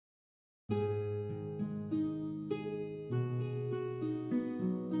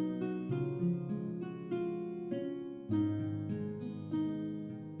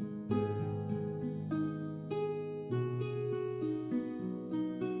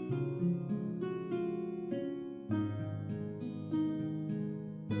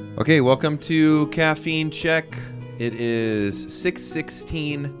Okay, welcome to Caffeine Check. It is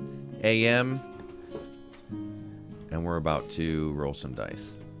 6:16 a.m. and we're about to roll some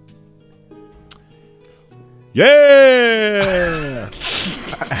dice. Yeah!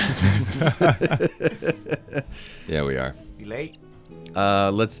 Yeah, we are. You late?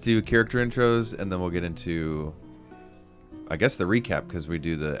 Let's do character intros and then we'll get into, I guess, the recap because we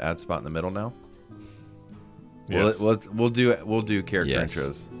do the ad spot in the middle now. Yes. We'll do character Yes.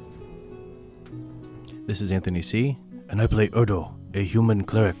 intros. This is Anthony C., and I play Erdo, a human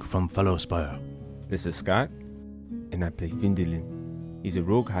cleric from Fallowspire. This is Scott, and I play Findilin. He's a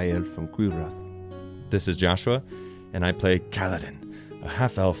rogue high elf from Quirath. This is Joshua, and I play Kaladin, a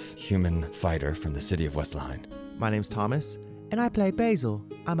half-elf human fighter from the city of Westlahain. My name's Thomas, and I play Basil.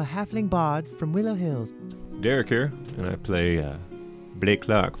 I'm a halfling bard from Willow Hills. Derek here, and I play Blake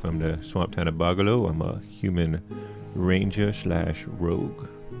Clark from the swamp town of Bogolo. I'm a human ranger / rogue.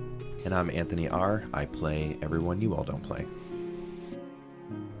 And I'm Anthony R. I play everyone you all don't play.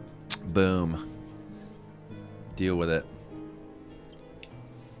 Boom. Deal with it.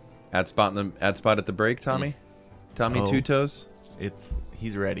 Ad spot at the break, Tommy? Tommy Oh. Two Toes?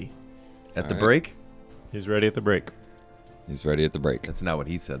 He's ready. At the All right. break? He's ready at the break. He's ready at the break. That's not what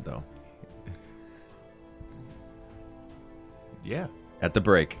he said, though. Yeah. At the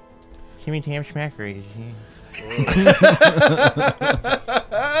break. Give me Tam Schmackery.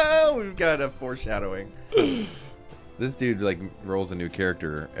 We've got a foreshadowing. This dude rolls a new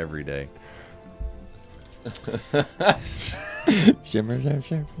character every day. Shimmer, shimmer,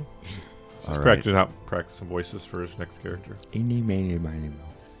 shimmer. All right. Practice some voices for his next character. Eeny, meeny, miny, moe.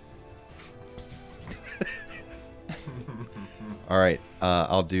 All right.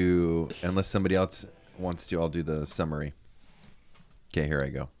 I'll do, unless somebody else wants to, I'll do the summary. Okay, here I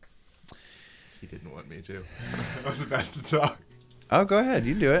go. He didn't want me to. I was about to talk. Oh, go ahead.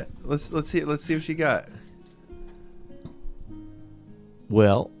 You do it. Let's see what she got.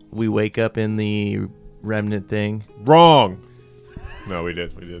 Well, we wake up in the remnant thing. Wrong. No, we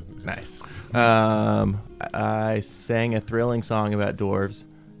did. Nice. I sang a thrilling song about dwarves.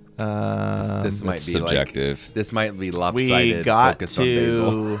 This might It's be subjective. this might be lopsided. We got focus on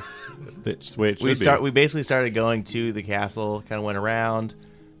Basil. to. That's the way it should be. We basically started going to the castle. Kind of went around.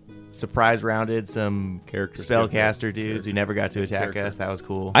 Surprise rounded some Characters spellcaster dudes who never got to attack Character. us. That was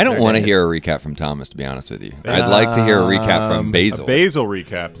cool. I don't They're want to dead. hear a recap from Thomas, to be honest with you. I'd like to hear a recap from A Basil. A Basil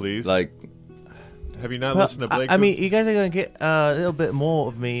recap, please. Have you not Well, listened to Blake? I mean, you guys are going to get a little bit more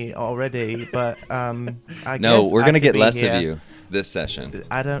of me already, but I No, guess we're I going to could get be less here. of you this session.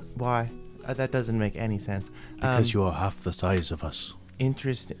 I don't. Why? That doesn't make any sense. Because you are half the size of us.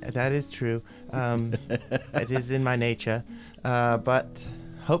 Interesting. That is true. It is in my nature. But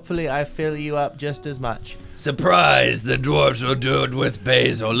hopefully I fill you up just as much. Surprise! The dwarves will do it with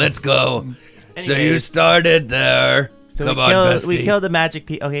Basil. Let's go. So you Anyways. started there. So Come we on, killed, bestie. we killed the magic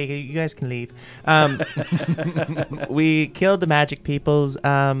people. Okay, you guys can leave. We killed the magic peoples.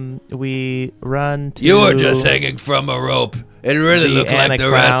 We run to You were just hanging from a rope. It really the looked like the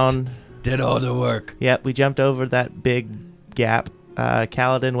rest Anacrown. did all the work. Yep, we jumped over that big gap.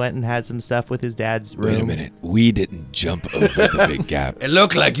 Kaladin went and had some stuff with his dad's room. Wait a minute. We didn't jump over the big gap. It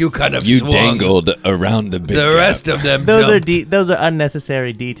looked like you kind of You swung. dangled around the big The gap. rest of them Those jumped. those are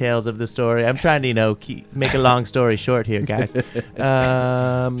unnecessary details of the story. I'm trying to, make a long story short here, guys.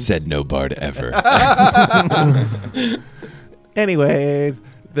 Said no bard ever. Anyways,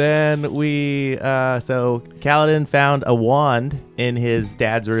 then we so Kaladin found a wand in his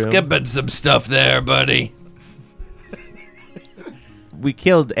dad's room. Skipping some stuff there, buddy. We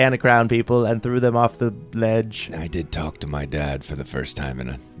killed Anacrown people and threw them off the ledge. I did talk to my dad for the first time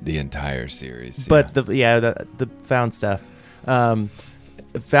in the entire series. But the found stuff. Found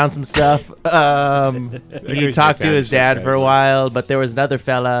some stuff. He talked to his dad for a while, but there was another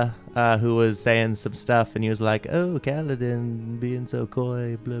fella who was saying some stuff, and he was like, "Oh, Kaladin being so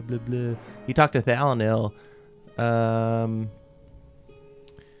coy, blah blah blah." He talked to Thalanil.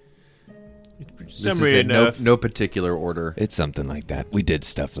 This Summary is in enough. no particular order. It's something like that. We did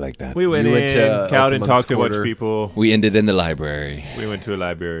stuff like that. We went You in. went to Kaladin Ultima's talked to a bunch quarter. of people. We ended in the library. We went to a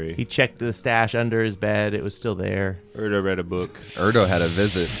library. He checked the stash under his bed; it was still there. Erdo read a book. Erdo had a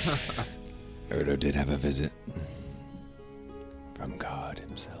visit. Erdo did have a visit from God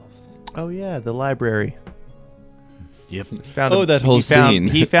himself. Oh yeah, the library. Yep. Found Oh, that whole he found, scene.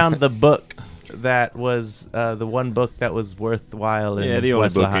 He found the book that was the one book that was worthwhile in Yeah, the only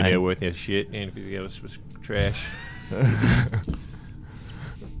book in Westlahain. there worth shit, and everything else was trash.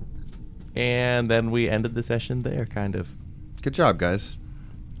 And then we ended the session there, kind of. Good job, guys.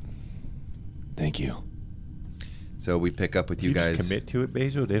 Thank you. So we pick up with you guys. Just commit to it,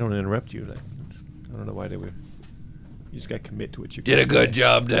 Basil. They don't interrupt you. Like, I don't know why they would. You just got to commit to what you Did a good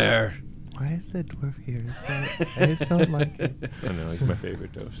job there. Why is the dwarf here? I just don't like it. I know he's my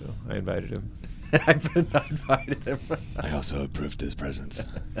favorite though, so I invited him. I've invited him. I also approved his presence.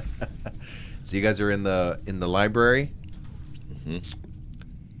 So you guys are in the library. Mm-hmm.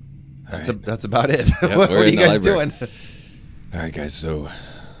 That's about it. Yep, what we're are in you the guys library. doing? All right, guys. So,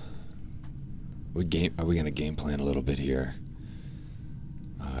 are we gonna game plan a little bit here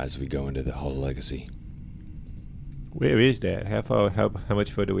as we go into the Hall of Legacy? Where is that? How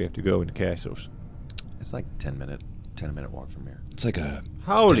much further do we have to go in the castles? It's like 10 minute walk from here. It's like a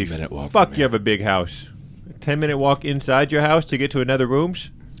Holy 10-minute walk. fuck! from You here. have a big house. A 10-minute walk inside your house to get to another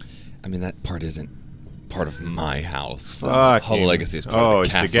rooms. I mean, that part isn't part of my house. Fuck. Hall of Legacy is part of the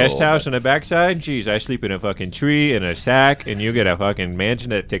it's castle. the guest house on the backside. Jeez, I sleep in a fucking tree in a sack, and you get a fucking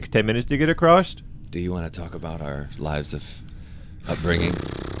mansion that takes 10 minutes to get across. Do you want to talk about our lives of upbringing?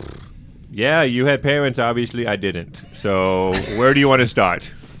 Yeah, you had parents. Obviously, I didn't. So where do you want to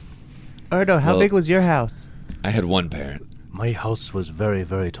start? Erdo, how Well- big was your house? I had one parent. My house was very,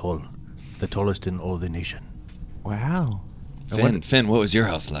 very tall. The tallest in all the nation. Wow. Finn, what was your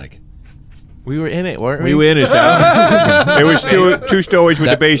house like? We were in it, weren't we? We were in his house. It was two stories with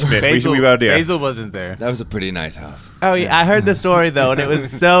the basement. Basil, We were out there. Basil wasn't there. That was a pretty nice house. Oh yeah, I heard the story though, and it was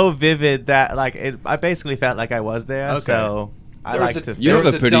so vivid that I basically felt like I was there. Okay. So I There was like a- to. You There have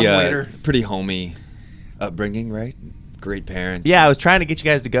was a a pretty dumbwaiter. pretty homey upbringing, right? Great parents. Yeah, I was trying to get you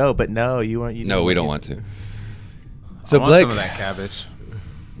guys to go, but no, you weren't. You No, didn't we don't want want to. I So want Blake, some of that cabbage.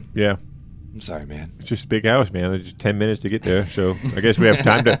 Yeah, I'm sorry, man. it's just a big house, man. It's just 10 minutes to get there. So I guess we have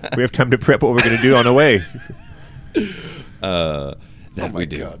time to prep what we're gonna do on the way. That we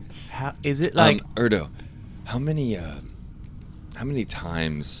do. How is it like? Erdo, how many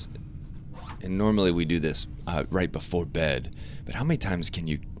times? And normally we do this right before bed, but how many times can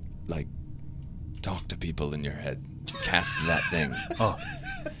you like talk to people in your head? Cast that thing. Oh,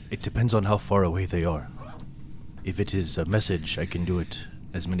 it depends on how far away they are. If it is a message, I can do it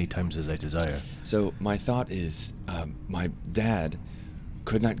as many times as I desire. So my thought is, my dad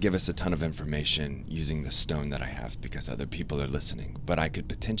could not give us a ton of information using the stone that I have because other people are listening, but I could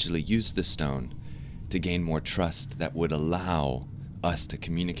potentially use the stone to gain more trust that would allow us to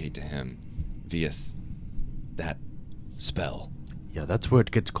communicate to him via that spell. Yeah, that's where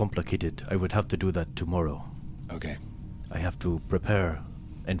it gets complicated. I would have to do that tomorrow. Okay. I have to prepare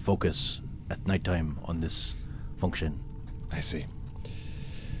and focus at nighttime on this function. I see.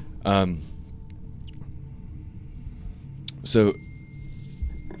 So,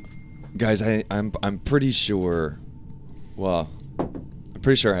 guys, I'm pretty sure. Well, I'm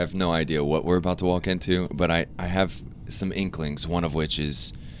pretty sure I have no idea what we're about to walk into, but I have some inklings. One of which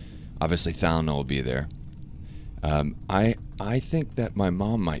is obviously Thalna will be there. I think that my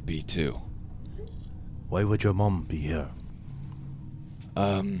mom might be too. Why would your mom be here?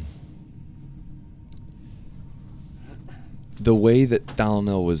 The way that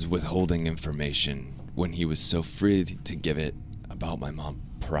Thalna was withholding information when he was so free to give it about my mom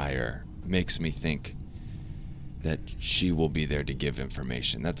prior makes me think that she will be there to give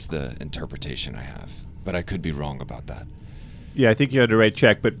information. That's the interpretation I have. But I could be wrong about that. Yeah, I think you're on the right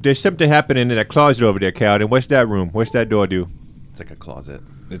track. But there's something happening in that closet over there, Cal. And what's that room? What's that door do? It's like a closet.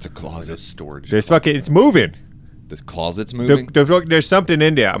 It's a Like a closet. storage. There's fucking. It's moving. The closet's moving? There's something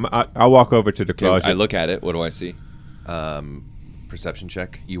in there. I'll walk over to the Okay, closet. I look at it. What do I see? Perception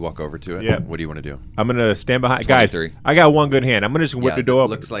check. You walk over to it. Yeah. What do you want to do? I'm gonna stand behind. Guys, 23. I got one good hand. I'm gonna just whip the door it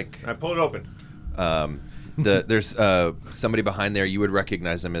open. looks like I pull it open. there's somebody behind there. You would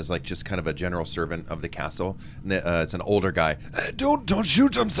recognize him as like just kind of a general servant of the castle. And it's an older guy. Don't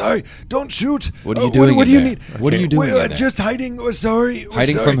shoot! I'm sorry. Don't shoot! What are you doing What in do you there? need? What are you doing in there? Just hiding. Oh, sorry. Oh,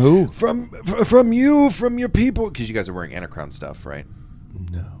 Hiding sorry. from who? From you, from your people. Because you guys are wearing Anacrown stuff, right?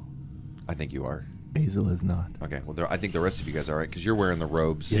 No, I think you are. Basil is not. Okay. Well, I think the rest of you guys are right because you're wearing the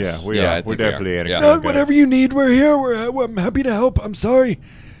robes. Yeah, we Yeah, I are. think We're we are. definitely Yeah. No, whatever you need, we're here. I'm happy to help. I'm sorry.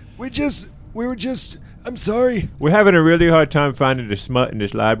 I'm sorry. We're having a really hard time finding the smut in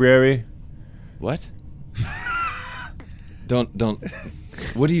this library. What? Don't.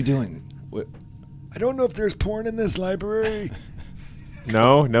 What are you doing? What? I don't know if there's porn in this library.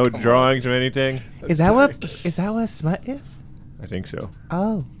 No drawings or anything. Is that what smut is? I think so.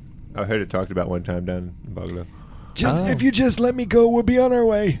 Oh, I heard it talked about one time down in Bugalo. Just if you just let me go, we'll be on our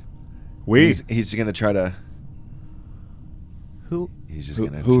way. He's gonna try to. who? He's just Who,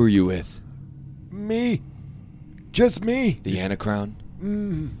 gonna. who are you with? Me. Just me. The Anacrown?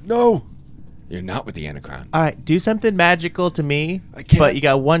 No. You're not with the Anacrown. All right, do something magical to me. I can't. But you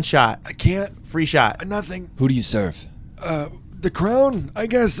got one shot. I can't. Free shot. Nothing. Who do you serve? The crown, I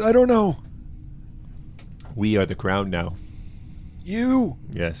guess. I don't know. We are the crown now. You.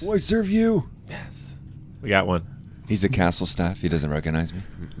 Yes. Why serve you? Yes. We got one. He's a castle staff. He doesn't recognize me.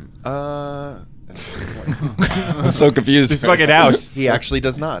 Uh, I'm so confused. This fucking house. he actually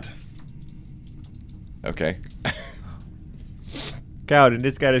does not. Okay. Cowden,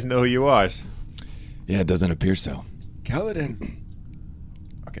 this guy doesn't know who you are. Yeah, it doesn't appear so. Kaladin.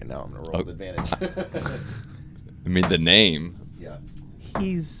 Okay, now I'm gonna roll with advantage. I mean, the name. Yeah.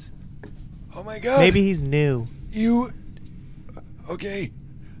 He's Oh my god. maybe he's new. You. Okay.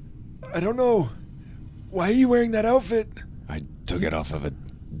 I don't know. Why are you wearing that outfit? I took it off of a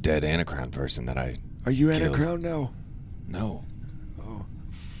dead Anacrown person that I. Are you Killed. Anacrown now? No. Oh.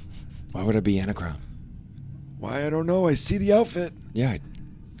 Why would I be Anacrown? Why? I don't know. I see the outfit. Yeah, I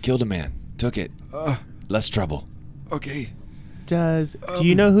killed a man. Took it. Uh. Less trouble. Okay. Do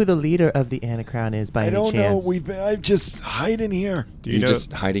you know who the leader of the Anacrown is by I any don't chance? know. I'm just hiding here. Do you You're know?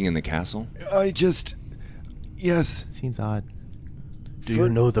 just hiding in the castle? Yes. Seems odd. Do you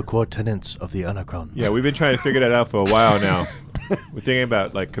know the core tenets of the Anacrown? Yeah, we've been trying to figure that out for a while now. We're thinking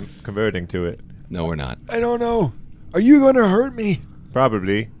about like converting to it. No, we're not. I don't know. Are you going to hurt me?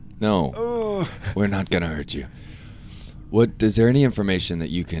 Probably. No, Oh. we're not gonna hurt you. What? Is there any information that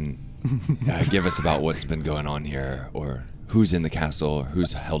you can give us about what's been going on here, or who's in the castle, or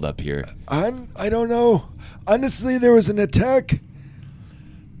who's held up here? I don't know. Honestly, there was an attack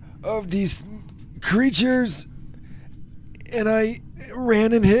of these creatures, and I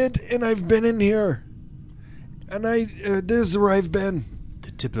ran and hid, and I've been in here. And this is where I've been.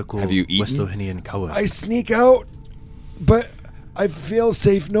 The typical Have you eaten? West Lohinian coward. I sneak out, but I feel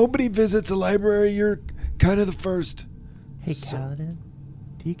safe. Nobody visits a library. You're kind of the first. Hey, Kaladin,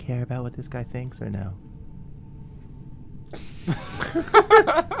 do you care about what this guy thinks or no?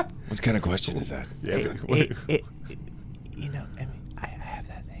 What kind of question is that? Yeah. You know, I mean, I have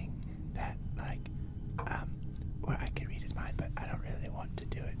that thing that, like, where I can read his mind, but I don't really want to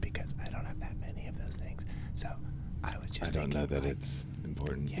do it because I don't have that many of those things. So I was just I don't thinking, know that like, it's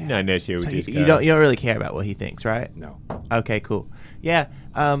important. Yeah. Not necessarily So with you this don't guy. you don't really care about what he thinks, right? No. Okay, cool. Yeah.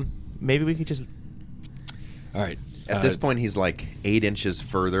 Maybe we could just. All right. At this point, he's like 8 inches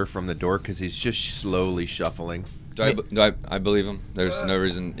further from the door because he's just slowly shuffling. do I believe him? There's no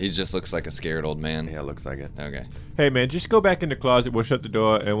reason. He just looks like a scared old man. Yeah, looks like it. Okay. Hey man, just go back in the closet. We'll shut the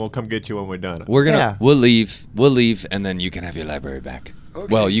door and we'll come get you when we're done. We're gonna. Yeah. We'll leave, and then you can have your library back.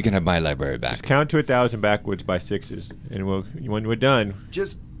 Okay. Well, you can have my library back. Just count to 1,000 backwards by sixes, and when we're done,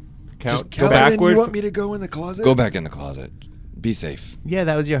 Just count Kaladin, backwards. you want me to go in the closet? Go back in the closet. Be safe. Yeah,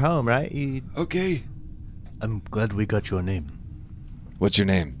 that was your home, right? You. Okay. I'm glad we got your name. What's your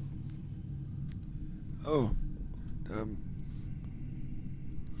name? Oh.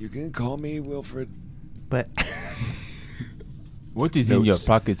 You can call me Wilfred. But. What is in your Notes.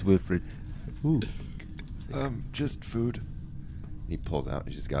 pockets, Wilfred? Ooh. Just food. He pulls out.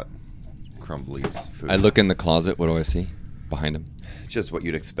 He's got Crumbly's food. I look in the closet. What do I see behind him? Just what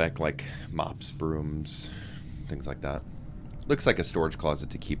you'd expect, like mops, brooms, things like that. Looks like a storage closet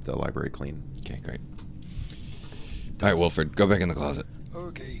to keep the library clean. Okay, great. All right, Wilfred, go back in the closet.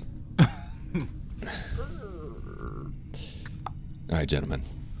 Okay. All right, gentlemen.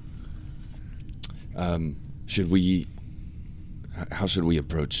 Should we? How should we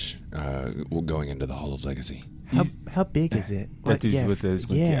approach going into the Hall of Legacy? How big is it? That is what I was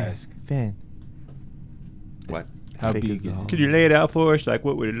going to yeah, ask. Finn. What? How big is big the is hall? it? Could you lay it out for us? Like,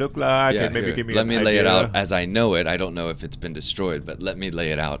 what would it look like? And maybe here. give me. Let an me lay it idea. out as I know it. I don't know if it's been destroyed, but let me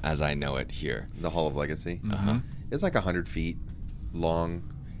lay it out as I know it here. The Hall of Legacy. Uh-huh. It's like 100 feet long.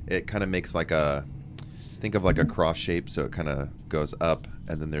 It kind of makes like a, think of like a cross shape. So it kind of goes up,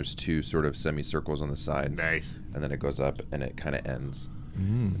 and then there's two sort of semicircles on the side. Nice. And then it goes up, and it kind of ends.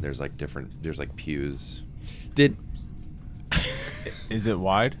 And there's like there's like pews. Did Is it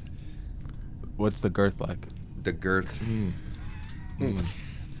wide? What's the girth like? The girth.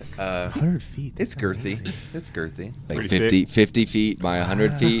 100 feet. It's that's girthy. amazing. It's girthy. like Pretty 50 feet by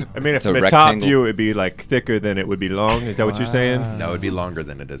 100 feet? I mean, if It's a from the top rectangle. view, it'd be like thicker than it would be long. Is that what you're saying? No, it'd be longer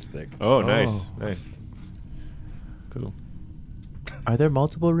than it is thick. Oh, nice, nice. Cool. Are there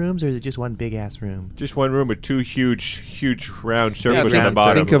multiple rooms, or is it just one big ass room? Just one room with two huge round circles on the round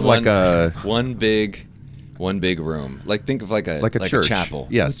bottom. Think of like a one big room. Like think of like a church. chapel.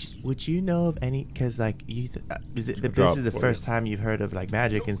 Yes. Would you know of any? Because like you, this is the drop first for you. time you've heard of like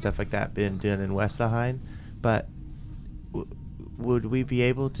magic and stuff like that been done in West Lahain, but would we be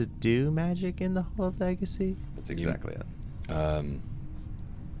able to do magic in the Hall of Legacy? That's exactly it.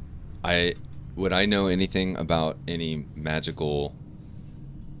 Would I know anything about any magical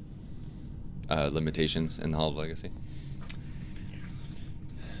limitations in the Hall of Legacy?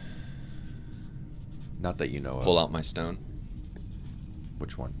 Not that you know of. Pull out my stone.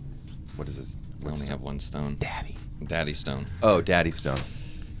 Which one? What is this? I only have one stone. Daddy stone. Oh, Daddy Stone.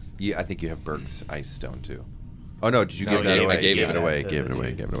 Yeah, I think you have Burke's Ice Stone too. Oh no, did you give that away? I gave it away. to Give it the away.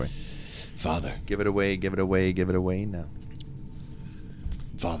 dude. Give it away. Father. Give it away. Give it away. Give it away now.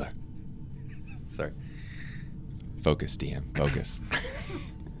 Father. Sorry. Focus, DM. Focus.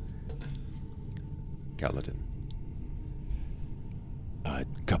 Kaladin. A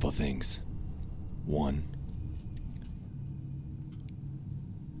couple things. One,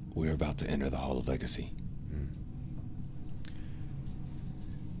 we're about to enter the Hall of Legacy.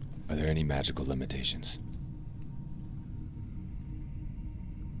 Are there any magical limitations?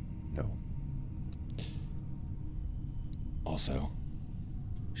 No. Also,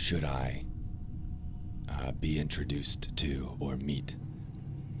 should I be introduced to or meet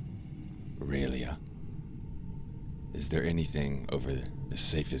Aurelia, is there anything over as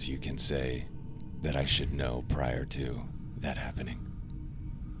safe as you can say that I should know prior to that happening?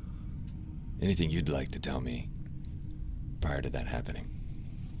 Anything you'd like to tell me prior to that happening?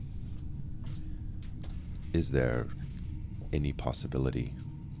 Is there any possibility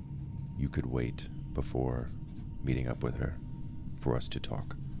you could wait before meeting up with her for us to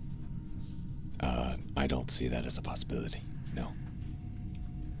talk? I don't see that as a possibility. No.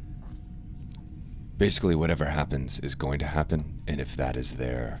 Basically, whatever happens is going to happen, and if that is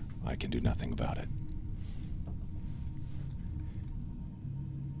there, I can do nothing about it.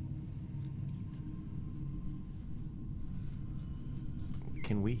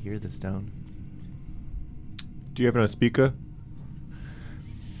 Can we hear the stone? Do you have it on speaker?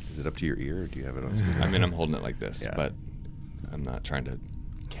 Is it up to your ear, or do you have it on speaker? I mean, I'm holding it like this, Yeah. but I'm not trying to.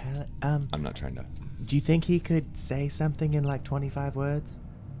 I'm not trying to. Do you think he could say something in like 25 words?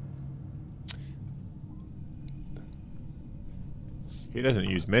 He doesn't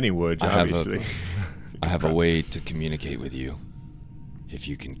use many words, I have obviously. I have a way to communicate with you if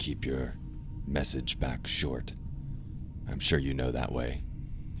you can keep your message back short. I'm sure you know that way.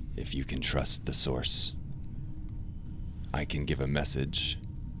 If you can trust the source, I can give a message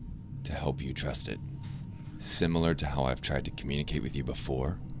to help you trust it. Similar to how I've tried to communicate with you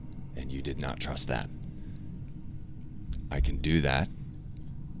before, and you did not trust that. I can do that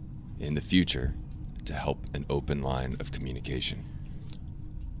in the future to help an open line of communication.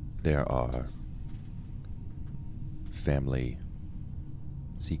 There are family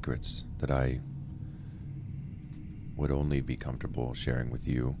secrets that I would only be comfortable sharing with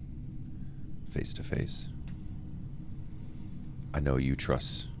you face to face. I know you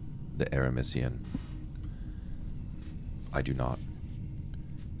trust the Aramisian. I do not.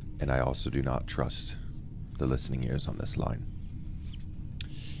 And I also do not trust the listening ears on this line.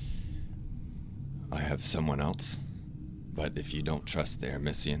 I have someone else, but if you don't trust the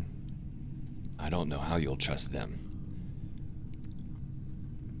Aramisian, I don't know how you'll trust them.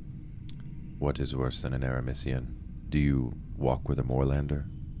 What is worse than an Aramisian? Do you walk with a Moorlander?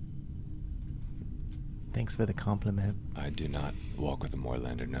 Thanks for the compliment. I do not walk with a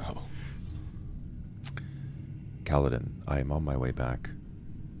Moorlander, no. Kaladin, I am on my way back.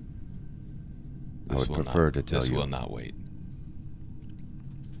 I This would will prefer not- to tell this you. will not wait.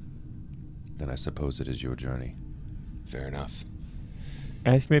 Then I suppose it is your journey. Fair enough.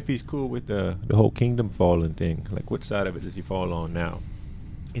 Ask him if he's cool with the whole kingdom falling thing. Like, what side of it does he fall on now?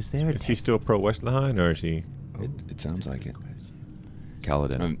 Is there a Is he still pro Westline, or is he? It sounds like it.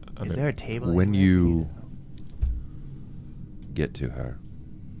 Kaladin, Is there a table? when anywhere for you me get to her,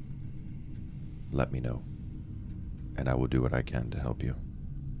 let me know, and I will do what I can to help you.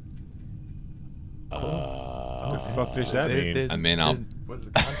 What the fuck does that mean? I mean, I'll. Where's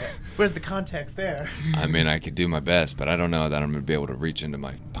the context? Where's the context there? I mean, I could do my best, but I don't know that I'm going to be able to reach into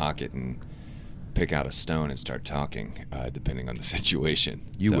my pocket and pick out a stone and start talking, depending on the situation.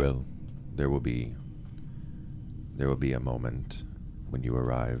 You So, will. There will be a moment when you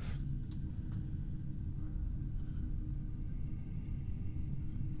arrive.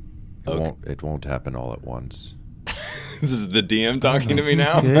 Okay. It won't happen all at once. This is the DM talking to me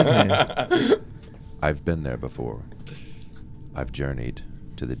now? Goodness. I've been there before. I've journeyed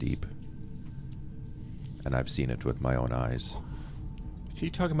to the deep. And I've seen it with my own eyes. Is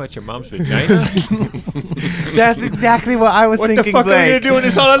he talking about your mom's vagina? That's exactly what I was What the thinking, fuck are Blake. you doing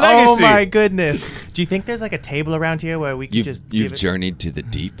this Hall of Oh Legacy? my goodness. Do you think there's like a table around here where we could just You've give it- journeyed to the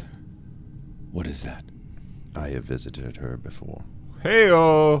deep? What is that? I have visited her before.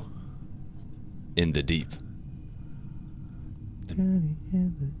 Hey-oh. In the deep.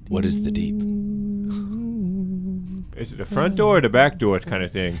 What is the deep? Is it the front door or the back door kind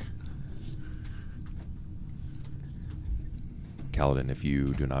of thing? Kaladin, if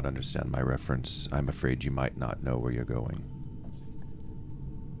you do not understand my reference, I'm afraid you might not know where you're going.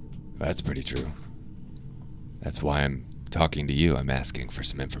 That's pretty true. That's why I'm talking to you. I'm asking for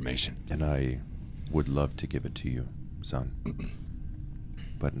some information. And I would love to give it to you, son.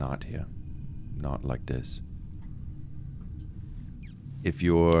 But not here. Not like this. If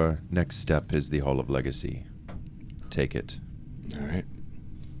your next step is the Hall of Legacy, take it. All right.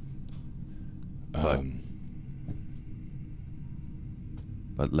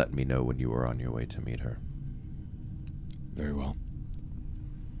 But let me know when you are on your way to meet her. Very well.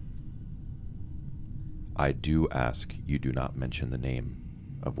 I do ask you do not mention the name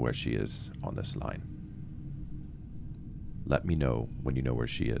of where she is on this line. Let me know when you know where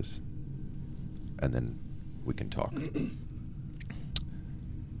she is, and then we can talk.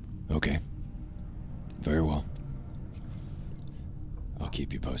 Okay. Very well. I'll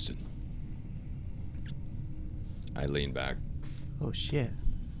keep you posted. I lean back. Oh shit.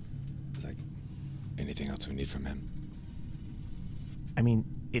 Like, anything else we need from him? I mean,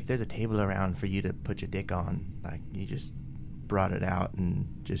 if there's a table around for you to put your dick on, like, you just brought it out and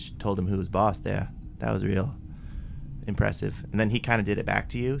just told him who was boss there. That was real impressive. And then he kind of did it back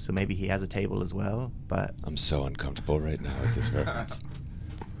to you, so maybe he has a table as well, but... I'm so uncomfortable right now with this reference.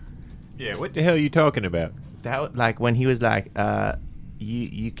 Yeah, what the hell are you talking about? That, like, when he was like,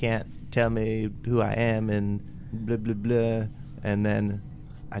 you can't tell me who I am and blah, blah, blah, and then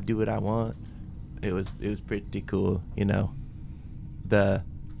I do what I want. It was pretty cool, you know. I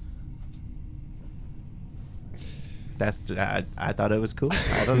thought it was cool.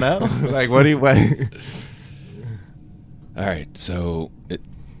 I don't know. Like, what do you... All right, so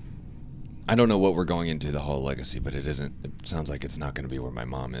I don't know what we're going into the Hall of Legacy, but it sounds like it's not going to be where my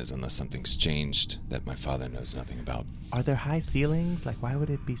mom is unless something's changed that my father knows nothing about. Are there high ceilings? Like, why would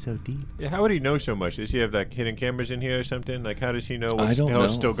it be so deep? Yeah, how would he know so much? Does he have like hidden cameras in here or something? Like, how does he know what's I don't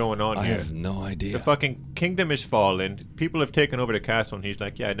hell's know. still going on I here? have no idea. The fucking kingdom is fallen. People have taken over the castle, and he's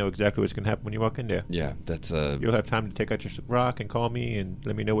like, "Yeah, I know exactly what's gonna happen when you walk in there. Yeah, that's You'll have time to take out your rock and call me and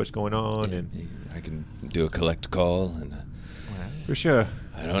let me know what's going on." And I can do a collect call, and for sure.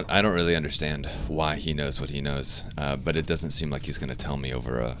 I don't really understand why he knows what he knows, but it doesn't seem like he's going to tell me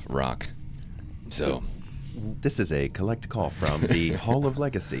over a rock. So, This is a collect call from the Hall of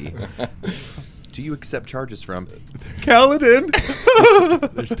Legacy. Do you accept charges from Kaladin?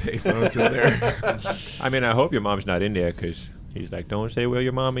 There's payphones in there. I mean, I hope your mom's not in there because he's like, "Don't say where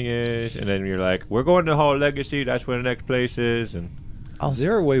your mommy is," and then you're like, "We're going to Hall of Legacy. That's where the next place is." And is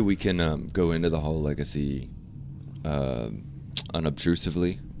there a way we can go into the Hall of Legacy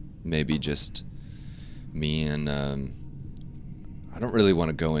unobtrusively? Maybe just me and I don't really want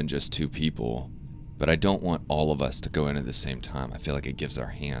to go in just two people, but I don't want all of us to go in at the same time. I feel like it gives our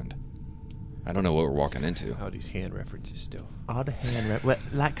hand. I don't know what we're walking into. how these hand references still. All the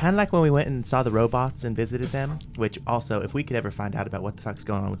like, kind of like when we went and saw the robots and visited them, which also, if we could ever find out about what the fuck's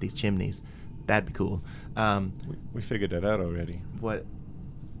going on with these chimneys, that'd be cool. We figured that out already. What?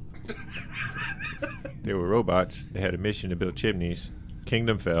 They were robots. They had a mission to build chimneys.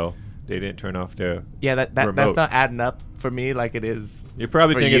 Kingdom fell. They didn't turn off their Yeah, that's remote. not adding up for me like it is. You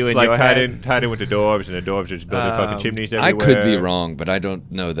probably for think you it's in like your tied head. in with the dwarves, and the dwarves are just building fucking chimneys everywhere. I could be wrong, but I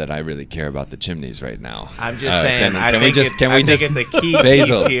don't know that I really care about the chimneys right now. I'm just saying. I Can we think just it's a key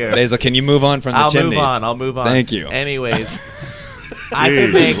Basil, piece here. Basil, can you move on from the chimneys? I'll move on. Thank you. Anyways, I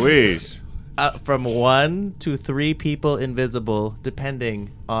can make Louise. from 1 to 3 people invisible,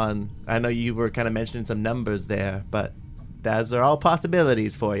 depending on. I know you were kind of mentioning some numbers there, but those are all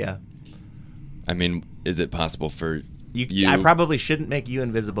possibilities for you. I mean, is it possible for you? I probably shouldn't make you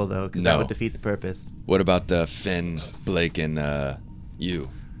invisible though, because that would defeat the purpose. What about Finn, Blake, and you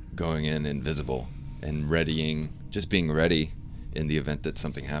going in invisible and just being ready in the event that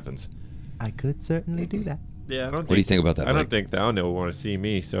something happens? I could certainly do that. Yeah, I don't. What do you think about that, I Blake? don't think they'll never want to see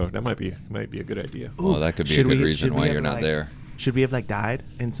me, so that might be a good idea. Well, that could be a Should good we- reason should we why have, you're not like- there. Should we have like died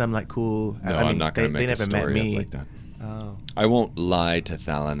in some like cool? No, I mean, I'm not going to they make a never met story me. up like that. Oh. I won't lie to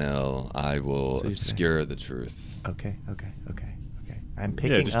Thalanel. I will So you're obscure the truth. Okay. I'm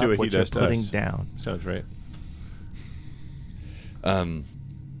picking just up do what he what you're does to putting us. down. Sounds right.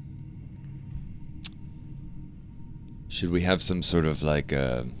 Should we have some sort of like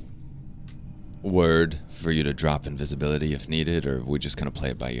word for you to drop invisibility if needed, or are we just going to play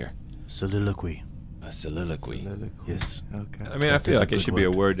it by ear? Soliloquy. A soliloquy. Yes. Okay. I mean, I That feel is a like it good should be a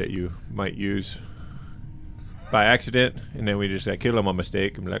word. word that you might use. by accident, and then we just kill him on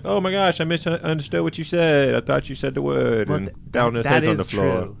mistake. And be like, oh my gosh, I misunderstood what you said. I thought you said the word, Well, and down his head's on the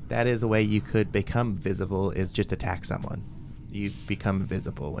floor. True. That is a way you could become visible, is just attack someone. You become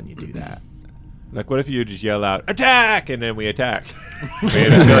visible when you do that. Like, what if you just yell out "attack" and then we attack?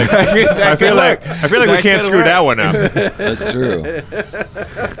 I feel like we can't screw that one up. That's true.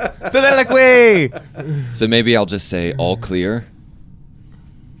 So maybe I'll just say all clear.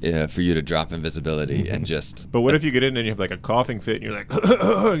 Yeah, for you to drop invisibility and just. But what if you get in and you have like a coughing fit and you're like,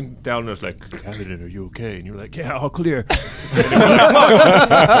 and down there's like, Kaladin, are you okay? And you're like, yeah, all clear.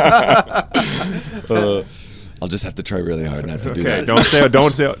 I'll just have to try really hard not to do that. Okay,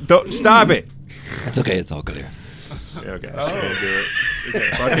 don't stop it. That's okay. It's all clear. Yeah, okay, I can't do it. Okay,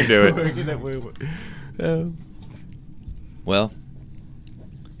 fucking do it. Well,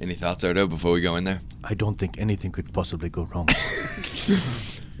 any thoughts, Odo, before we go in there? I don't think anything could possibly go wrong.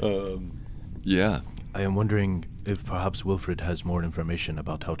 Yeah. I am wondering if perhaps Wilfred has more information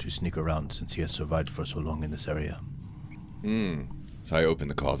about how to sneak around since he has survived for so long in this area. So I open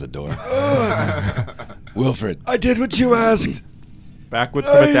the closet door. Wilfred. I did what you asked. Backwards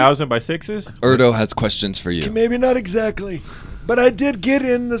from 1,000 by 6s? Erdo has questions for you. Maybe not exactly, but I did get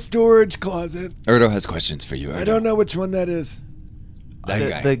in the storage closet. Erdo has questions for you, Erdo. I don't know which one that is. That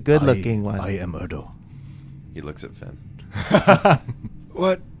guy. The good-looking one. I am Erdo. He looks at Finn.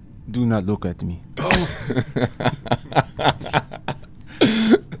 What? Do not look at me.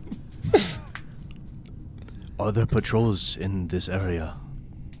 Are there patrols in this area?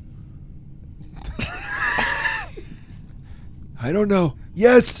 I don't know.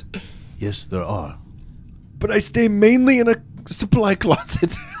 Yes, Yes, there are. but I stay mainly in a supply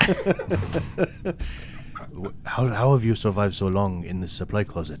closet. How have you survived so long in this supply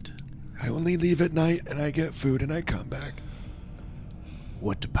closet? I only leave at night and I get food and I come back.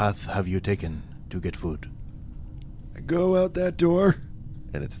 What path have you taken to get food? I go out that door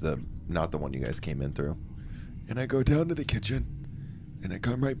And it's not the one you guys came in through. and I go down to the kitchen and I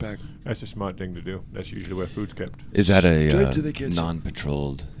come right back. That's a smart thing to do. That's usually where food's kept. Is that Straight a to the kitchen.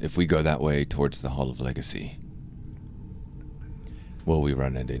 non-patrolled? If we go that way towards the Hall of Legacy, will we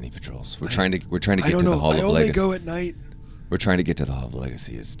run into any patrols? We're trying to I get don't to know. the Hall I of only Legacy. go at night. We're trying to get to the Hall of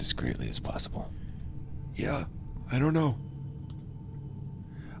Legacy as discreetly as possible. Yeah, I don't know.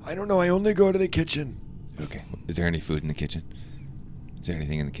 I don't know. I only go to the kitchen. Okay. Is there any food in the kitchen? Is there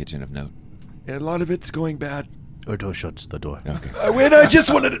anything in the kitchen of note? And a lot of it's going bad. Erdo shuts the door. Okay. Wait, I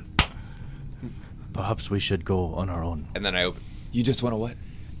just wanted to... Perhaps we should go on our own. And then I open. You just want to what?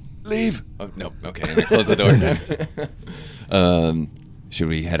 Leave. Oh no. Okay. And I close the door again. Should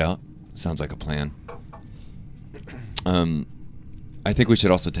we head out? Sounds like a plan. I think we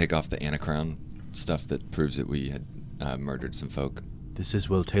should also take off the Anacrown stuff that proves that we had murdered some folk. This is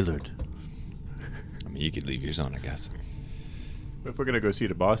well tailored. I mean, you could leave yours on, I guess. If we're going to go see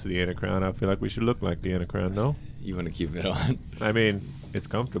the boss of the Anacrown, I feel like we should look like the Anacrown, no? You want to keep it on? I mean, it's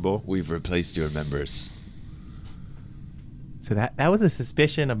comfortable. We've replaced your members. So that was a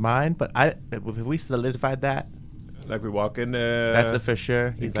suspicion of mine, but if we solidified that, Like we walk in there. that's a for sure.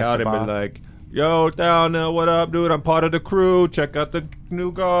 He's He's like the and be boss. like, yo, down there, what up, dude? I'm part of the crew. Check out the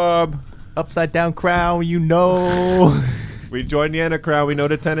new garb. Upside down crown, you know. We joined the Anacrown. We know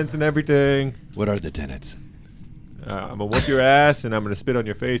the tenants and everything. What are the tenants? I'm going to whoop your ass and I'm going to spit on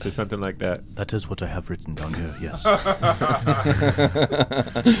your face or something like that. That is what I have written down here, yes.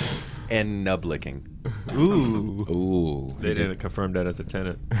 And nub licking. Ooh. Ooh. They didn't confirm that as a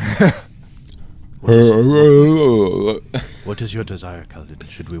tenant. What is your desire, Kaladin?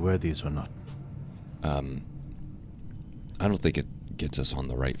 Should we wear these or not? I don't think it gets us on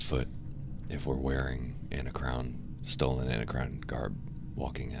the right foot if we're wearing stolen Anacrown garb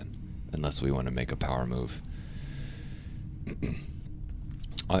walking in, unless we want to make a power move.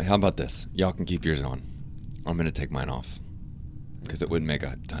 How about this? Y'all can keep yours on. I'm going to take mine off, because it wouldn't make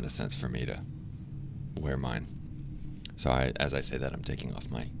a ton of sense for me to wear mine. So as I say that, I'm taking off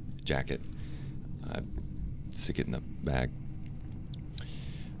my jacket. Stick it in the bag.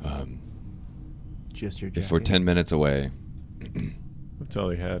 Just your jacket. If we're 10 minutes away, That's all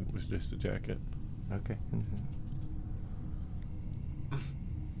he had was just a jacket. Okay.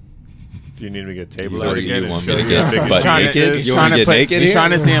 Do you need me to get a table So out you again? and want show me to you how get big his butt penis naked? is? You want me to get naked He's here?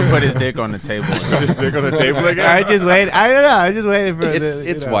 trying to see him put his dick on the table. Put his dick on the table again? I just wait. I don't know. I just waiting for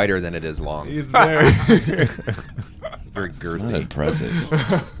It's wider than it is long. It's very. It's very not girthy. impressive.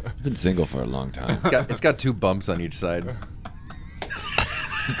 I've been single for a long time. It's got 2 bumps on each side.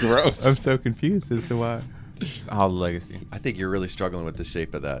 Gross. I'm so confused as to why. Hall of Legacy. I think you're really struggling with the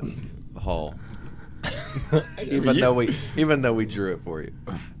shape of that hull. even though we drew it for you.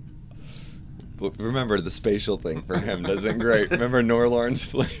 Well, remember, the spatial thing for him doesn't great. Remember Norlorn's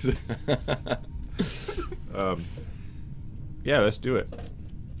place? Yeah, let's do it.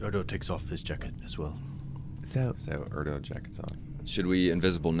 Erdo takes off his jacket as well. So Erdo jacket's on. Should we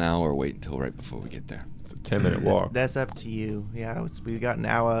invisible now or wait until right before we get there? It's a 10-minute walk. that's up to you. Yeah, we've got an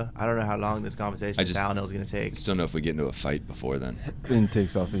hour. I don't know how long this conversation with Talonel is going to I take. just don't know if we get into a fight before then. Finn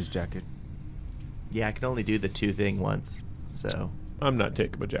takes off his jacket. Yeah, I can only do the 2 thing once, so I'm not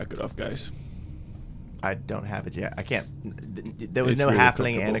taking my jacket off, guys. I don't have a jacket. I can't. There was It's no really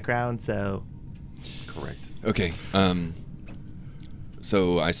halfling and a comfortable. crown, so Correct. Okay.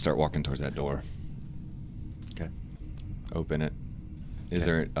 So I start walking towards that door. Okay. Open it. Is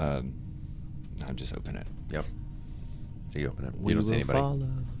Okay. there? I'm just open it. Yep. So you open it. we You don't will see anybody. follow.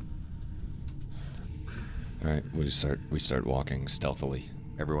 All right. We start walking stealthily.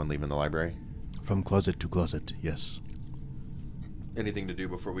 Everyone leaving the library. From closet to closet, yes. Anything to do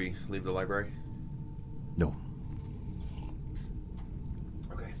before we leave the library? No.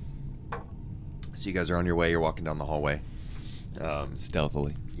 Okay. So you guys are on your way. You're walking down the hallway.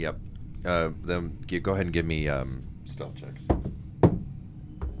 Stealthily. Yep. Then go ahead and give me stealth checks.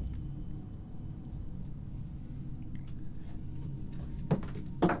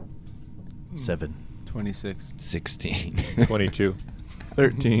 Hmm. 7. 26. 16. 22.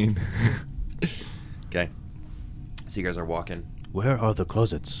 13. Okay. So you guys are walking. Where are the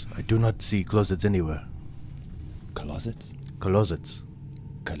closets? I do not see closets anywhere. Closets? Closets.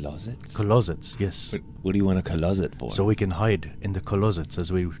 Closets? Closets, yes. What do you want a closet for? So we can hide in the closets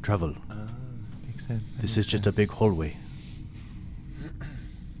as we travel. Makes sense. This is just a big hallway.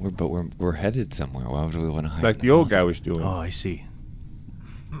 We're headed somewhere. Why would we want to hide? Like in the a old guy closet? was doing. Oh, I see.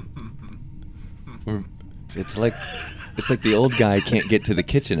 It's like the old guy can't get to the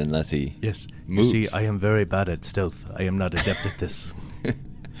kitchen unless he Yes. moves. You see, I am very bad at stealth. I am not adept at this.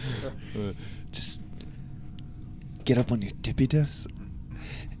 Just get up on your tippy toes.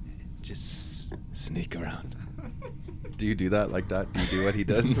 Just sneak around. Do you do that like that? Do you do what he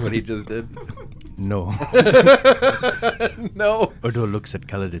did? What he just did? No. No. Erdo looks at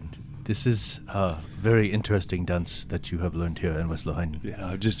Kaladin. This is a very interesting dance that you have learned here in Westlahain. Yeah,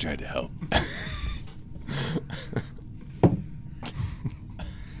 I'm just trying to help.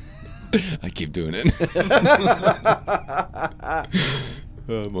 I keep doing it.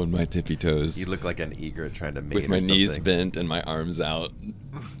 I'm on my tippy toes. You look like an egret trying to mate with my or knees something. bent and my arms out.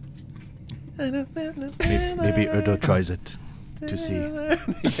 Maybe Erdo tries it to see.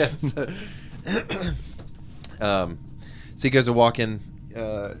 Yes. So you guys are walking.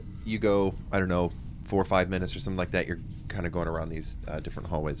 You go, I don't know, 4 or 5 minutes or something like that. You're kind of going around these different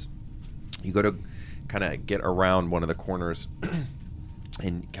hallways. You go to kind of get around one of the corners.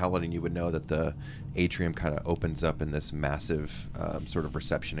 In Kaladin, you would know that the atrium kind of opens up in this massive sort of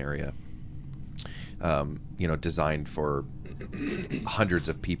reception area. Designed for hundreds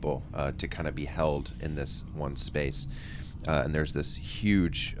of people to kind of be held in this one space. And there's this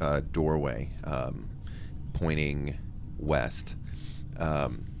huge doorway pointing west.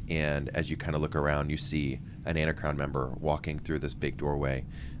 And as you kind of look around, you see an Anacrown member walking through this big doorway.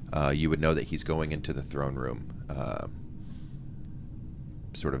 You would know that he's going into the throne room.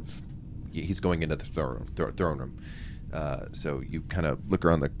 He's going into the throne room. So you kind of look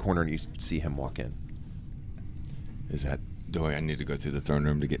around the corner and you see him walk in. Is that door? I need to go through the throne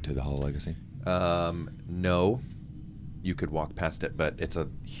room to get to the Hall of Legacy? No. You could walk past it, but it's a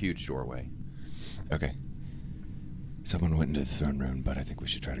huge doorway. Okay. Someone went into the throne room, but I think we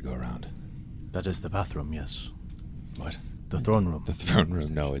should try to go around. That is the bathroom, yes. What? The throne room. The throne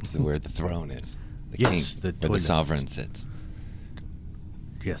room? No, it's where the throne is. The Yes, king, the where toilet. the sovereign sits.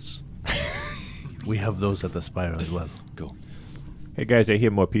 Yes. We have those at the spire as well. Cool. Hey guys, I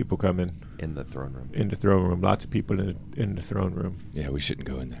hear more people coming In the throne room. in the throne room. Lots of people in the throne room. Yeah, we shouldn't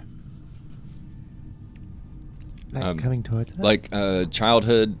go in there. Like coming towards us? Like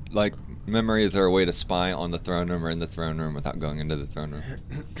childhood, like memory. Is there a way to spy on the throne room or in the throne room without going into the throne room?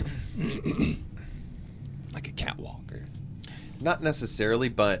 Like a catwalk, or Not necessarily,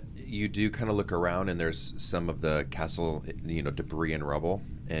 but you do kind of look around and there's some of the castle, debris and rubble.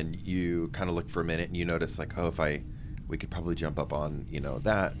 And you kind of look for a minute and you notice like, we could probably jump up on,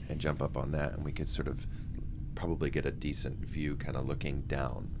 that and jump up on that. And we could sort of probably get a decent view kind of looking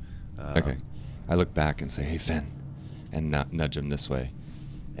down. okay. I look back and say, "Hey, Finn," and nudge him this way.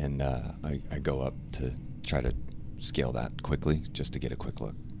 And I go up to try to scale that quickly, just to get a quick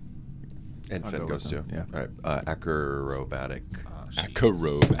look. And I'll Finn go goes with too. him, yeah. All right. Acrobatic.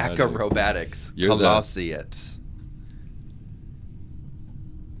 Acrobatics. You're the- Colossiates.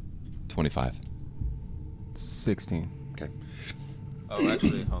 25. 16. Okay. Oh,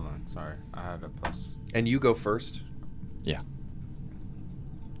 actually, hold on. Sorry. I had a plus And you go first. Yeah.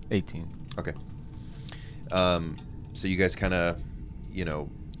 18. Okay. So you guys kind of,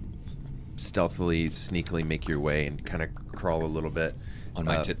 stealthily, sneakily make your way and kind of crawl a little bit. On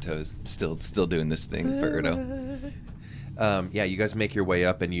my tiptoes, still doing this thing for Erdo. Yeah, you guys make your way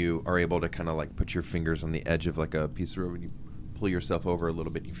up, and you are able to kind of like put your fingers on the edge of like a piece of rope, and you pull yourself over a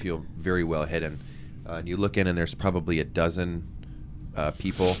little bit. You feel very well hidden. And you look in, and there's probably a dozen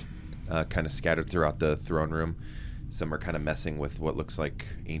people kind of scattered throughout the throne room. Some are kind of messing with what looks like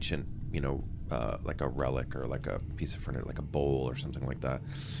ancient, like a relic or like a piece of furniture, like a bowl or something like that.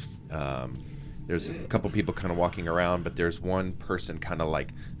 There's a couple people kind of walking around, but there's one person kind of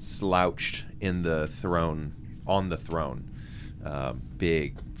like slouched in the throne, on the throne.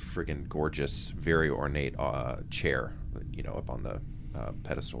 Big, friggin' gorgeous, very ornate chair, up on the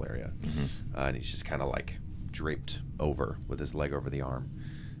pedestal area. Mm-hmm. And he's just kind of like draped over with his leg over the arm,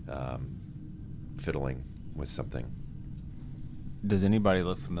 fiddling with something. Does anybody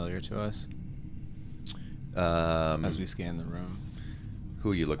look familiar to us as we scan the room?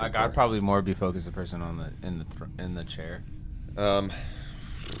 Who are you looking for? I'd probably more be focused the person on in the chair.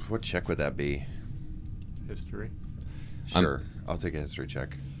 What check would that be? History. Sure, I'll take a history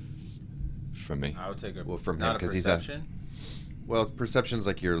check. From me? I would take a from not him because he's perception. Well, perception's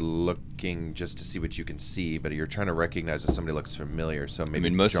like you're looking just to see what you can see, but you're trying to recognize if somebody looks familiar. So maybe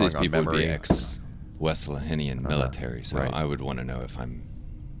most of these drawing on people would be memory. ex-West Lahenian military, so right. I would want to know if I'm.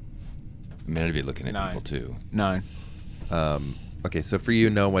 I'd be looking at 9. people too. 9. Okay, so for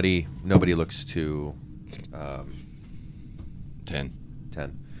you, nobody looks too. 10.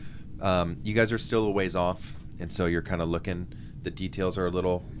 10. You guys are still a ways off, and so you're kind of looking. The details are a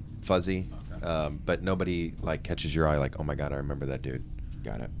little fuzzy, but nobody like catches your eye. Like, oh my god, I remember that dude.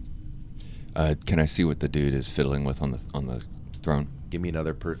 Got it. Can I see what the dude is fiddling with on the throne? Give me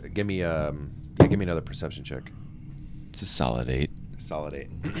another. Give me another perception check. It's a solid 8. Solid 8.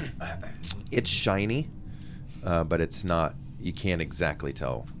 It's shiny, but it's not. You can't exactly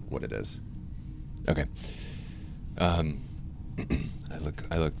tell what it is. Okay. I look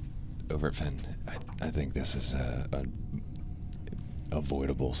over at Finn. I think this is a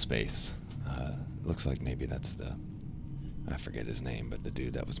avoidable space. Looks like maybe that's I forget his name, but the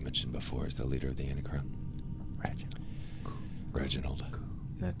dude that was mentioned before is the leader of the Antichrist. Reginald.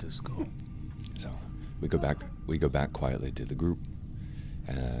 That is cool. So we go back quietly to the group,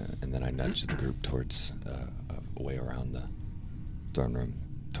 and then I nudge the group towards a way around the throne room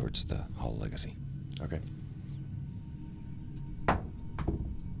towards the Hall of Legacy. Okay.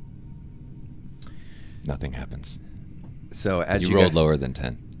 Nothing happens. So as you rolled lower than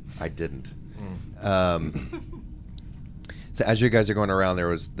 10. I didn't. So as you guys are going around, there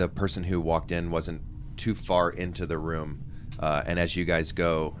was the person who walked in wasn't too far into the room, and as you guys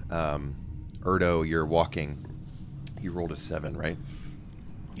go, Erdo, you're walking. You rolled a 7, right?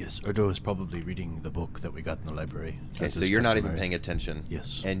 Yes, Erdo is probably reading the book that we got in the library. Okay, as so is you're not even customary. paying attention.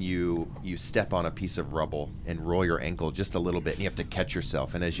 Yes. And you step on a piece of rubble and roll your ankle just a little bit, and you have to catch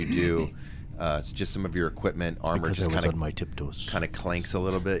yourself. And as you do, it's just some of your equipment, armor Because just I was kind on my tiptoes. of clanks a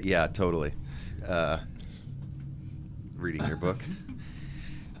little bit. Yeah, totally. Reading your book.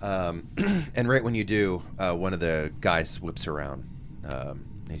 And right when you do, one of the guys whips around.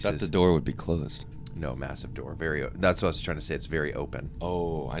 He Thought says, the door would be closed. No, massive door. That's what I was trying to say. It's very open.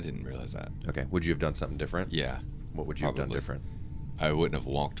 Oh, I didn't realize that. Okay. Would you have done something different? Yeah. What would you have done probably. different? I wouldn't have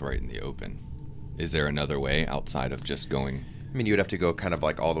walked right in the open. Is there another way outside of just going? I mean, you'd have to go kind of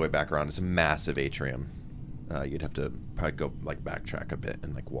like all the way back around. It's a massive atrium. You'd have to probably go like backtrack a bit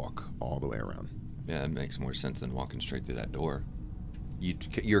and like walk all the way around. Yeah, that makes more sense than walking straight through that door.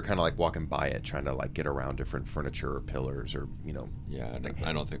 You're kind of like walking by it, trying to like get around different furniture or pillars or Yeah,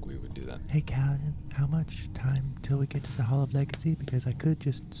 I don't think we would do that. Hey, Kaladin, how much time till we get to the Hall of Legacy? Because I could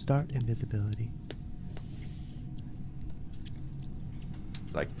just start invisibility.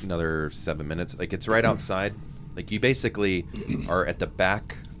 Like another 7 minutes. Like it's right outside. Like you basically are at the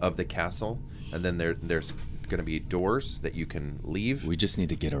back of the castle, and then there's going to be doors that you can leave. We just need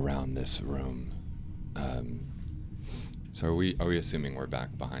to get around this room. So are we assuming we're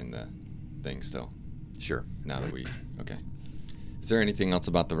back behind the thing still? Sure. Now that okay. Is there anything else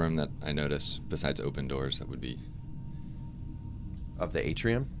about the room that I notice besides open doors that would be Of the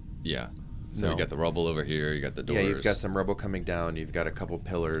atrium? Yeah. So No. you got the rubble over here, you got the doors. Yeah, you've got some rubble coming down. You've got a couple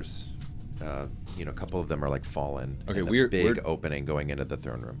pillars. A couple of them are like fallen. Okay, and a we're big opening going into the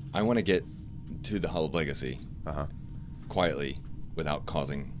throne room. I want to get to the Hall of Legacy quietly without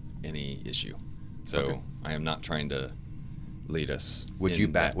causing any issue. So Okay. I am not trying to lead us. Would you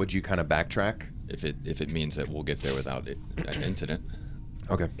kind of backtrack? If it means that we'll get there without an incident.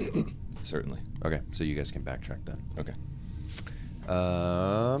 Okay. Certainly. Okay, so you guys can backtrack then. Okay.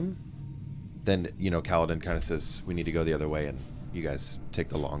 Then, Kaladin kind of says, we need to go the other way, and you guys take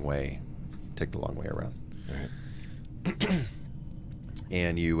the long way around. All right.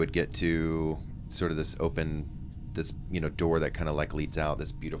 And you would get to sort of this door that kind of like leads out,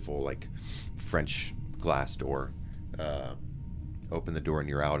 this beautiful like French glass door. Open the door and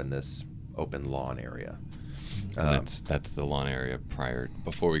you're out in this open lawn area. And that's the lawn area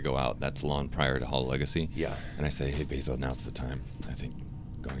before we go out. That's lawn prior to Hall of Legacy. Yeah. And I say, hey, Basil, now's the time. I think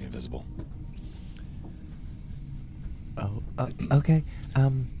going invisible. Oh, okay.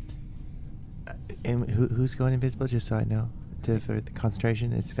 And who's going invisible? Just so I know, for the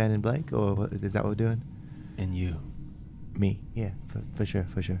concentration, is Fen and Blake, or is that what we're doing? And you? Me? Yeah, for sure.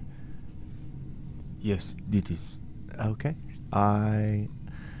 Yes, it is. Okay. I'm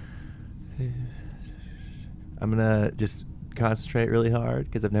gonna just concentrate really hard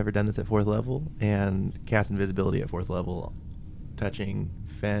because I've never done this at 4th level, and cast invisibility at 4th level, touching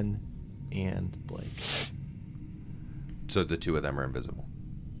Fen and Blake. So the two of them are invisible.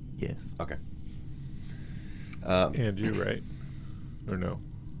 Yes. Okay. And you, right? Or no?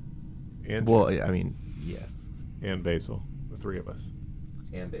 And well, I mean, yes. And Basil, the 3 of us.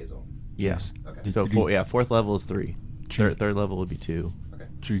 And Basil. Yes. Okay. So 4th level is 3. Third level would be 2. Okay.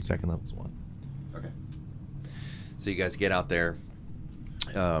 2nd level is 1. Okay. So you guys get out there.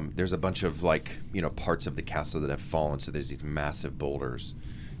 There's a bunch of parts of the castle that have fallen. So there's these massive boulders.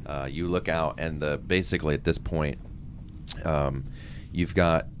 You look out, and basically at this point, you've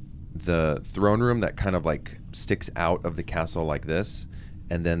got the throne room that kind of like sticks out of the castle like this,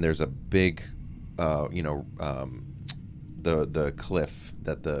 and then there's a big, the cliff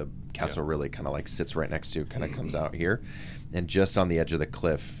that the castle really kind of like sits right next to, kind of comes out here, and just on the edge of the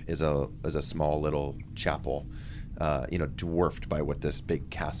cliff is a small little chapel, dwarfed by what this big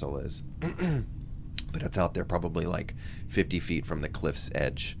castle is. But it's out there probably like 50 feet from the cliff's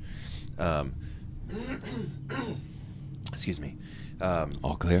edge. Excuse me.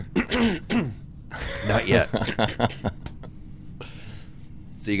 All clear? Not yet.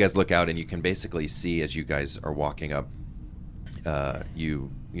 So you guys look out, and you can basically see as you guys are walking up, you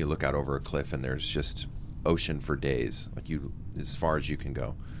look out over a cliff, and there's just ocean for days, as far as you can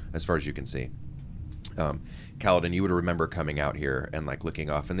go, as far as you can see. Kaladin, you would remember coming out here and like looking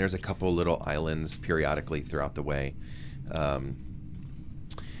off, and there's a couple little islands periodically throughout the way.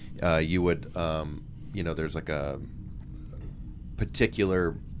 You would, there's like a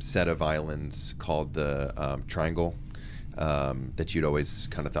particular set of islands called the Triangle that you'd always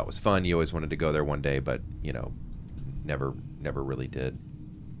kind of thought was fun. You always wanted to go there one day, but never really did.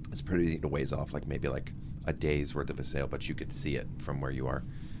 It's pretty ways off, like maybe like a day's worth of a sail, but you could see it from where you are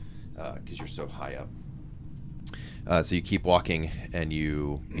because you're so high up. So you keep walking, and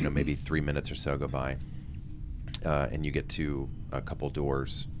maybe 3 minutes or so go by, and you get to a couple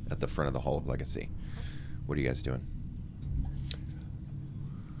doors at the front of the Hall of Legacy. What are you guys doing?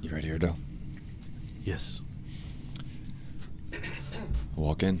 You ready, Erdo? Yes.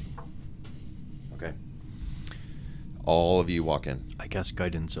 Walk in. Okay. All of you walk in. I cast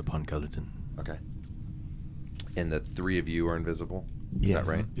guidance upon Kaladin. Okay. And the 3 of you are invisible? Is Yes.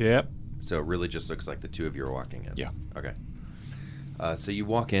 that right? Yep. So it really just looks like the 2 of you are walking in. Yeah. Okay. So you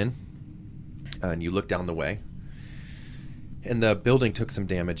walk in, and you look down the way, and the building took some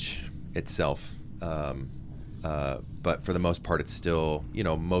damage itself, but for the most part, it's still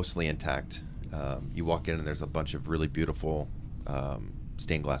mostly intact. You walk in, and there's a bunch of really beautiful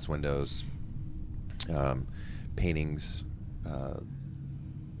stained glass windows, paintings,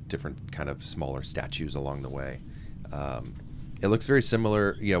 different kind of smaller statues along the way. It looks very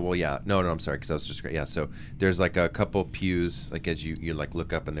similar. Yeah, well, yeah. No, I'm sorry, because I was just... Yeah, so there's like a couple pews, like as you like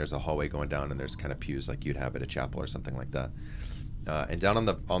look up, and there's a hallway going down, and there's kind of pews like you'd have at a chapel or something like that. And down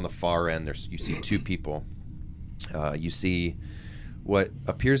on the far end, you see 2 people. You see what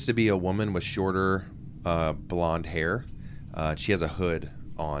appears to be a woman with shorter blonde hair. She has a hood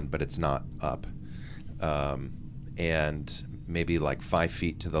on, but it's not up. And maybe like 5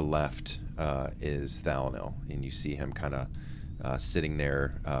 feet to the left is Thalanil, and you see him kind of sitting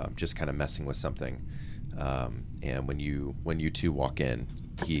there, just kind of messing with something. And when you 2 walk in,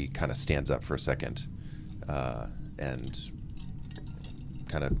 he kind of stands up for a second, and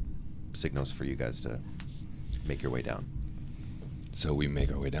kind of signals for you guys to make your way down. So we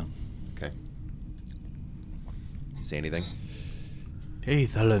make our way down. Okay. You say anything? Hey,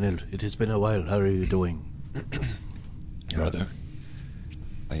 Thalanil, it has been a while. How are you doing? Brother?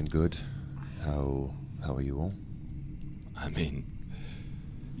 I am good. How are you all? I mean,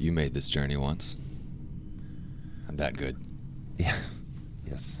 you made this journey once. I'm that good. Yeah.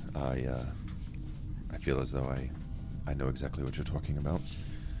 Yes, I feel as though I know exactly what you're talking about.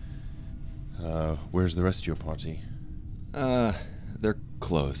 Where's the rest of your party? They're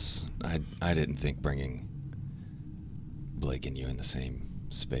close. I didn't think bringing Blake and you in the same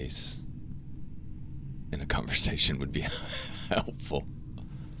space in a conversation would be helpful.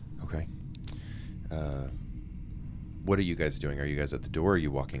 Okay. What are you guys doing? Are you guys at the door, or are you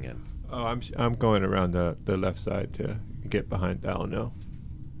walking in? Oh, I'm going around the left side to get behind Thalano.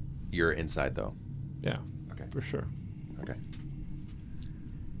 You're inside, though? Yeah. Okay. For sure. Okay.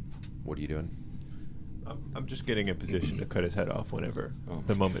 What are you doing? I'm just getting in position to cut his head off whenever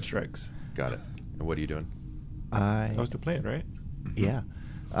the moment strikes. Got it. And what are you doing? That was the plan, right? Yeah.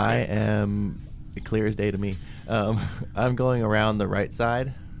 I am clear as day to me. I'm going around the right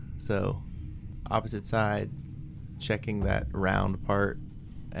side, so opposite side, checking that round part,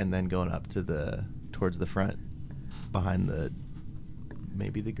 and then going up to towards the front, behind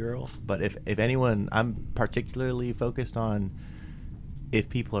maybe the girl. But if anyone, I'm particularly focused on if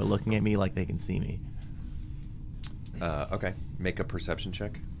people are looking at me like they can see me. Okay. Make a perception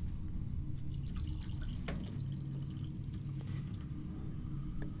check.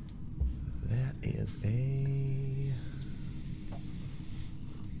 That is a...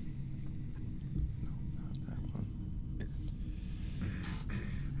 No, not that one.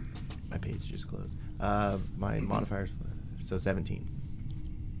 My page just closed. My modifiers, so 17.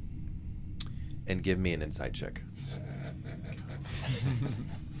 And give me an insight check.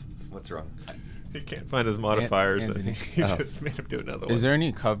 What's wrong? He can't find his modifiers, and Anthony. he just made him do another one. Is there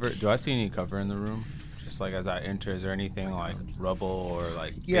any cover? Do I see any cover in the room? Just like as I enter, is there anything like rubble or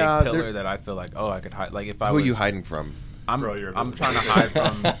like big pillar that I feel like, I could hide? Like if I Who was, are you hiding from? I'm trying to hide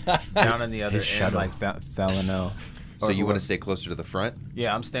from down in the other end, like Thalano. So you want to stay closer to the front?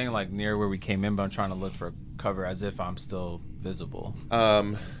 Yeah, I'm staying like near where we came in, but I'm trying to look for cover as if I'm still visible.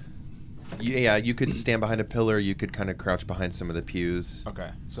 Yeah, you could stand behind a pillar. You could kind of crouch behind some of the pews. Okay,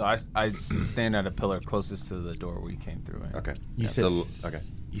 so I stand at a pillar closest to the door we came through. Okay. You said okay.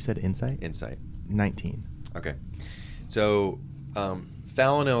 You said insight? Insight. 19. Okay. So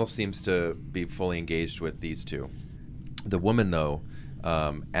Thalano seems to be fully engaged with these two. The woman, though,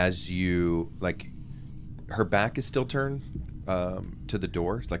 as you her back is still turned to the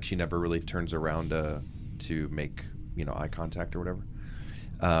door. Like she never really turns around to make eye contact or whatever.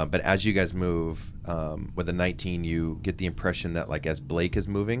 But as you guys move, with a 19, you get the impression that as Blake is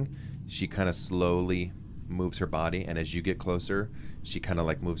moving, she kind of slowly moves her body, and as you get closer, she kind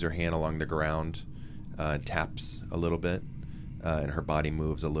of moves her hand along the ground, taps a little bit, and her body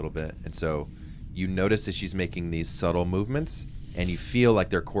moves a little bit. And so you notice that she's making these subtle movements, and you feel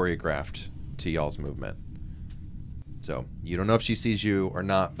like they're choreographed to y'all's movement. So you don't know if she sees you or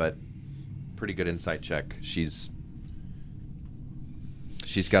not, but pretty good insight check. She's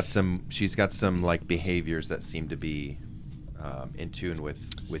got some behaviors that seem to be in tune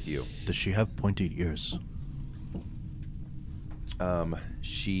with you. Does she have pointed ears?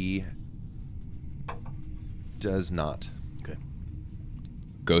 She does not. Okay.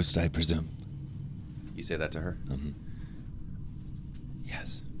 Ghost, I presume. You say that to her? Mm-hmm.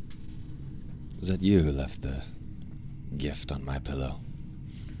 Yes. Was that you who left the gift on my pillow?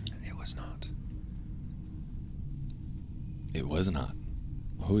 It was not. It was not.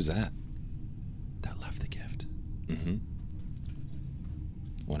 Who's that? That left the gift. Mm-hmm.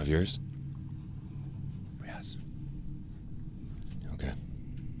 One of yours? Yes. Okay.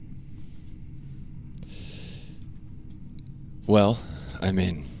 Well, I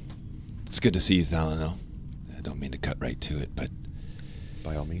mean, it's good to see you, Thalano. I don't mean to cut right to it, but...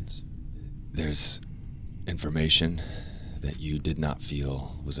 By all means. There's information that you did not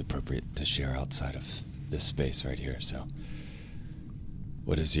feel was appropriate to share outside of this space right here, so...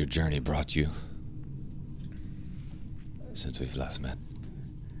 What has your journey brought you since we've last met?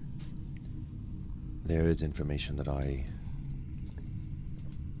 There is information that I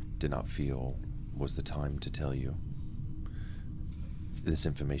did not feel was the time to tell you. This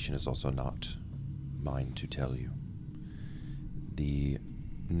information is also not mine to tell you. The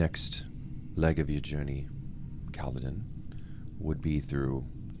next leg of your journey, Kaladin, would be through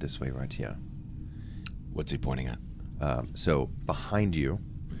this way right here. What's he pointing at? So behind you,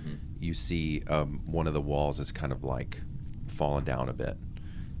 you see one of the walls is kind of fallen down a bit.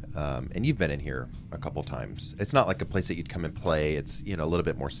 And you've been in here a couple times. It's not like a place that you'd come and play. It's, a little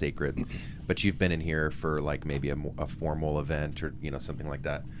bit more sacred. But you've been in here for maybe a formal event or, something like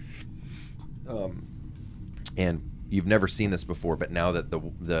that. And you've never seen this before, but now that the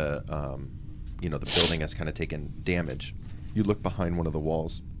building has kind of taken damage, you look behind one of the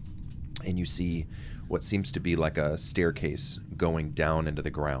walls and you see what seems to be like a staircase going down into the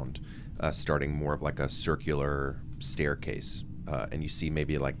ground, starting more of like a circular staircase. And you see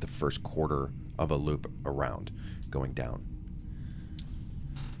maybe like the first quarter of a loop around going down.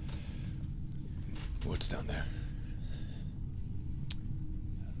 What's down there?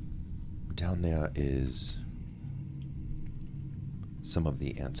 Down there is some of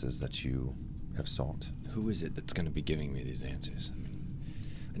the answers that you have sought. Who is it that's going to be giving me these answers?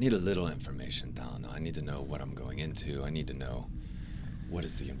 I need a little information, Don. I need to know what I'm going into. I need to know what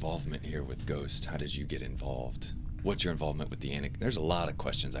is the involvement here with Ghost. How did you get involved? What's your involvement with the Anacron? There's a lot of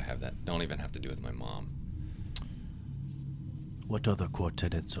questions I have that don't even have to do with my mom. What are the core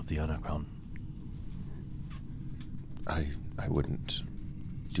tenets of the Anacron? I wouldn't.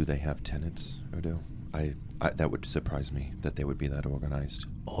 Do they have tenants, Odo? I that would surprise me that they would be that organized.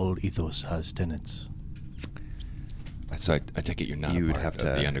 All ethos has tenets. So I take it you're not a part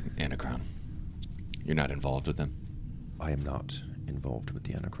of the Anacron. You're not involved with them? I am not involved with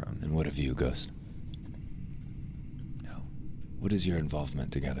the Anacron. And what of you, Ghost? No. What is your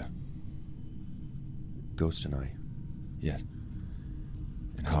involvement together? Ghost and I. Yes.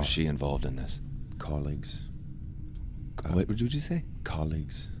 And how is she involved in this? Colleagues. What did you say?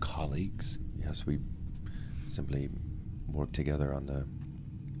 Colleagues. Colleagues? Yes, we simply worked together on the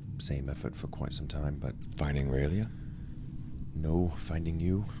same effort for quite some time, but... Finding Raelia? No, finding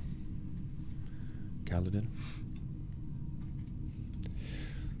you, Kaladin.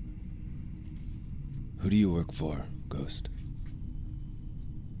 Who do you work for, Ghost?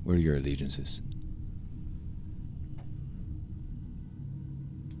 What are your allegiances?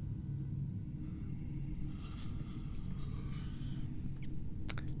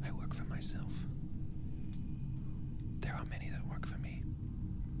 I work for myself. There are many that work for me.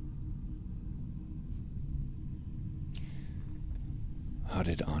 How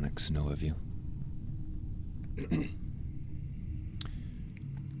did Onyx know of you? The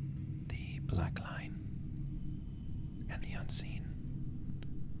Black Line and the Unseen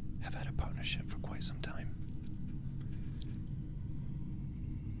have had a partnership for quite some time.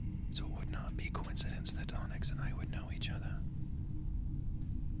 So it would not be coincidence that Onyx and I would know each other.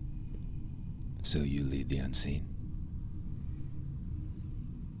 So you lead the Unseen?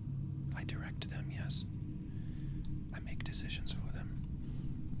 I direct them, yes. I make decisions for them.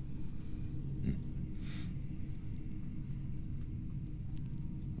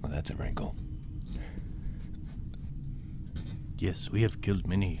 Well, that's a wrinkle. Yes, we have killed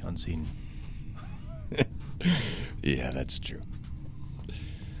many Unseen. Yeah, that's true.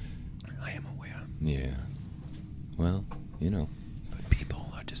 I am aware. Yeah. Well, you know. But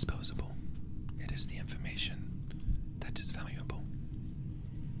people are disposable. It is the information that is valuable.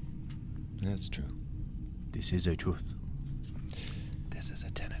 That's true. This is a truth. This is a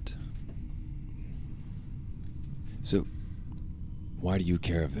tenet. So, why do you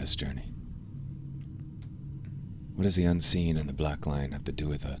care of this journey? What does the Unseen and the Black Line have to do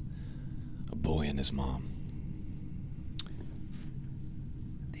with a boy and his mom?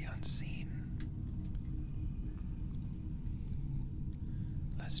 The Unseen.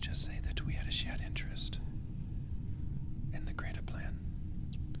 Let's just say that we had a shared interest in the greater plan.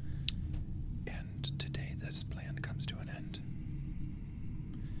 And today this plan comes to an end.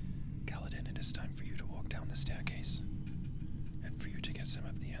 Kaladin, it is time for you to walk down the staircase. For you to get some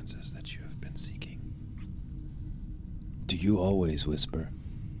of the answers that you have been seeking. Do you always whisper?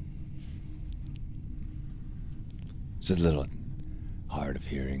 It's a little hard of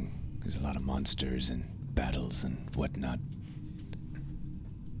hearing. There's a lot of monsters and battles and whatnot.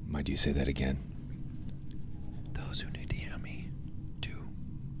 Might you say that again? Those who need to hear me do.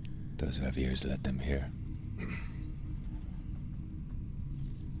 Those who have ears, let them hear.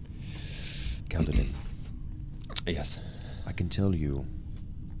 Kaladin. Yes. I can tell you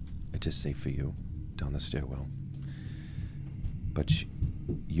it is safe for you down the stairwell. But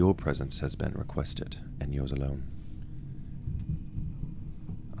your presence has been requested, and yours alone.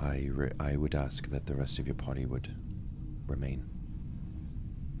 I would ask that the rest of your party would remain.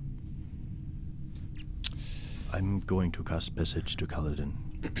 I'm going to cast message to Kaladin,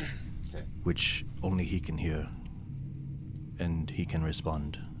 Okay. which only he can hear, and he can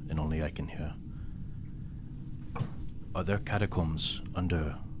respond, and only I can hear. Are there catacombs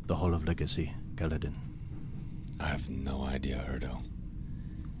under the Hall of Legacy, Kaladin? I have no idea, Erdo.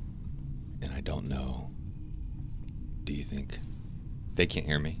 And I don't know. Do you think they can't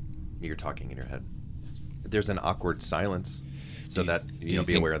hear me? You're talking in your head. There's an awkward silence, so Do you be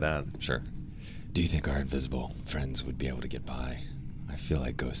think- aware of that. Sure. Do you think our invisible friends would be able to get by? I feel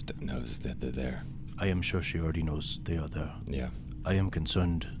like Ghost knows that they're there. I am sure she already knows they are there. Yeah. I am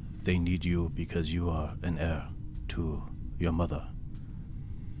concerned they need you because you are an heir to your mother.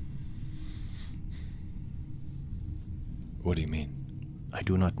 What do you mean? I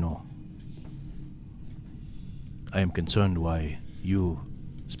do not know. I am concerned why you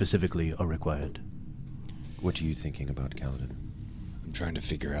specifically are required. What are you thinking about, Kaladin? I'm trying to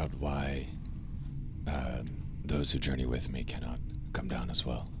figure out why those who journey with me cannot come down as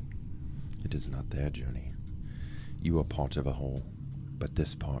well. It is not their journey. You are part of a whole, but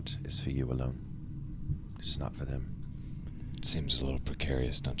this part is for you alone. It is not for them. It seems a little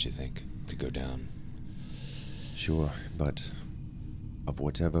precarious, don't you think, to go down? Sure, but of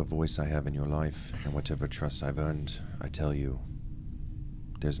whatever voice I have in your life and whatever trust I've earned, I tell you,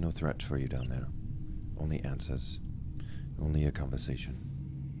 there's no threat for you down there. Only answers. Only a conversation.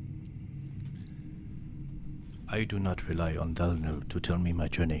 I do not rely on Dalnil to tell me my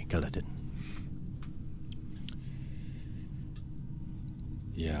journey, Kaladin.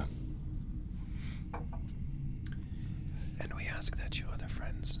 Yeah. And we ask that your other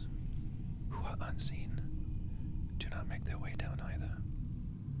friends, who are unseen, do not make their way down either.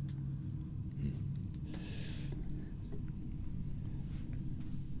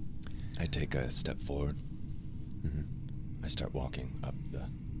 I take a step forward. Mm-hmm. I start walking up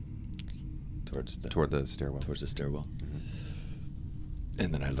toward the stairwell. Towards the stairwell. Mm-hmm.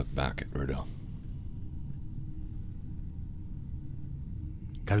 And then I look back at Rudo.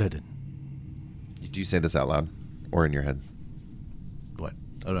 Kaladin. Do you say this out loud or in your head? What?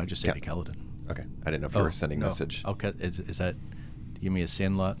 Oh, no, I just say to Kaladin. Okay. I didn't know if you were sending message. Okay. Is that... Give me a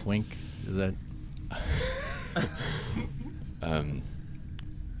Sandlot wink? Is that...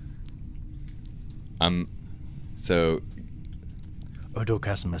 So... Urdo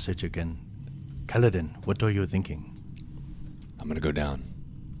cast a message again. Kaladin, what are you thinking? I'm gonna go down,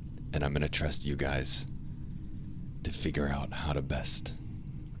 and I'm gonna trust you guys to figure out how to best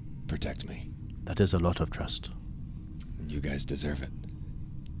protect me. That is a lot of trust. You guys deserve it.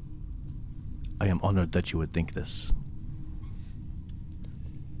 I am honored that you would think this.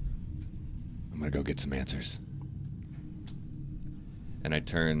 I'm gonna go get some answers. And I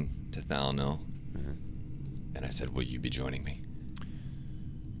turn to Thalnil, and I said, will you be joining me?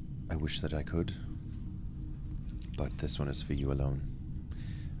 I wish that I could, but this one is for you alone.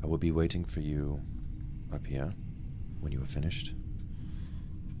 I will be waiting for you up here when you are finished.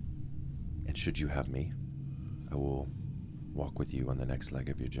 And should you have me, I will walk with you on the next leg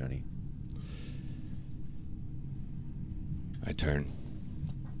of your journey. I turn,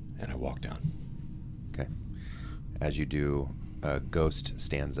 and I walk down. Okay. As you do, a ghost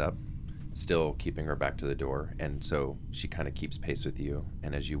stands up, still keeping her back to the door, and so she kind of keeps pace with you,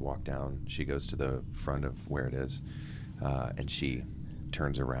 and as you walk down, she goes to the front of where it is, and she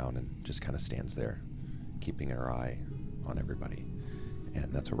turns around and just kind of stands there, keeping her eye on everybody.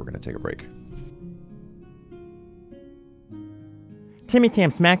 And that's where we're going to take a break. Timmy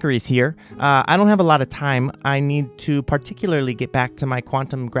Tam Smackery's here. I don't have a lot of time. I need to particularly get back to my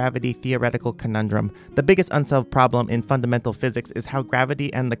quantum gravity theoretical conundrum. The biggest unsolved problem in fundamental physics is how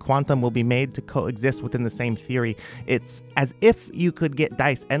gravity and the quantum will be made to coexist within the same theory. It's as if you could get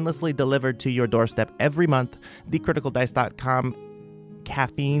dice endlessly delivered to your doorstep every month. TheCriticalDice.com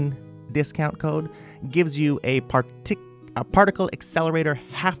caffeine discount code gives you a particle accelerator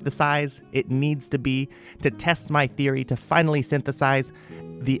half the size it needs to be to test my theory to finally synthesize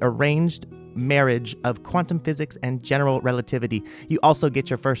the arranged marriage of quantum physics and general relativity. You also get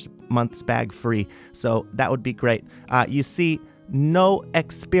your first month's bag free, so that would be great. You see, no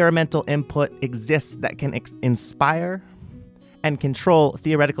experimental input exists that can inspire and control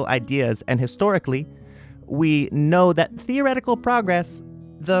theoretical ideas, and historically, we know that theoretical progress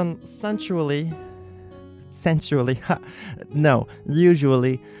then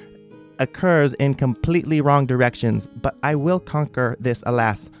usually occurs in completely wrong directions, but I will conquer this,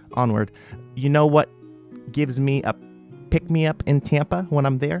 alas, onward. You know what gives me a pick-me-up in Tampa when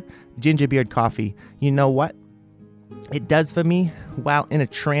I'm there? Gingerbeard coffee. You know what it does for me while in a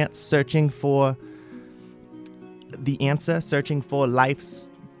trance searching for the answer, searching for life's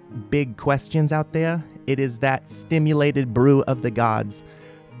big questions out there? It is that stimulated brew of the gods.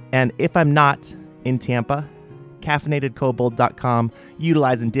 And if I'm not in Tampa, caffeinatedkobold.com,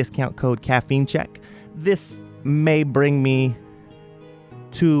 utilizing discount code CaffeineCheck. This may bring me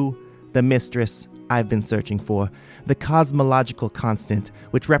to the mistress I've been searching for, the cosmological constant,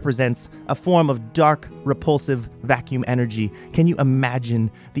 which represents a form of dark, repulsive vacuum energy. Can you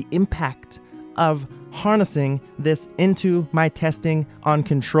imagine the impact of harnessing this into my testing on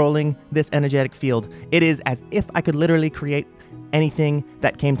controlling this energetic field? It is as if I could literally create anything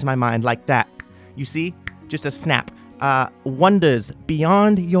that came to my mind like that. You see? Just a snap. wonders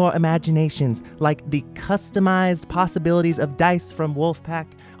beyond your imaginations, like the customized possibilities of dice from Wolfpack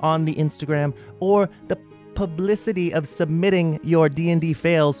on the Instagram, or the publicity of submitting your D&D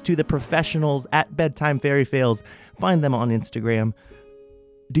fails to the professionals at Bedtime Fairy Fails. Find them on Instagram.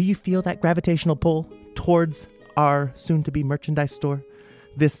 Do you feel that gravitational pull towards our soon-to-be merchandise store?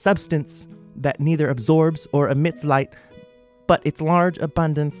 This substance that neither absorbs or emits light, but its large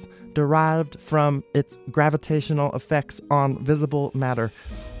abundance derived from its gravitational effects on visible matter.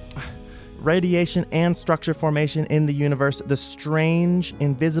 Radiation and structure formation in the universe. The strange,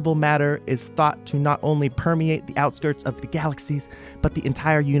 invisible matter is thought to not only permeate the outskirts of the galaxies, but the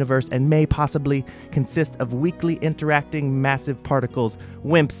entire universe, and may possibly consist of weakly interacting massive particles,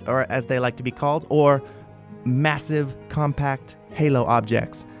 WIMPs, or as they like to be called, or massive compact halo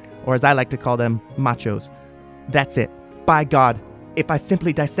objects, or as I like to call them, machos. That's it. By God, if I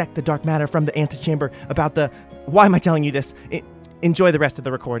simply dissect the dark matter from the antechamber about the... Why am I telling you this? Enjoy the rest of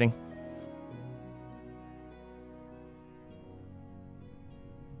the recording.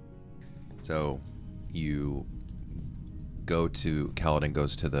 So you go to... Kaladin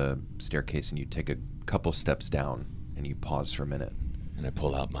goes to the staircase and you take a couple steps down and you pause for a minute. And I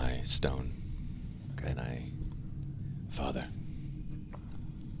pull out my stone. Okay. And I... Father.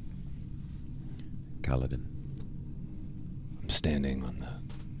 Kaladin. I'm standing on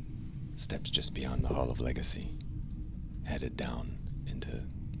the steps just beyond the Hall of Legacy, headed down into,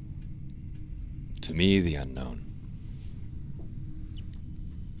 to me, the unknown.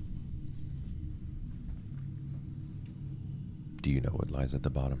 Do you know what lies at the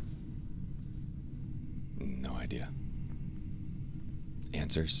bottom? No idea.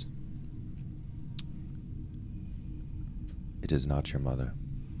 Answers? It is not your mother.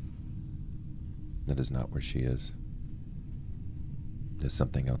 That is not where she is. There's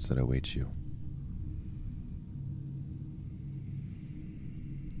something else that awaits you.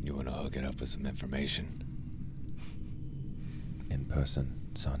 You want to hook it up with some information? In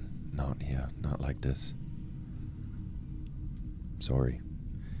person, son. Not here. Not like this. Sorry.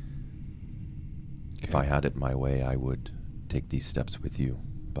 Okay. If I had it my way, I would take these steps with you,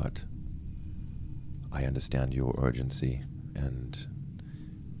 but I understand your urgency, and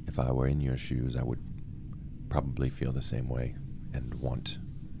if I were in your shoes, I would probably feel the same way and want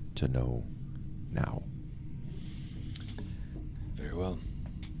to know now. Very well.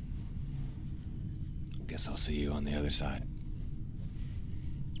 Guess I'll see you on the other side.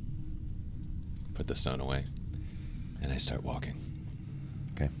 Put the stone away, and I start walking.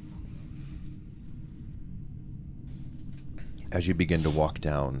 Okay. As you begin to walk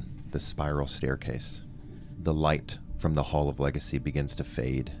down the spiral staircase, the light from the Hall of Legacy begins to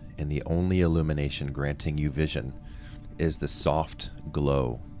fade, and the only illumination granting you vision is the soft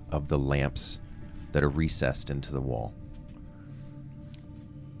glow of the lamps that are recessed into the wall.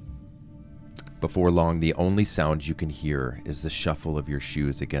 Before long, the only sound you can hear is the shuffle of your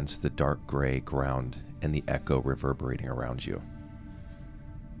shoes against the dark gray ground and the echo reverberating around you.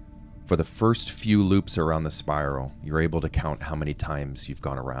 For the first few loops around the spiral, you're able to count how many times you've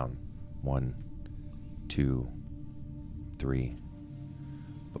gone around. 1, 2, 3.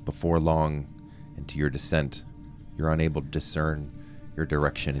 But before long, into your descent, you're unable to discern your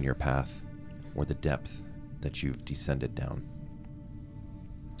direction in your path or the depth that you've descended down.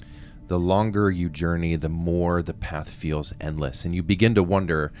 The longer you journey, the more the path feels endless, and you begin to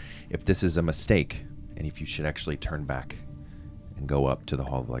wonder if this is a mistake and if you should actually turn back and go up to the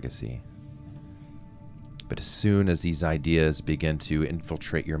Hall of Legacy. But as soon as these ideas begin to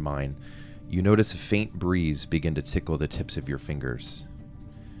infiltrate your mind, you notice a faint breeze begin to tickle the tips of your fingers.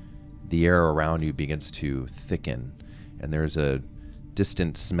 The air around you begins to thicken, and there's a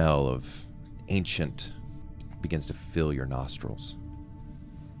distant smell of ancient begins to fill your nostrils.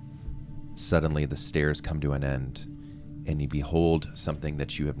 Suddenly, the stairs come to an end, and you behold something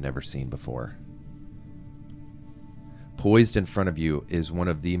that you have never seen before. Poised in front of you is one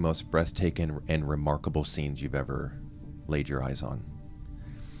of the most breathtaking and remarkable scenes you've ever laid your eyes on.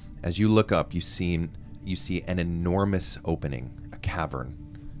 As you look up, you see an enormous opening, a cavern,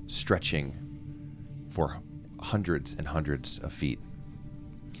 stretching for hundreds and hundreds of feet.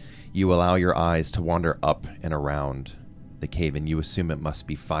 You allow your eyes to wander up and around the cave, and you assume it must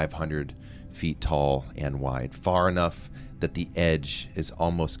be 500 feet tall and wide, far enough that the edge is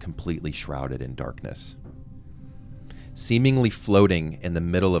almost completely shrouded in darkness. Seemingly floating in the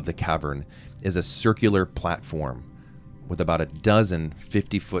middle of the cavern is a circular platform with about a dozen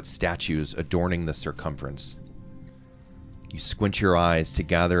 50-foot statues adorning the circumference. You squint your eyes to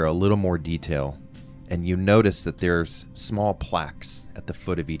gather a little more detail, and you notice that there's small plaques at the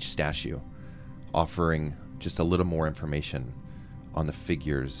foot of each statue, offering just a little more information on the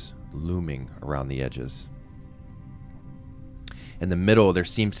figures looming around the edges. In the middle, there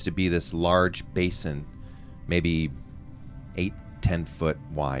seems to be this large basin, maybe 8-10 foot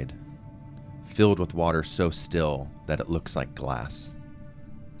wide, filled with water so still that it looks like glass.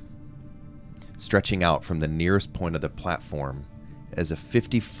 Stretching out from the nearest point of the platform is a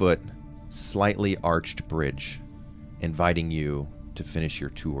 50-foot, slightly arched bridge, inviting you to finish your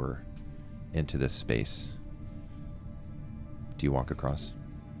tour into this space. Do you walk across?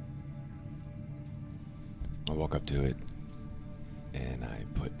 I walk up to it, and I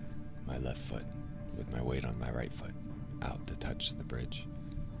put my left foot with my weight on my right foot out to touch the bridge.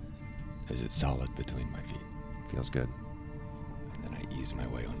 Is it solid between my feet? Feels good. And then I ease my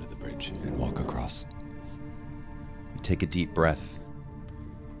way onto the bridge and walk across. You take a deep breath.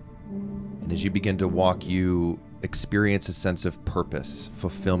 And as you begin to walk, you experience a sense of purpose,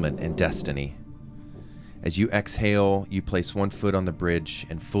 fulfillment, and destiny. As you exhale, you place one foot on the bridge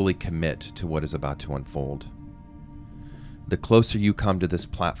and fully commit to what is about to unfold. The closer you come to this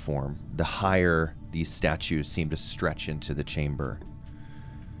platform, the higher these statues seem to stretch into the chamber.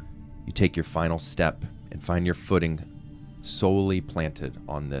 You take your final step and find your footing solely planted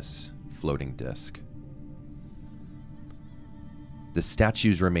on this floating disc. The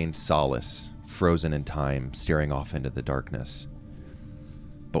statues remain soulless, frozen in time, staring off into the darkness.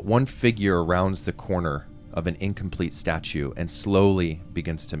 But one figure rounds the corner of an incomplete statue and slowly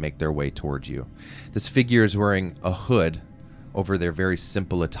begins to make their way towards you. This figure is wearing a hood over their very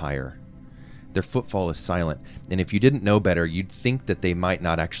simple attire. Their footfall is silent, and if you didn't know better, you'd think that they might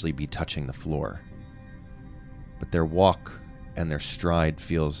not actually be touching the floor. But their walk and their stride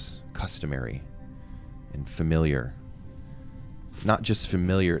feels customary and familiar. Not just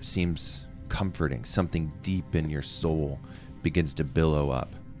familiar, it seems comforting. Something deep in your soul begins to billow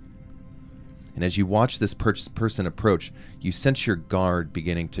up. And as you watch this person approach, you sense your guard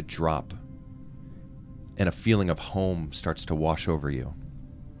beginning to drop, and a feeling of home starts to wash over you.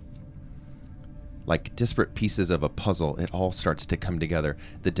 Like disparate pieces of a puzzle, it all starts to come together.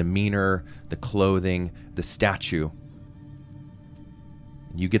 The demeanor, the clothing, the statue.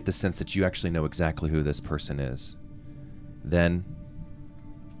 You get the sense that you actually know exactly who this person is. Then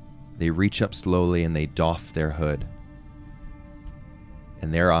they reach up slowly and they doff their hood.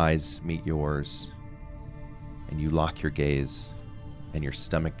 And their eyes meet yours. And you lock your gaze and your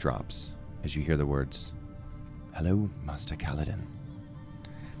stomach drops as you hear the words, "Hello, Master Kaladin."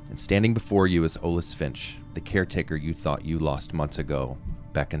 And standing before you is Olus Finch, the caretaker you thought you lost months ago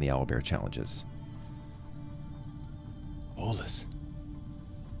back in the Owlbear challenges. Olus?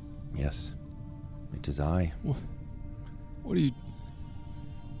 Yes, it is I. What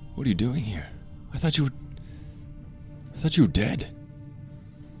are you doing here? I thought you were dead.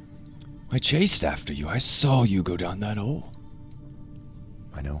 I chased after you. I saw you go down that hole.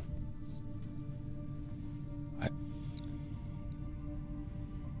 I know.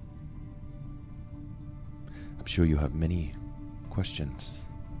 I'm sure you have many questions,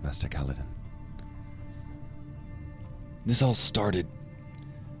 Master Kaladin. This all started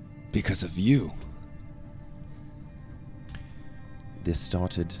because of you. This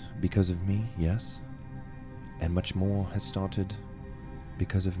started because of me, yes. And much more has started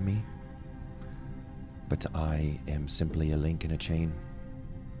because of me. But I am simply a link in a chain.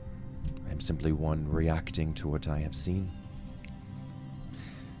 I am simply one reacting to what I have seen.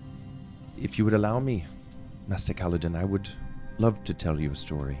 If you would allow me, Master Kaladin, I would love to tell you a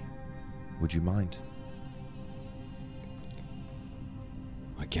story. Would you mind?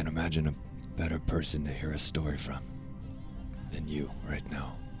 I can't imagine a better person to hear a story from than you right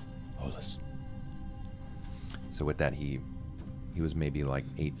now, Olus. So with that, he was maybe like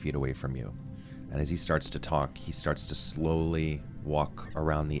 8 feet away from you. And as he starts to talk, he starts to slowly walk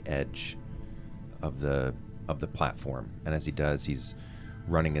around the edge of the platform. And as he does, he's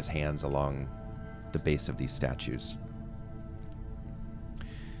running his hands along the base of these statues.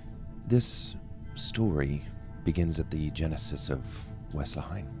 This story begins at the genesis of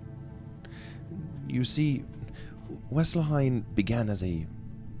Westlaheim. You see, Westlaheim began as a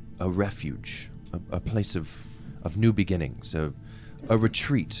refuge, a place of new beginnings, a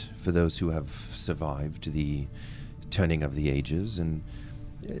retreat for those who have survived the turning of the ages. And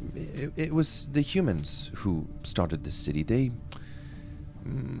it was the humans who started this city. They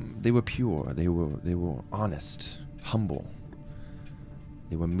were pure, they were honest, humble.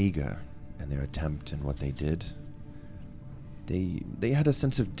 They were meager in their attempt and what they did. They had a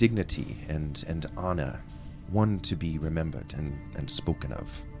sense of dignity and honor, one to be remembered and spoken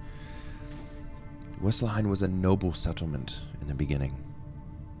of. Westlaheim was a noble settlement in the beginning,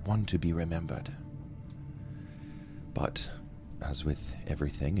 one to be remembered. But, as with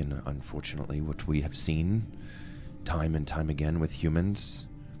everything, and unfortunately what we have seen time and time again with humans,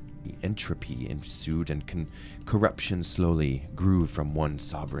 entropy ensued and corruption slowly grew from one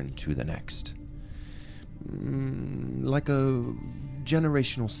sovereign to the next. Like a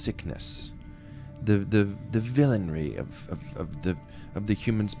generational sickness. The villainy of the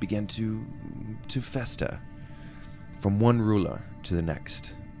humans began to fester from one ruler to the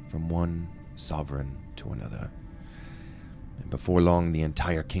next, from one sovereign to another. And before long, the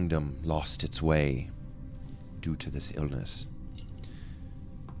entire kingdom lost its way due to this illness.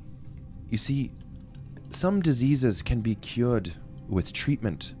 You see, some diseases can be cured with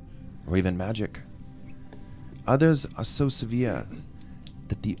treatment or even magic. Others are so severe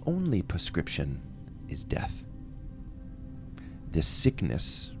that the only prescription is death. This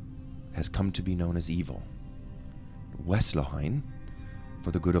sickness has come to be known as evil. Westlohain,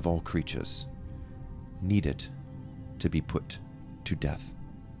 for the good of all creatures, needed to be put to death.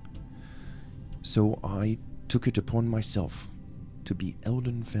 So I took it upon myself to be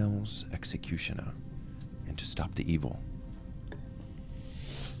Eldenfell's executioner and to stop the evil.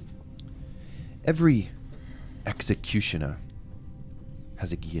 Every executioner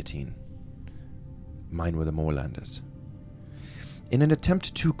has a guillotine. Mine were the Moorlanders. In an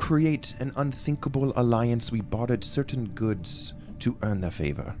attempt to create an unthinkable alliance, we bartered certain goods to earn their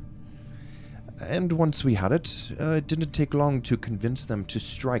favor. And once we had it, it didn't take long to convince them to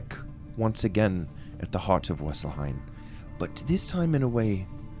strike once again at the heart of Wesselheim. But this time in a way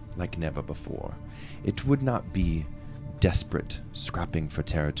like never before. It would not be desperate scrapping for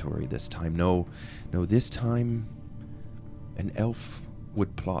territory this time. No, this time an elf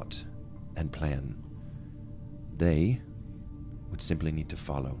would plot and plan. They would simply need to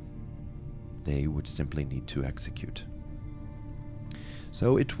follow. They would simply need to execute.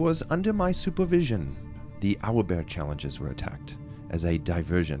 So it was under my supervision the owlbear challenges were attacked as a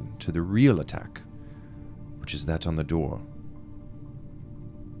diversion to the real attack, which is that on the door.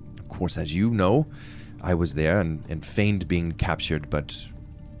 Of course, as you know, I was there and feigned being captured, but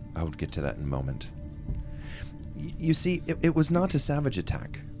I would get to that in a moment. You see, it was not a savage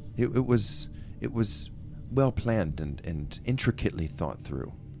attack. It was well planned and intricately thought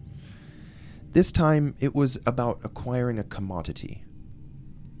through. This time, it was about acquiring a commodity.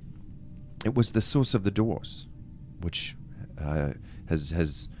 It was the source of the doors, which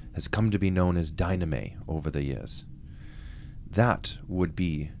has come to be known as dyname over the years. That would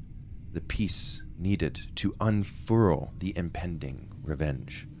be the piece needed to unfurl the impending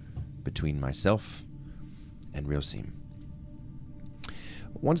revenge between myself and Rilsim.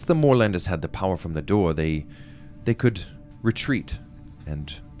 Once the Moorlanders had the power from the door, they could retreat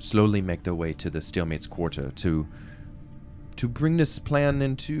and slowly make their way to the Stalemate's quarter to bring this plan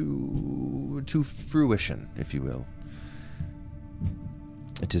into fruition, if you will.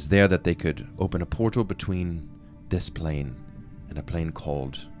 It is there that they could open a portal between this plane and a plane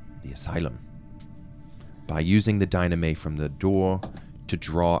called the Asylum. By using the dyname from the door to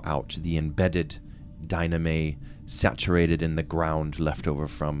draw out the embedded dyname saturated in the ground left over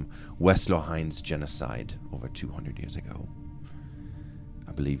from Westlohain's genocide over 200 years ago.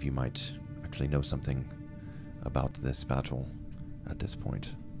 I believe you might actually know something about this battle at this point.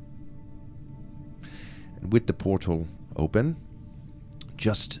 And with the portal open,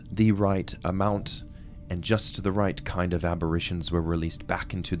 just the right amount and just the right kind of aberrations were released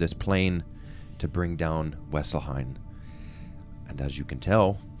back into this plane to bring down Wesselheim. And as you can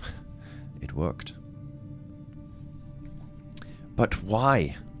tell, it worked. But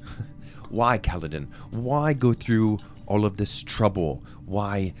why? Why, Kaladin? Why go through all of this trouble?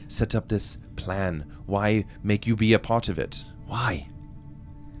 Why set up this plan? Why make you be a part of it? Why?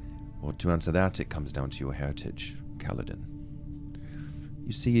 Well, to answer that, it comes down to your heritage, Kaladin.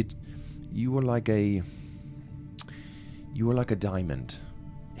 You see, you were like a diamond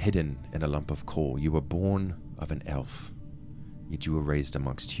hidden in a lump of coal. You were born of an elf, yet you were raised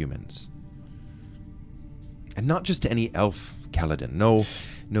amongst humans. And not just any elf, Kaladin. No,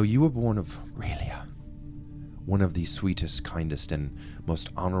 you were born of Relia, one of the sweetest, kindest, and most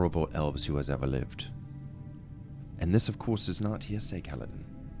honorable elves who has ever lived. And this, of course, is not hearsay, Kaladin.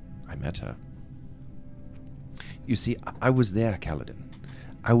 I met her. You see, I was there, Kaladin.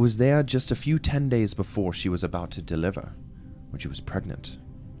 I was there just a few 10 days before she was about to deliver, when she was pregnant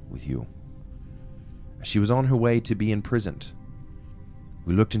with you. She was on her way to be imprisoned.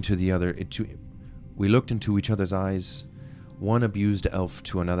 We looked into each other's eyes, one abused elf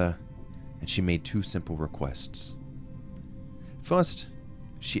to another, and she made two simple requests. First,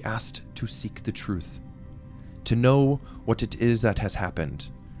 she asked to seek the truth, to know what it is that has happened,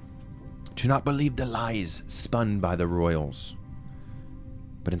 to not believe the lies spun by the royals,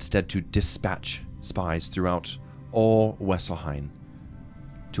 but instead to dispatch spies throughout all Wesselheim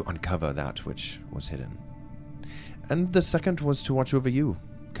to uncover that which was hidden. And the second was to watch over you,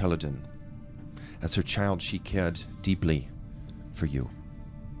 Kaladin. As her child, she cared deeply for you,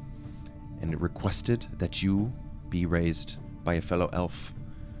 and requested that you be raised by a fellow elf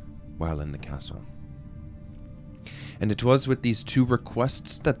while in the castle. And it was with these two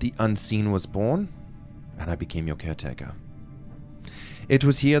requests that the Unseen was born, and I became your caretaker. It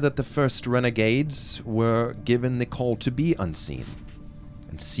was here that the first renegades were given the call to be unseen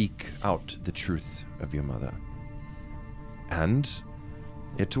and seek out the truth of your mother. And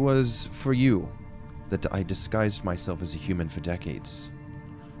it was for you that I disguised myself as a human for decades,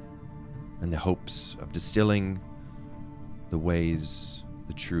 in the hopes of distilling the ways,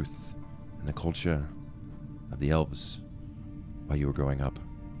 the truth, and the culture of the elves while you were growing up.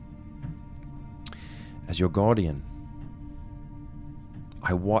 As your guardian,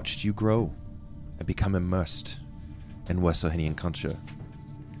 I watched you grow and become immersed in Wesselhenian culture.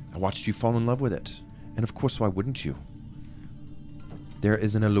 I watched you fall in love with it, and of course, why wouldn't you? There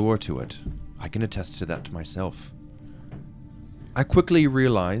is an allure to it. I can attest to that myself. I quickly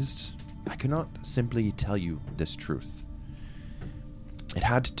realized I could not simply tell you this truth. It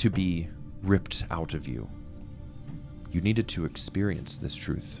had to be ripped out of you. You needed to experience this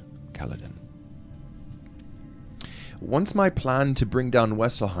truth, Kaladin. Once my plan to bring down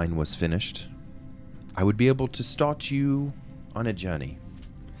Wesselheim was finished, I would be able to start you on a journey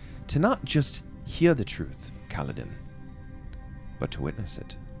to not just hear the truth, Kaladin, but to witness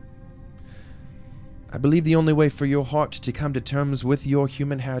it. I believe the only way for your heart to come to terms with your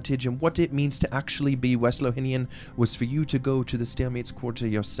human heritage and what it means to actually be Wesselhenian was for you to go to the Stalemates Quarter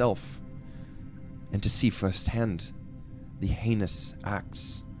yourself and to see firsthand the heinous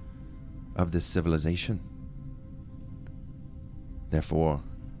acts of this civilization. Therefore,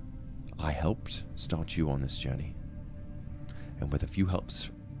 I helped start you on this journey. And with a few helps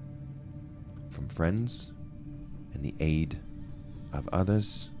from friends and the aid of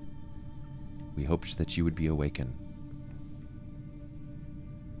others, we hoped that you would be awakened.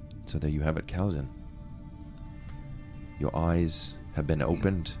 So there you have it, Kaladin. Your eyes have been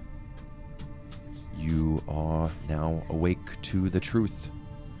opened. You are now awake to the truth.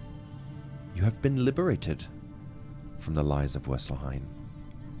 You have been liberated from the lies of Wesselheim.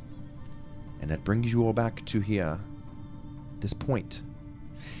 And that brings you all back to here, this point.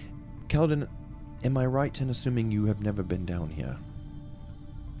 Kaladin, am I right in assuming you have never been down here?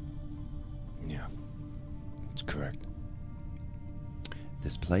 Yeah, that's correct.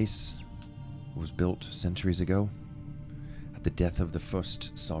 This place was built centuries ago at the death of the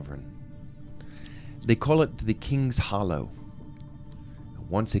first sovereign. They call it the King's Hollow.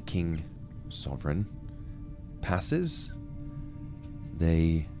 Once a king, sovereign, passes,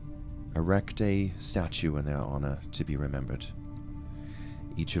 they erect a statue in their honor to be remembered.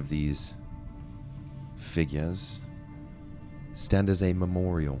 Each of these figures stand as a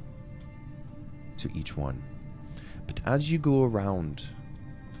memorial to each one. But as you go around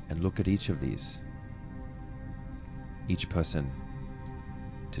and look at each of these, each person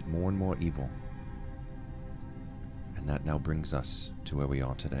did more and more evil. And that now brings us to where we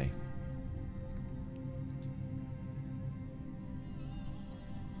are today.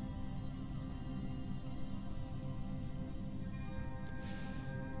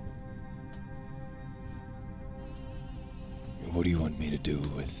 What do you want me to do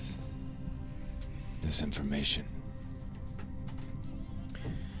with this information?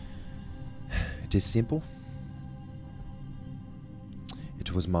 It is simple.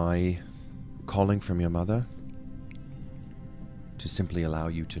 It was my calling from your mother to simply allow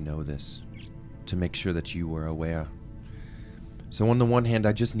you to know this, to make sure that you were aware. So on the one hand,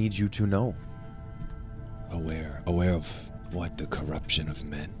 I just need you to know. Aware of what? The corruption of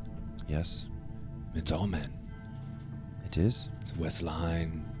men? Yes. It's all men. It is. It's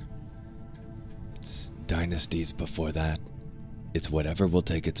Wesselheim. It's dynasties before that. It's whatever will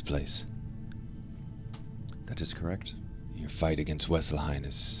take its place. That is correct. Your fight against Wesselheim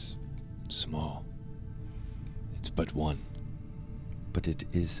is small. It's but one. But it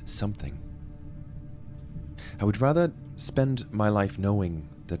is something. I would rather spend my life knowing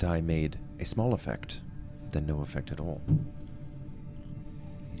that I made a small effect than no effect at all.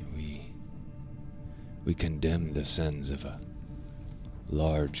 We condemn the sins of a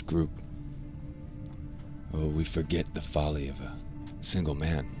large group. Oh, we forget the folly of a single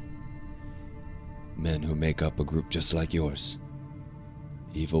man. Men who make up a group just like yours.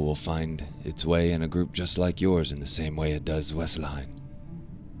 Evil will find its way in a group just like yours in the same way it does Wesselheim.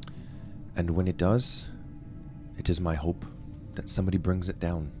 And when it does, it is my hope that somebody brings it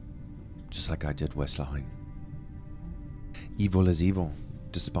down, just like I did Westlaheim. Evil is evil,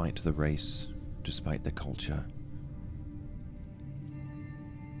 despite the race, despite the culture.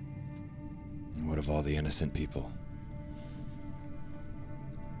 And what of all the innocent people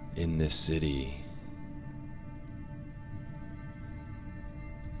in this city?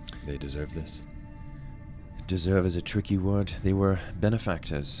 They deserve this? Deserve is a tricky word. They were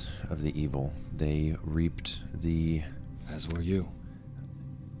benefactors of the evil. They reaped the... As were you.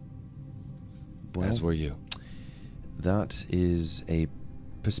 Well, As were you. That is a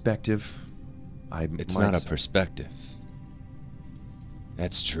perspective. It's not a perspective.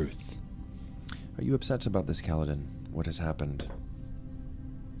 That's truth. Are you upset about this, Kaladin? What has happened?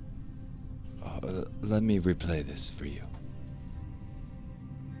 Let me replay this for you.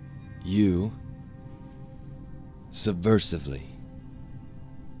 You subversively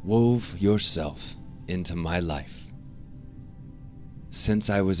wove yourself into my life since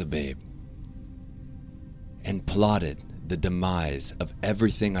I was a babe and plotted the demise of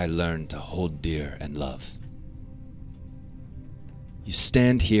everything I learned to hold dear and love. You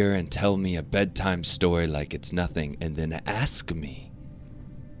stand here and tell me a bedtime story like it's nothing and then ask me,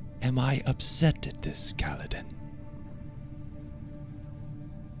 am I upset at this, Kaladin?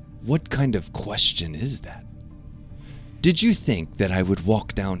 What kind of question is that? Did you think that I would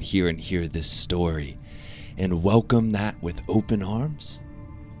walk down here and hear this story and welcome that with open arms?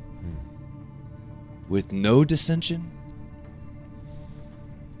 With no dissension?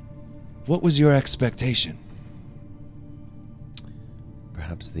 What was your expectation?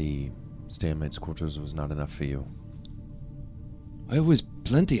 Perhaps the stalemate's quarters was not enough for you. It was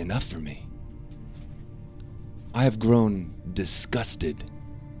plenty enough for me. I have grown disgusted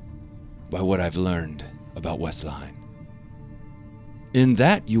by what I've learned about Westlaheim. In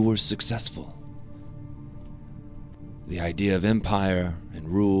that you were successful. The idea of empire and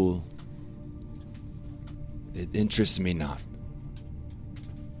rule, it interests me not.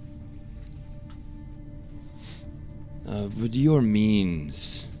 But your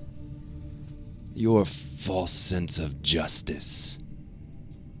means, your false sense of justice,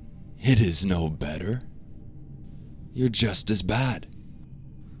 it is no better. You're just as bad,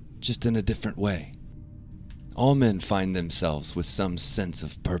 just in a different way. All men find themselves with some sense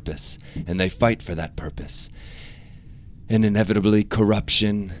of purpose, and they fight for that purpose. And inevitably,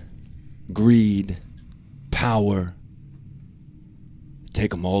 corruption, greed, power,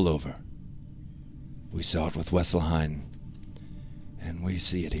 take them all over. We saw it with Westlaheim, and we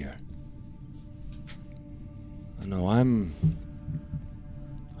see it here. No, I'm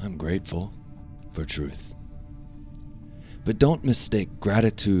grateful for truth. But don't mistake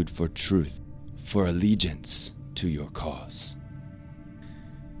gratitude for truth for allegiance to your cause.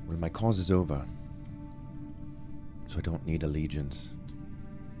 Well, my cause is over, so I don't need allegiance.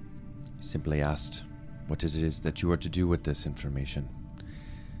 Simply asked, what is it that you are to do with this information?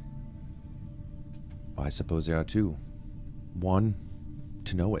 I suppose there are two. One,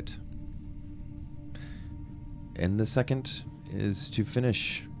 to know it. And the second is to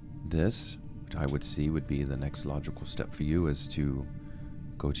finish this, which I would see would be the next logical step for you, is to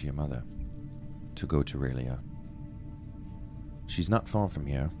go to your mother. To go to Raelia. She's not far from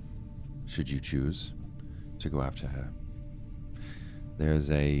here, should you choose to go after her.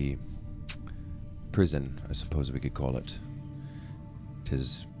 There's a prison, I suppose we could call it. It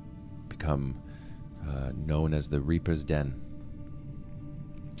has become known as the Reaper's Den.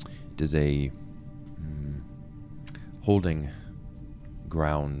 It is a holding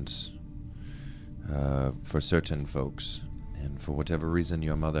grounds for certain folks, and for whatever reason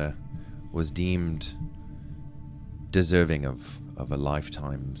your mother was deemed deserving of a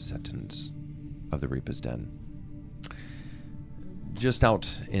lifetime sentence of the Reaper's Den. Just out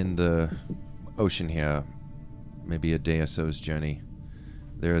in the ocean here, maybe a day or so's journey,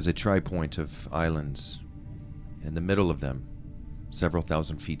 there is a tri-point of islands. In the middle of them, several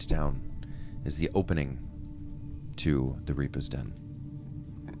thousand feet down, is the opening to the Reaper's Den.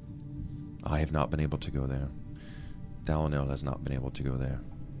 I have not been able to go there. Dalinil has not been able to go there.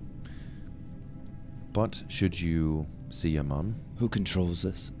 But should you see your mum... Who controls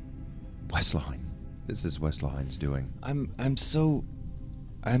this? Westlaheim. This is Westlaheim's doing. I'm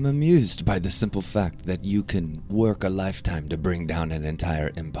amused by the simple fact that you can work a lifetime to bring down an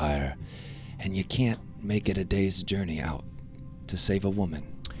entire empire, and you can't make it a day's journey out to save a woman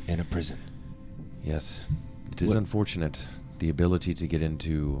in a prison. Yes, it is unfortunate. The ability to get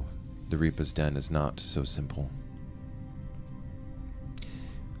into the Reaper's Den is not so simple.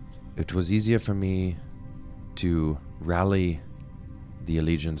 It was easier for me to rally the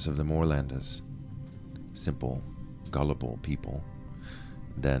allegiance of the Moorlanders, simple, gullible people,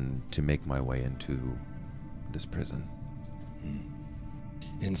 than to make my way into this prison.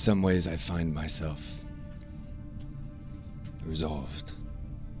 In some ways, I find myself resolved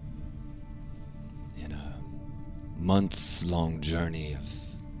in a months-long journey of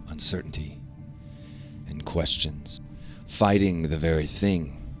uncertainty and questions, fighting the very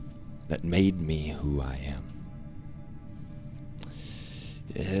thing that made me who I am.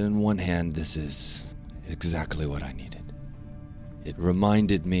 On one hand, this is exactly what I needed. It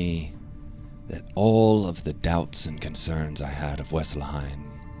reminded me that all of the doubts and concerns I had of Wesselheim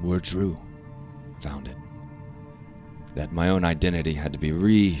were true, founded. That my own identity had to be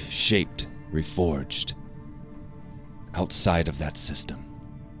reshaped, reforged, outside of that system.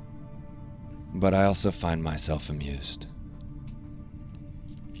 But I also find myself amused.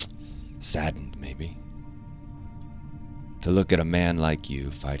 Saddened, maybe. To look at a man like you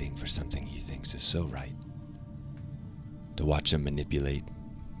fighting for something he thinks is so right. To watch him manipulate,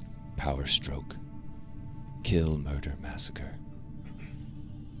 power stroke, kill, murder, massacre.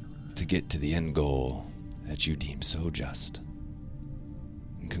 To get to the end goal that you deem so just.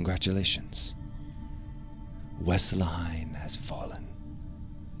 And congratulations. Wesselheim has fallen.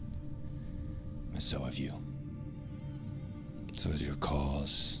 And so have you. So is your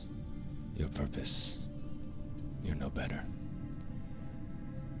cause, your purpose. You're no better.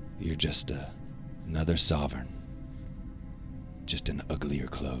 You're just another sovereign. Just in uglier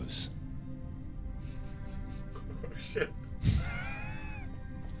clothes. Oh, shit.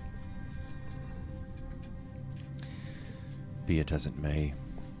 Be it as it may.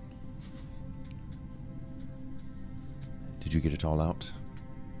 Did you get it all out?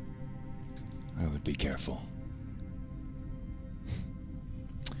 I would be careful.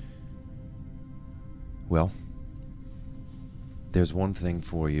 Well, there's one thing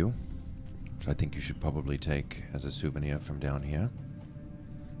for you, which I think you should probably take as a souvenir from down here.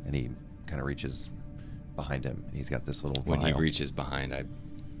 And he kind of reaches behind him. He's got this little vial. When he reaches behind, I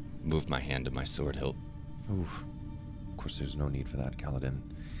move my hand to my sword hilt. Oof. Of course, there's no need for that, Kaladin.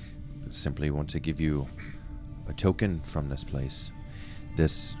 I simply want to give you a token from this place.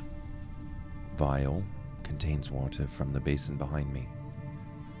 This vial contains water from the basin behind me.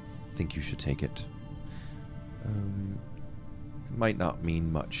 I think you should take it. It might not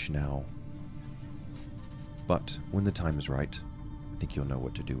mean much now, but when the time is right, I think you'll know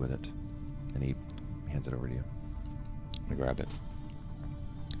what to do with it. And he hands it over to you. I grab it.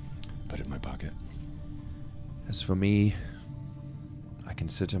 Put it in my pocket. As for me, I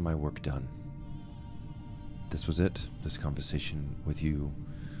consider my work done. This was it. This conversation with you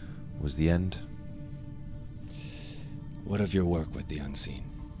was the end. What of your work with the unseen?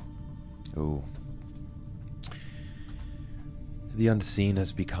 Oh. The unseen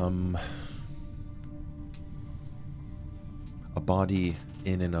has become a body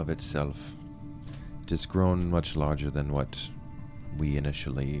in and of itself. It has grown much larger than what we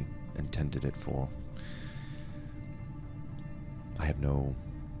initially intended it for. I have no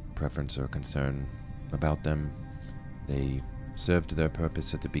preference or concern about them. They served their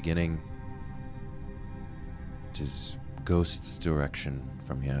purpose at the beginning. It is Ghost's direction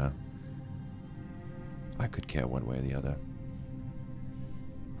from here. I could care one way or the other.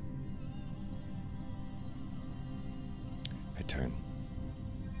 I turn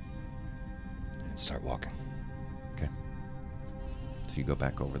and start walking. Okay. So you go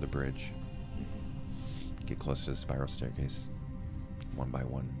back over the bridge. Get close to the spiral staircase. One by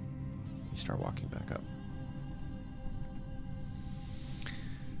one. You start walking back up.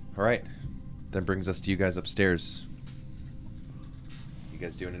 Alright. That brings us to you guys upstairs. You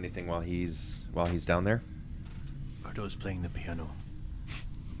guys doing anything while he's down there? Bardo's playing the piano.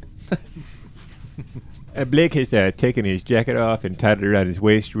 Blake has taken his jacket off and tied it around his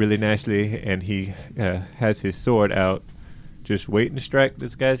waist really nicely, and he has his sword out, just waiting to strike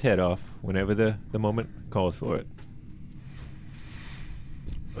this guy's head off whenever the moment calls for it.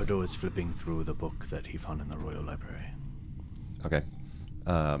 Bardo is flipping through the book that he found in the Royal Library. Okay.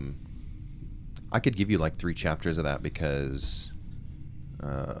 I could give you like 3 chapters of that because...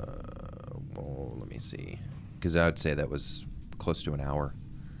 well, let me see. Because I would say that was close to an hour.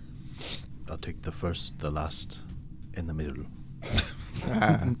 I'll take the first, the last, in the middle.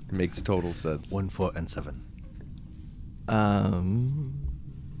 Makes total sense. 1, 4, and 7.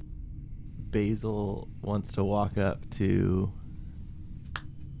 Basil wants to walk up to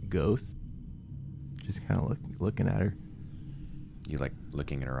Ghost. Just kind of looking at her. You like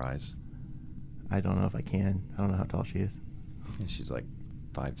looking in her eyes? I don't know if I can. I don't know how tall she is. She's like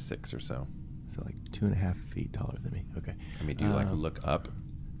 5'6" or so. So like 2.5 feet taller than me. Okay. I mean, do you like look up?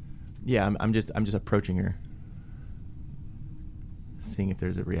 Yeah, I'm just approaching her, seeing if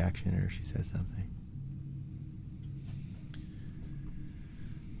there's a reaction or if she says something.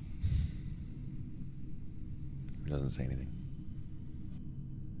 Doesn't say anything.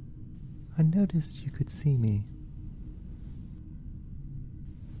 I noticed you could see me.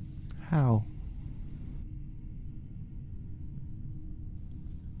 How?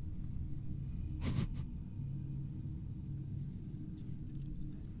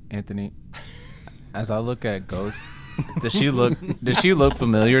 Anthony, as I look at Ghost, does she look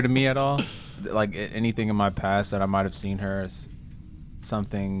familiar to me at all? Like anything in my past that I might have seen her as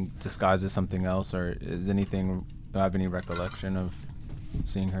something disguised as something else, or do I have any recollection of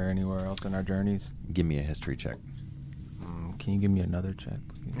seeing her anywhere else in our journeys? Give me a history check. Can you give me another check,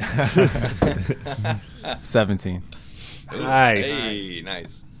 please? 17. Nice. Hey,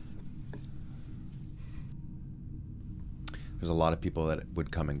 nice. There's a lot of people that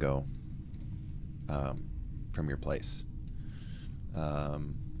would come and go from your place.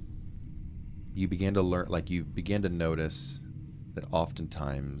 You began to notice that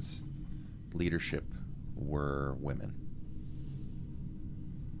oftentimes leadership were women.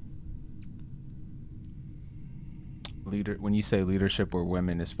 When you say leadership were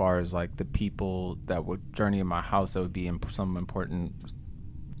women, as far as like the people that would journey in my house, that would be some important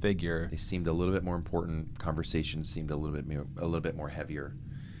figure. They seemed a little bit more important. Conversations seemed a little bit more heavier.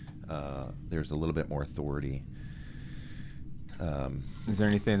 There's a little bit more authority. Is there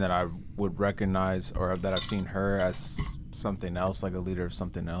anything that I would recognize or that I've seen her as something else, like a leader of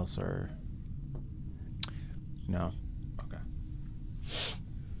something else, or no? Okay.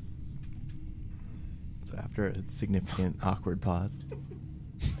 So after a significant awkward pause.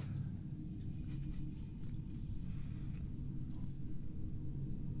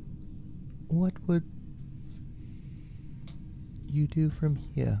 What would you do from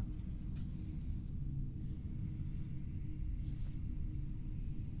here?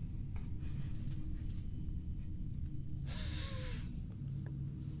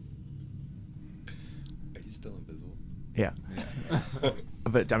 Are you still invisible? Yeah.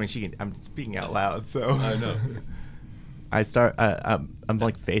 But I mean, I'm speaking out loud, so. I know. I start. I'm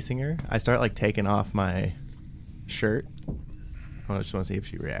like facing her. I start like taking off my shirt. I just want to see if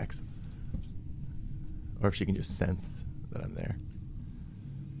she reacts, or if she can just sense that I'm there.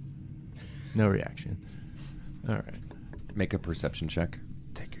 No reaction. All right. Make a perception check.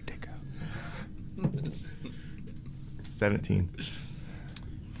 Take your dick out. 17.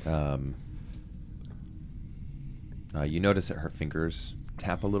 You notice that her fingers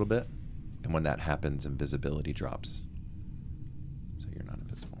tap a little bit, and when that happens, invisibility drops. So you're not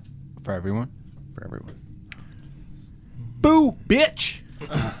invisible. For everyone? For everyone. Boo, bitch!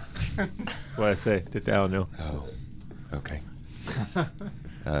 What I say to Dalino. Oh, okay.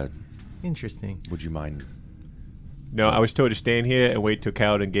 Interesting. Would you mind? No, I was told to stand here and wait till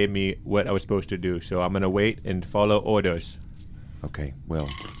Kaladin gave me what I was supposed to do. So I'm going to wait and follow orders. Okay, well,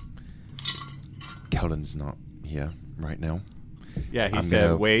 Kaladin's not here right now. Yeah, he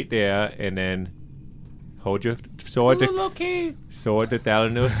said wait there and then hold your sword to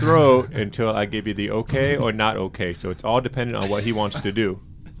Dalino's throat until I give you the okay or not okay. So it's all dependent on what he wants to do.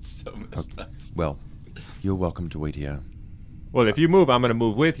 So messed up. Well, you're welcome to wait here. Well, if you move, I'm going to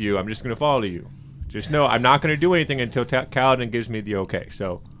move with you. I'm just going to follow you. Just know I'm not going to do anything until Kaladin gives me the okay.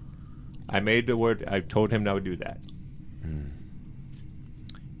 So I made the word. I told him I would do that.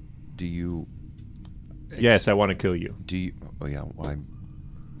 Do you... Yes, I want to kill you. Do you... Oh, yeah. Well,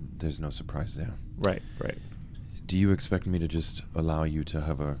 there's no surprise there. Right. Do you expect me to just allow you to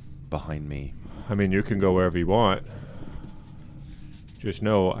hover behind me? I mean, you can go wherever you want. Just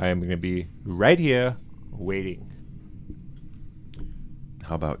know I am going to be right here waiting.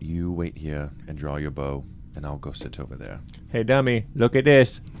 How about you wait here and draw your bow, and I'll go sit over there. Hey, dummy, look at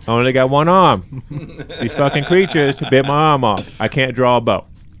this. I only got one arm. These fucking creatures bit my arm off. I can't draw a bow.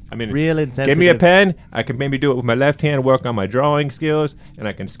 I mean, real insensitive. Give me a pen. I can maybe do it with my left hand, work on my drawing skills, and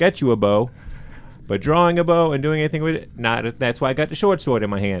I can sketch you a bow. But drawing a bow and doing anything with it, not. That's why I got the short sword in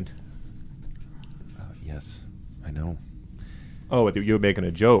my hand. Yes, I know. Oh, you were making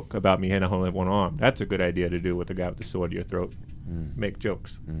a joke about me having only one arm. That's a good idea to do with the guy with the sword to your throat. Make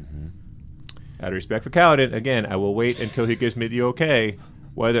jokes. Mm-hmm. Out of respect for Kaladin, again, I will wait until he gives me the okay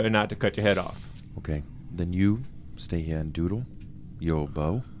whether or not to cut your head off. Okay, then you stay here and doodle your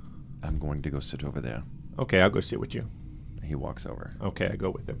bow. I'm going to go sit over there. Okay, I'll go sit with you. He walks over. Okay, I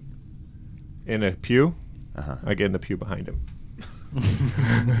go with him. In a pew? Uh-huh. I get in the pew behind him.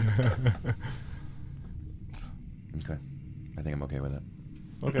 Okay. I think I'm okay with it.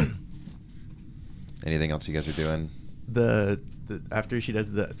 Okay. Anything else you guys are doing? The after she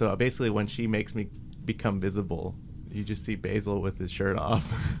does so basically when she makes me become visible, you just see Basil with his shirt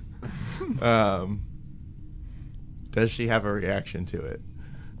off. Does she have a reaction to it?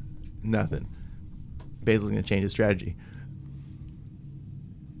 Nothing. Basil's gonna change his strategy.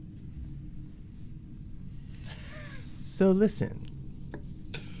 So listen,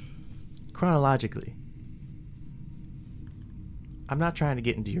 chronologically, I'm not trying to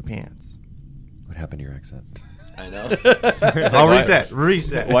get into your pants. What happened to your accent? I know. I'll reset.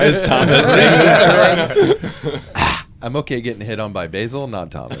 Why is Thomas doing this? I'm okay getting hit on by Basil,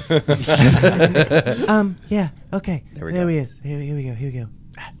 not Thomas. Yeah, okay. There we go. he is. Here we go.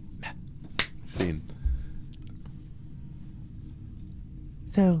 Scene.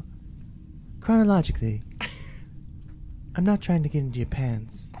 So, chronologically, I'm not trying to get into your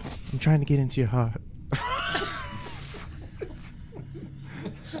pants. I'm trying to get into your heart.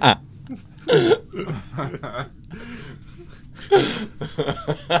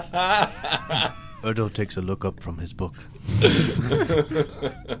 Erdo takes a look up from his book.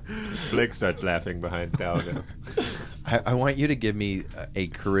 Blake starts laughing behind Sal now. I want you to give me a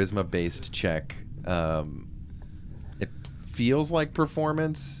charisma-based check. It feels like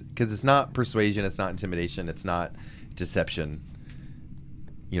performance because it's not persuasion, it's not intimidation, it's not deception.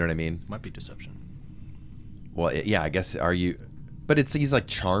 You know what I mean? Might be deception. Well, yeah, I guess. Are you? But he's like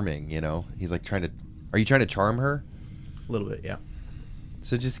charming. You know, he's like trying to. Are you trying to charm her? A little bit, yeah.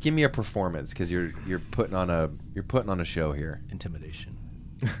 So just give me a performance because you're putting on a show here. Intimidation.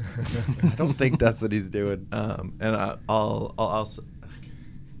 I don't think that's what he's doing. And I'll also.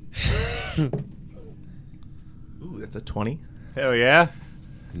 Ooh, that's a 20. Hell yeah.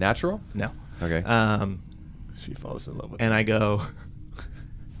 Natural? No. Okay. She falls in love with And I go,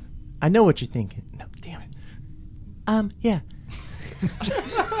 I know what you're thinking. No, damn it. Yeah.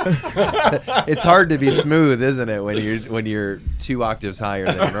 It's hard to be smooth, isn't it, when you're 2 octaves higher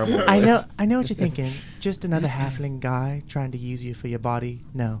than normal? I know what you're thinking. Just another halfling guy trying to use you for your body.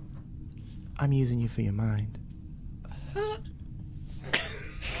 No. I'm using you for your mind.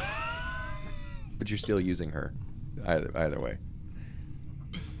 But you're still using her. Either way.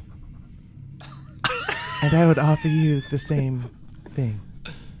 And I would offer you the same thing.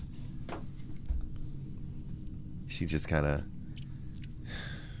 She just kind of.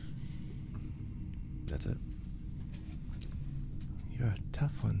 That's it. You're a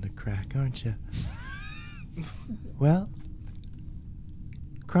tough one to crack, aren't you? Well,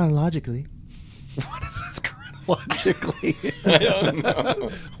 chronologically. What is this chronologically? I don't know.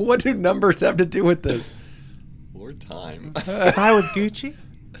 What do numbers have to do with this? Or time. If I was Gucci,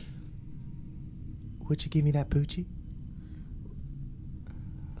 would you give me that poochie?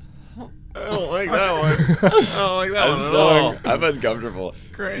 I don't like that one. I don't like that one at all. I'm uncomfortable.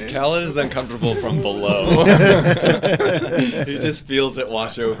 Great. Callan is uncomfortable from below. He just feels it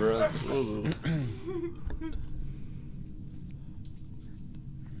wash over him.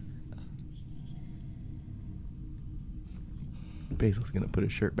 Basil's gonna put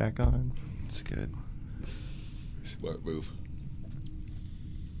his shirt back on. It's good. Smart move.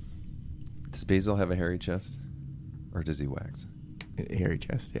 Does Basil have a hairy chest? Or does he wax? Hairy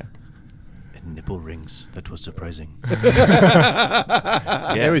chest, yeah. And nipple rings. That was surprising.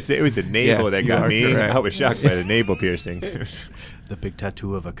 Yeah, it was the navel Yes, that you got are me. correct. I was shocked by the navel piercing. The big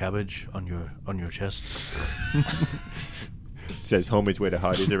tattoo of a cabbage on your chest. It says home is where the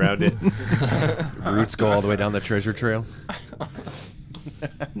heart is around it. Roots go all the way down the treasure trail.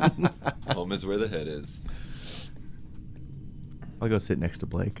 Home is where the head is. I'll go sit next to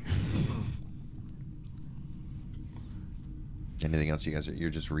Blake. Anything else you guys you're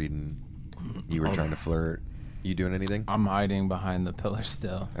just reading? You were trying to flirt. You doing anything? I'm hiding behind the pillar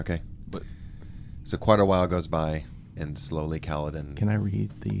still. Okay. But so quite a while goes by, and slowly Kaladin. Can I read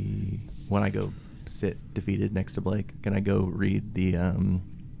when I go sit defeated next to Blake? Can I go read the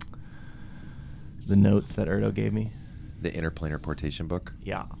notes that Erdo gave me? The Interplanar Portation book?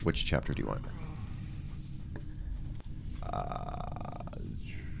 Yeah. Which chapter do you want?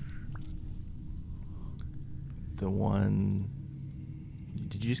 The one.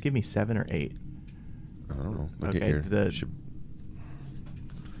 Did you just give me 7 or 8? I don't know. Look Okay, at your, the-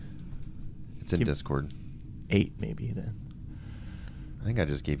 it's in Give- Discord. 8 maybe then. I think I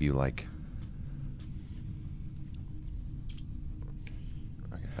just gave you like.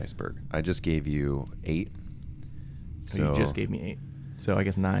 Okay, iceberg. I just gave you 8. So you just gave me 8. So I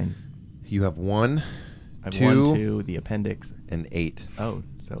guess 9. You have 1, I have 2, 1, 2, the appendix. and 8. Oh,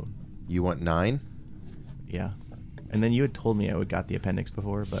 so You want 9? yeah. And then you had told me I would got the appendix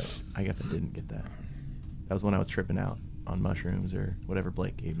before, but I guess I didn't get that. That was when I was tripping out on mushrooms or whatever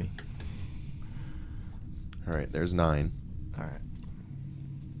Blake gave me. All right, there's 9. All right.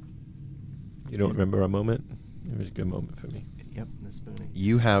 You don't remember a moment? It was a good moment for me. Yep, the spooning.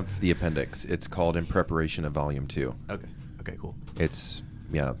 You have the appendix. It's called In Preparation of Volume 2. Okay. Okay, cool. It's,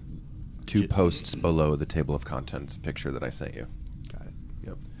 2 posts below the table of contents picture that I sent you. Got it.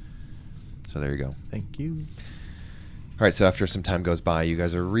 Yep. So there you go. Thank you. All right, so after some time goes by, you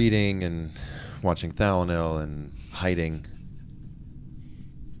guys are reading and watching Thalonil and hiding.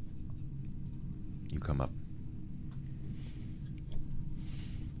 You come up.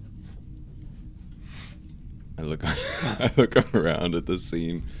 I look around at the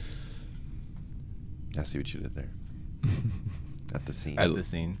scene. I see what you did there. At the scene. I the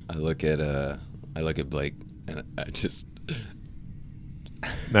scene. I look at Blake and I just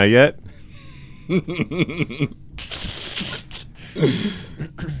Not yet.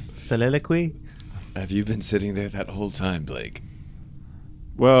 Soliloquy? Have you been sitting there that whole time, Blake?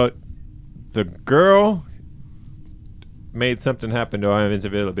 Well, the girl made something happen to our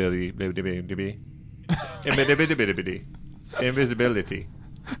invisibility. Invisibility.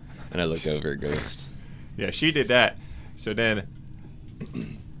 And I look over at Ghost. Yeah, she did that. So then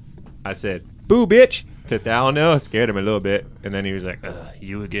I said, "Boo, bitch," to Thalonil. Scared him a little bit. And then he was like,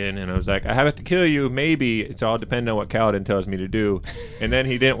 "You again?" And I was like, "I have to kill you. Maybe. It's all dependent on what Kaladin tells me to do." And then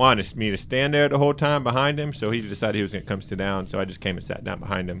he didn't want me to stand there the whole time behind him. So he decided he was going to come sit down. So I just came and sat down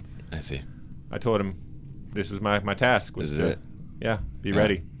behind him. I see. I told him this was my task. This is it? Yeah, be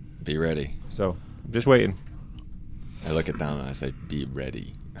ready. Be ready. So I'm just waiting. I look at Down and I say, "Be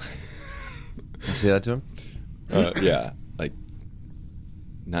ready." You say that to him? Yeah, like,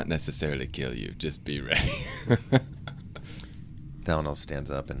 not necessarily kill you, just be ready. Thalonil stands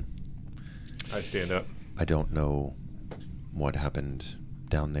up and... I stand up. I don't know what happened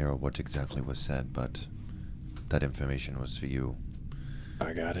down there or what exactly was said, but that information was for you.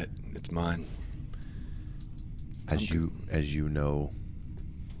 I got it. It's mine. As you know,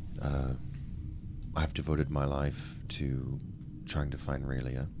 I've devoted my life to trying to find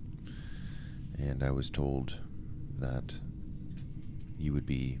Raylia, and I was told that you would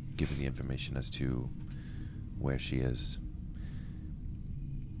be given the information as to where she is.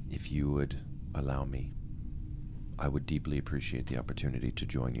 If you would allow me, I would deeply appreciate the opportunity to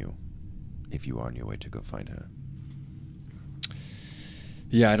join you if you are on your way to go find her.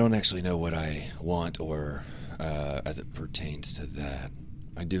 Yeah, I don't actually know what I want or as it pertains to that.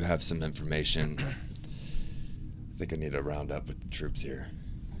 I do have some information. I think I need to round up with the troops here.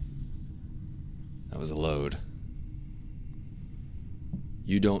 That was a load.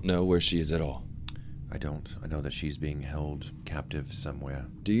 You don't know where she is at all? I don't. I know that she's being held captive somewhere.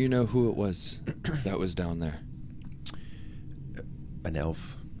 Do you know who it was that was down there? An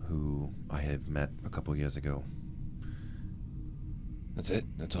elf who I have met a couple years ago. That's it?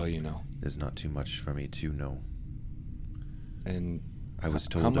 That's all you know? There's not too much for me to know. And I was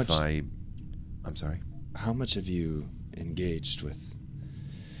told if I... I'm sorry? How much have you engaged with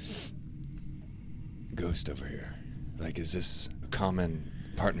Ghost over here? Like, is this a common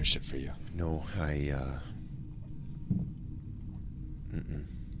partnership for you? No,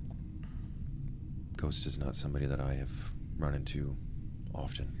 Ghost is not somebody that I have run into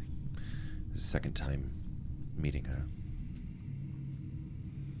often. It's the second time meeting her.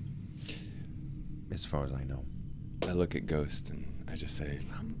 As far as I know. I look at Ghost and I just say,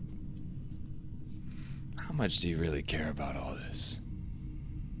 how much do you really care about all this?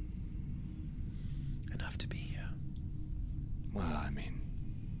 Enough to be here. Well, I mean,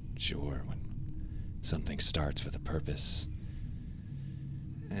 sure, when something starts with a purpose,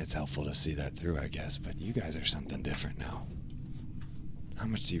 it's helpful to see that through, I guess, but you guys are something different now. How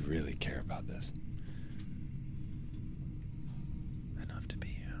much do you really care about this? Enough to be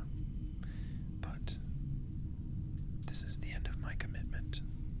here. But this is the end of my commitment.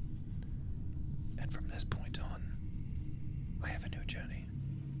 And from this point on, I have a new journey.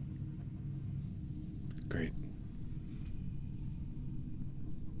 Great.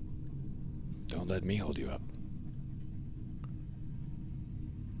 Don't let me hold you up.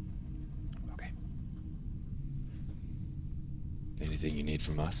 Okay. Anything you need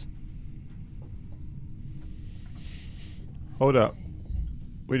from us? Hold up.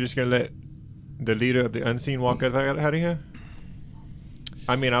 We're just gonna let the leader of the unseen walk out of here?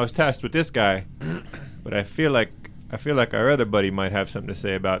 I mean, I was tasked with this guy, but I feel like our other buddy might have something to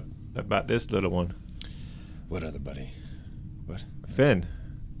say about this little one. What other buddy? What? Finn.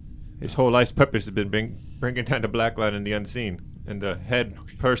 His whole life's purpose has been bringing down the Blackline and the unseen, and the head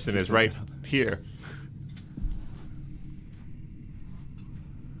person is right here.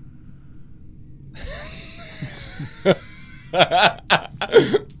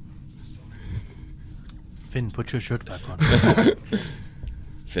 Finn, put your shirt back on.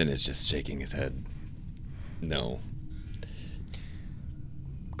 Finn is just shaking his head. No.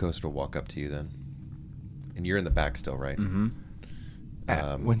 Ghost will walk up to you then. And you're in the back still, right?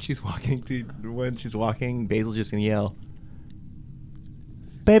 Mm-hmm. When she's walking, Basil's just gonna yell,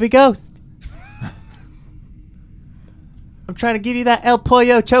 "Baby Ghost! I'm trying to give you that El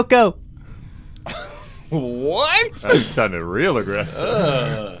Pollo Choco." What? That sounded real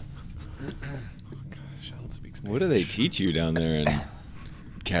aggressive. What do they teach you down there in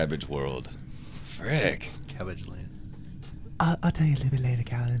Cabbage World? Frick. Cabbage Land. I'll tell you a little bit later,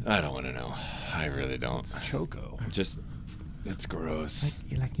 Calvin. I don't want to know. I really don't. It's Choco. Just, it's gross.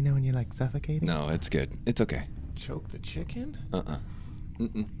 Like you know when you're like suffocating. No, it's good. It's okay. Choke the chicken?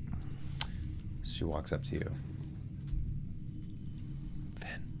 Mm-mm. She walks up to you.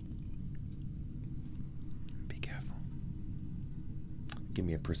 Finn. Be careful. Give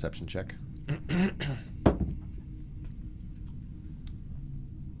me a perception check.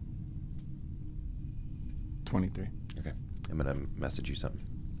 23. Okay. I'm going to message you something.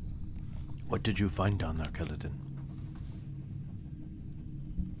 What did you find down there, Kaladin?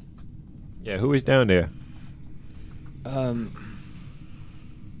 Yeah, who is down there?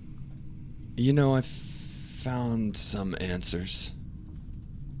 You know, I found some answers.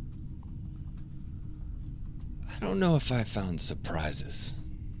 I don't know if I found surprises,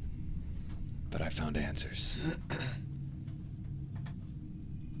 but I found answers.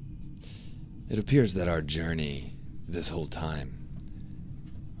 It appears that our journey this whole time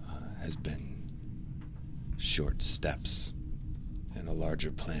has been short steps in a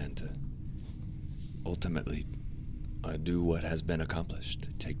larger plan to ultimately do what has been accomplished,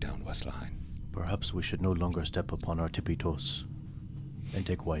 take down Westlaheim. Perhaps we should no longer step upon our tippy toes and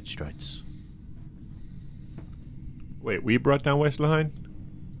take wide strides. Wait, we brought down Westlaheim?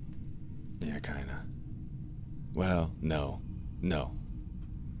 Yeah, kinda. Well, no.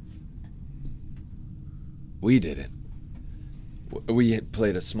 We did it. We had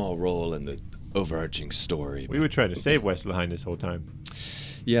played a small role in the overarching story. We were trying to save Westlaheim this whole time.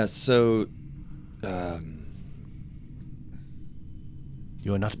 Yeah, so...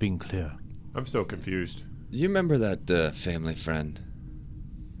 You are not being clear. I'm still confused. You remember that family friend?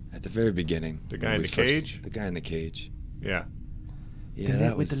 At the very beginning. The guy when in we the cage? The guy in the cage. Yeah. Yeah,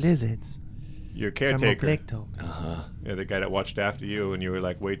 that was... with the lizards. Your caretaker. Uh-huh. Yeah, the guy that watched after you when you were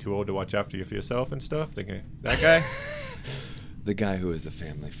like way too old to watch after you for yourself and stuff. That guy? The guy who was a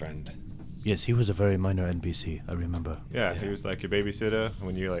family friend. Yes, he was a very minor NPC, I remember. Yeah, he was like your babysitter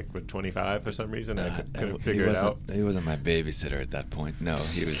when you like were 25 for some reason. I couldn't figure it out. He wasn't my babysitter at that point. No,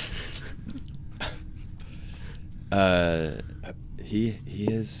 he was...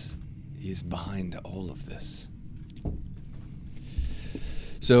 He's behind all of this.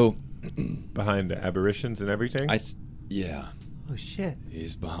 So... Behind the aberrations and everything? Yeah. Oh, shit.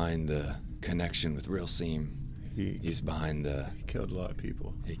 He's behind the connection with Real Seam. He's behind the... He killed a lot of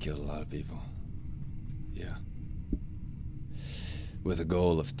people. He killed a lot of people. Yeah. With the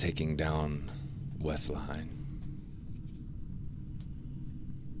goal of taking down Westlaheim.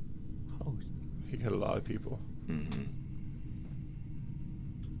 Oh, he killed a lot of people. Mm-hmm.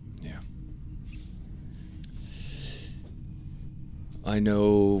 Yeah. I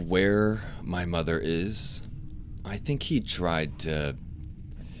know where my mother is. I think he tried to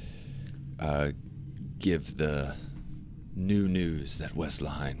give the new news that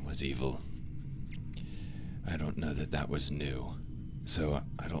Westlaheim was evil. I don't know that that was new, so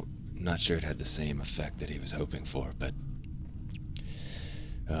I'm not sure it had the same effect that he was hoping for, but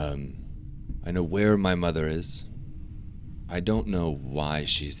I know where my mother is. I don't know why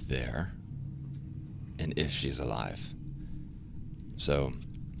she's there and if she's alive. So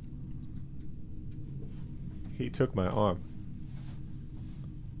he took my arm.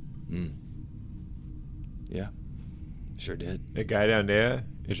 Yeah, sure did. The guy down there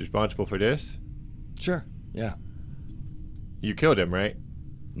is responsible for this? Sure, yeah. You killed him, right?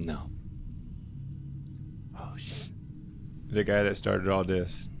 No. Oh, shit. The guy that started all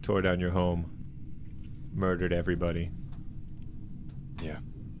this, tore down your home, murdered everybody. Yeah.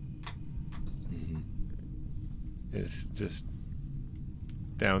 Mm-hmm. Is just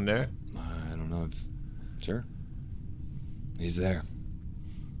down there? I don't know if... Sure. He's there.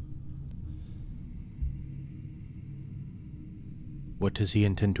 What does he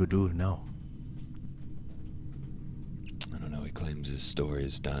intend to do now? I don't know. He claims his story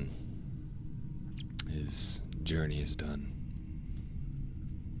is done. His journey is done.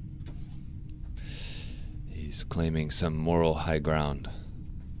 He's claiming some moral high ground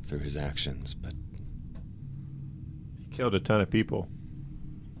through his actions, but... He killed a ton of people.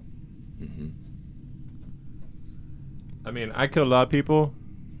 Mm-hmm. I mean, I killed a lot of people,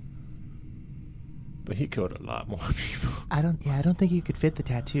 but he killed a lot more people. I don't think you could fit the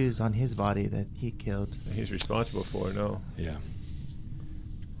tattoos on his body that he killed. He's responsible for it, no. Yeah.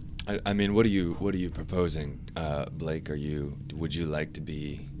 I mean, what are you proposing, Blake? Would you like to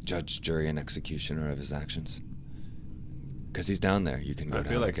be judge, jury, and executioner of his actions? Because he's down there. You can go down. I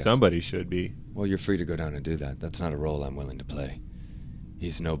feel like guess. somebody should be. Well, you're free to go down and do that. That's not a role I'm willing to play.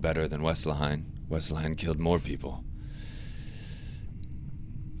 He's no better than Wesselheim. Wesselheim killed more people.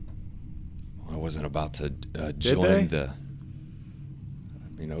 I wasn't about to join the...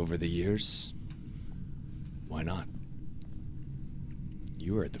 I mean, over the years, why not?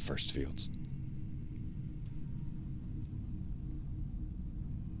 You were at the first fields.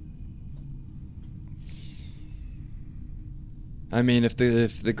 I mean, if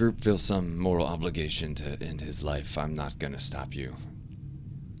the group feels some moral obligation to end his life, I'm not gonna stop you.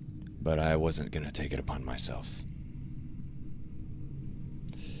 But I wasn't gonna take it upon myself.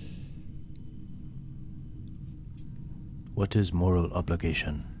 What is moral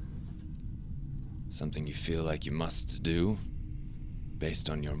obligation? Something you feel like you must do based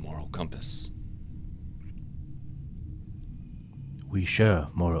on your moral compass. We share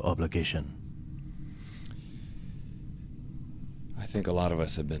moral obligation. I think a lot of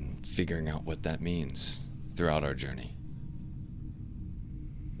us have been figuring out what that means throughout our journey.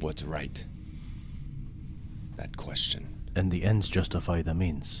 What's right? That question. And the ends justify the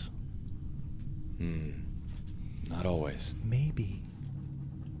means. Not always. Maybe.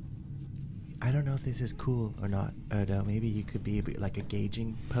 I don't know if this is cool or not, Erdo. Maybe you could be like a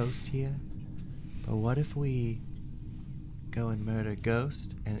gauging post here. But what if we go and murder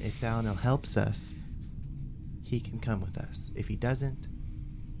Ghost, and if Thalnor helps us, he can come with us. If he doesn't,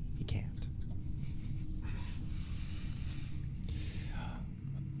 he can't.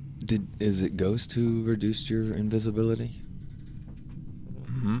 Is it Ghost who reduced your invisibility?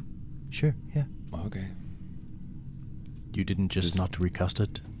 Mm-hmm. Sure, yeah. Okay. You didn't just not recast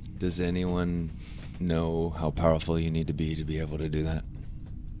it? Does anyone know how powerful you need to be able to do that?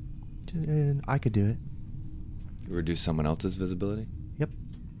 I could do it. Reduce someone else's visibility? Yep.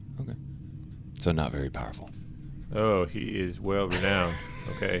 Okay. So not very powerful. Oh, he is well renowned.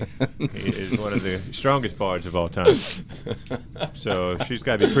 Okay, he is one of the strongest bards of all time. So she's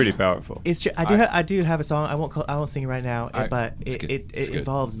got to be pretty powerful. It's true. I do have a song. I won't sing it right now, but it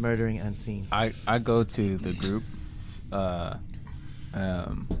involves murdering unseen. I go to the group.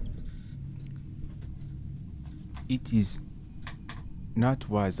 It is not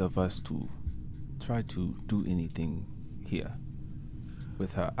wise of us to try to do anything here.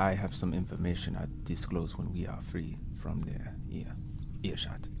 With her, I have some information I disclose when we are free from their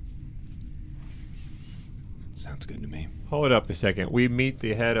earshot. Sounds good to me. Hold up a second. We meet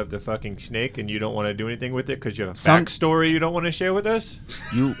the head of the fucking snake, and you don't want to do anything with it because you have a backstory you don't want to share with us?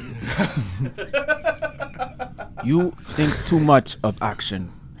 You think too much of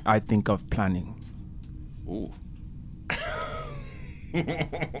action. I think of planning. Ooh.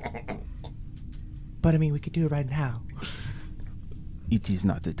 But I mean, we could do it right now. It is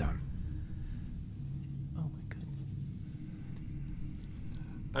not the time. Oh my goodness.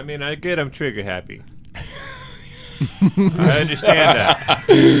 I mean, I get I'm trigger happy. I understand that.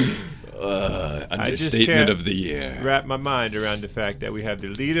 Understatement of the year. Wrap my mind around the fact that we have the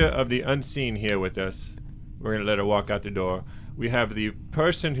leader of the unseen here with us. We're going to let her walk out the door. We have the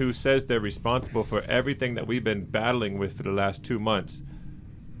person who says they're responsible for everything that we've been battling with for the last 2 months.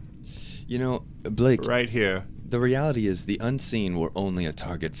 You know, Blake. Right here. The reality is the unseen were only a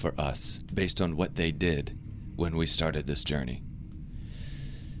target for us based on what they did when we started this journey.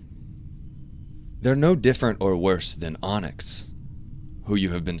 They're no different or worse than Onyx, who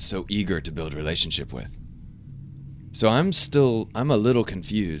you have been so eager to build relationship with. So I'm a little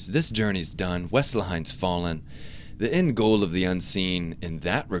confused. This journey's done. Wesselheim's fallen. The end goal of the unseen in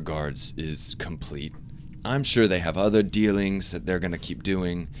that regards is complete. I'm sure they have other dealings that they're going to keep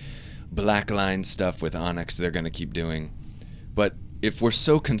doing. Blackline stuff with Onyx they're going to keep doing. But if we're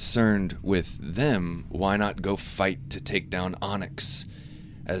so concerned with them, why not go fight to take down Onyx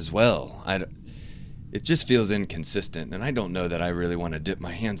as well? It just feels inconsistent, and I don't know that I really want to dip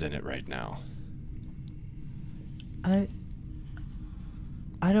my hands in it right now. I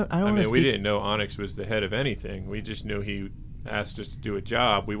don't I mean, speak. we didn't know Onyx was the head of anything. We just knew he asked us to do a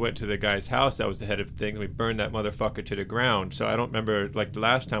job. We went to the guy's house that was the head of things. We burned that motherfucker to the ground. So I don't remember, like, the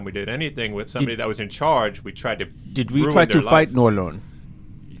last time we did anything with somebody that was in charge. We tried to Did we try to fight Norlorn?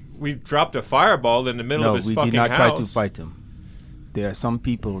 We dropped a fireball in the middle of his fucking house. No, we did not try to fight him. There are some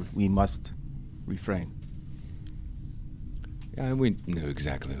people we must refrain. Yeah, we knew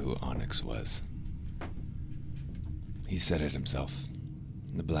exactly who Onyx was. He said it himself.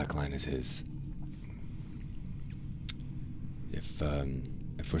 The Black Line is his. If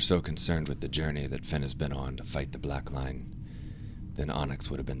we're so concerned with the journey that Finn has been on to fight the Black Line, then Onyx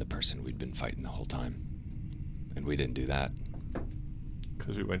would have been the person we'd been fighting the whole time. And we didn't do that.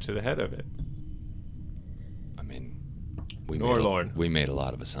 Because we went to the head of it. I mean, we Norlorn. made a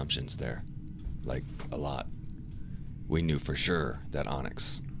lot of assumptions there. Like, a lot. We knew for sure that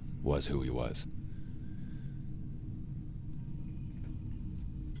Onyx was who he was.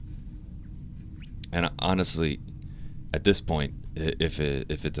 And honestly, at this point, if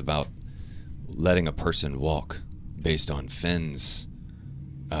it's about letting a person walk based on Finn's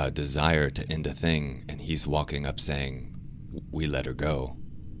desire to end a thing, and he's walking up saying, "We let her go,"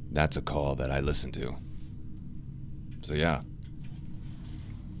 that's a call that I listen to. So yeah.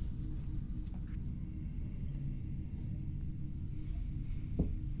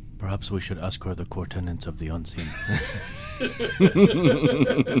 Perhaps we should ask her the core tenets of the unseen.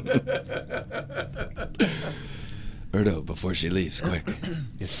 Erdo, before she leaves, quick.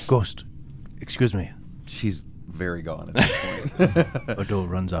 Yes, Ghost. Excuse me. She's very gone at this point. Erdo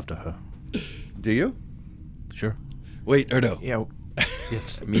runs after her. Do you? Sure. Wait, Erdo. Yeah.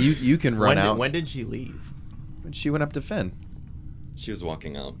 Yes. I mean, you can run out. When did she leave? When she went up to Finn. She was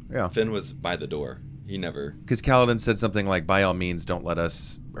walking out. Yeah. Finn was by the door. He never... Because Kaladin said something like, by all means, don't let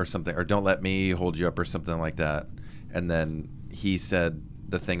us, or something, or don't let me hold you up, or something like that. And then he said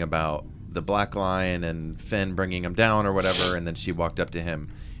the thing about the Black Line and Finn bringing him down or whatever, and then she walked up to him.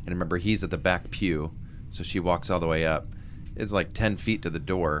 And remember, he's at the back pew, so she walks all the way up. It's like 10 feet to the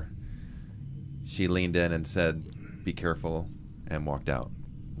door. She leaned in and said, "Be careful," and walked out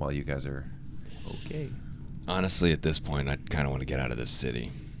while you guys are... Okay. Honestly, at this point, I kind of want to get out of this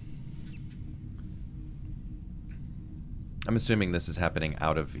city. I'm assuming this is happening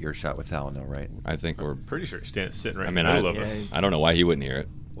out of earshot with Thalano, right? I think we're... Pretty sure he's sitting right I mean, in the middle of it. I don't know why he wouldn't hear it.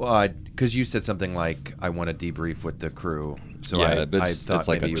 Well, because you said something like, "I want to debrief with the crew." So Yeah, I it's thought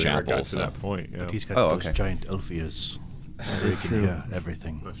like maybe a you chapel. Got to that point, yeah. But he's got Oh, those okay. giant elf ears. He can hear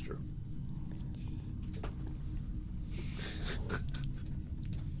everything. That's true.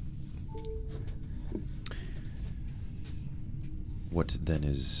 What then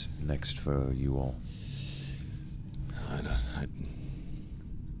is next for you all?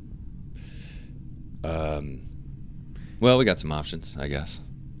 Well, we got some options, I guess.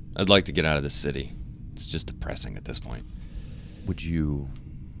 I'd like to get out of this city. It's just depressing at this point. Would you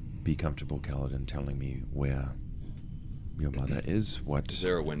be comfortable, Kaladin, telling me where your mother is? What? Is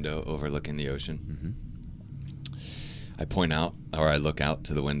there a window overlooking the ocean? Mm-hmm. I point out, or I look out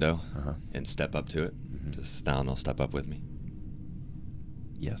to the window Uh-huh. and step up to it. Mhm. Does Thalano step up with me?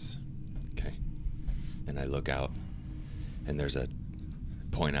 Yes. Okay. And I look out, and there's a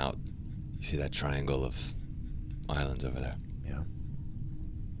point out. You see that triangle of islands over there? Yeah.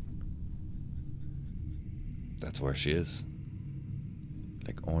 That's where she is.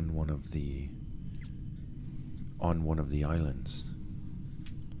 Like on one of the islands.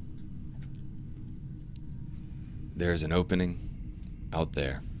 There's an opening out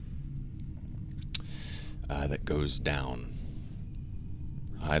there that goes down.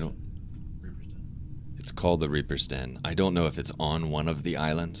 It's called the Reaper's Den. I don't know if it's on one of the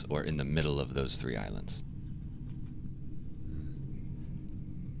islands or in the middle of those 3 islands.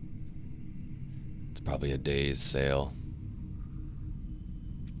 It's probably a day's sail.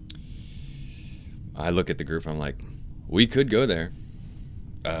 I look at the group, I'm like, we could go there.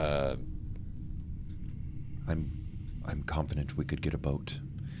 I'm confident we could get a boat.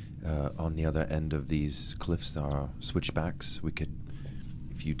 On the other end of these cliffs are switchbacks. We could,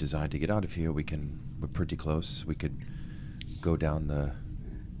 if you decide to get out of here, we're pretty close. We could go down the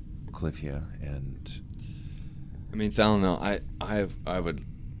cliff here and... I mean, Thalano, I would...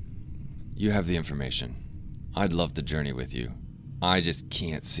 You have the information. I'd love to journey with you. I just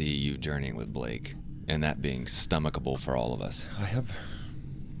can't see you journeying with Blake, and that being stomachable for all of us. I have...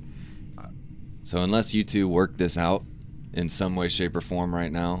 So unless you two work this out in some way, shape, or form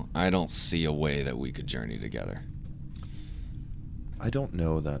right now, I don't see a way that we could journey together. I don't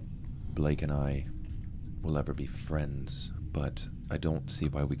know that Blake and I will ever be friends, but I don't see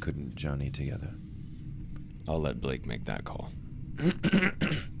why we couldn't journey together. I'll let Blake make that call.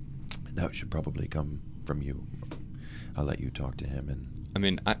 That should probably come from you. I'll let you talk to him and... I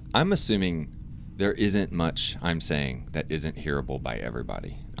mean, I'm assuming there isn't much I'm saying that isn't hearable by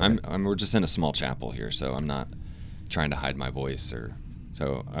everybody. Okay. We're just in a small chapel here, so I'm not trying to hide my voice or...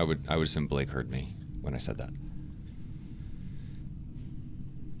 So I would assume Blake heard me when I said that.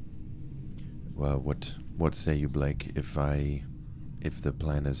 Well, what say you, Blake, if the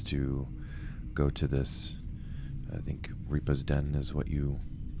plan is to go to this I think Reaper's Den is what you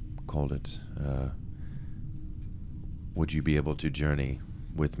called it. Would you be able to journey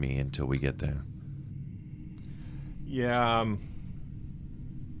with me until we get there? Yeah,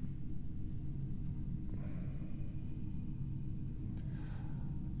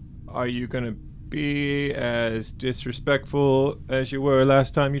 are you going to be as disrespectful as you were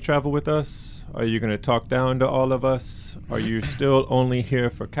last time you traveled with us? Are you going to talk down to all of us? Are you still only here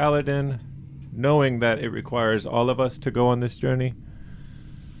for Kaladin, knowing that it requires all of us to go on this journey?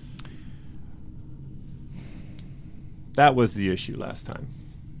 That was the issue last time.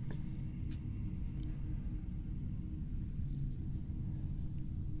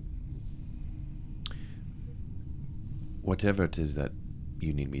 Whatever it is that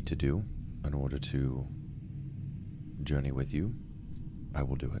you need me to do in order to journey with you, I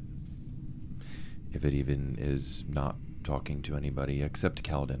will do it. If it even is not talking to anybody except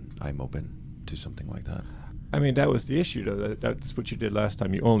Kaladin, I'm open to something like that. I mean, that was the issue, though. That's what you did last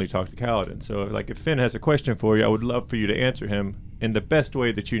time. You only talked to Kaladin. So, like, if Finn has a question for you, I would love for you to answer him in the best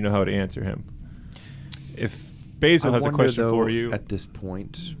way that you know how to answer him. If Basil has a question for you... At this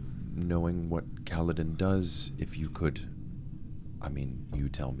point, knowing what Kaladin does, if you could... I mean, you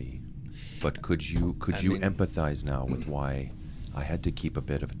tell me. But could you empathize now with why I had to keep a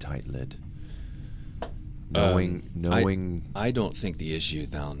bit of a tight lid? Knowing... I don't think the issue,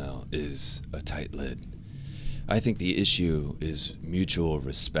 Thalno, is a tight lid. I think the issue is mutual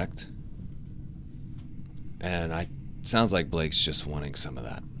respect. And sounds like Blake's just wanting some of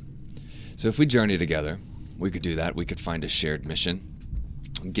that. So if we journey together, we could do that. We could find a shared mission,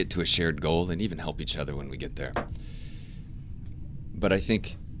 get to a shared goal, and even help each other when we get there. But I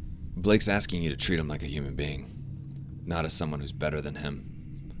think Blake's asking you to treat him like a human being, not as someone who's better than him.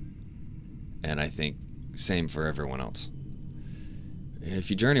 And I think same for everyone else. If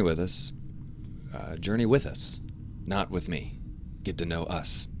you journey with us, not with me. Get to know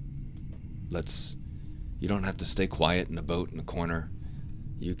us. You don't have to stay quiet in a boat in a corner.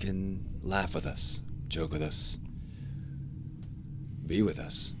 You can laugh with us, joke with us, be with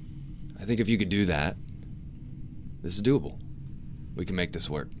us. I think if you could do that, this is doable. We can make this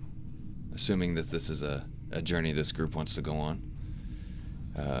work, assuming that this is a journey this group wants to go on.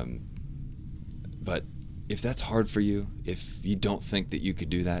 But if that's hard for you, if you don't think that you could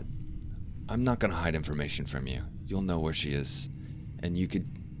do that, I'm not going to hide information from you. You'll know where she is, and you could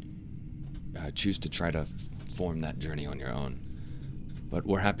choose to try to form that journey on your own. But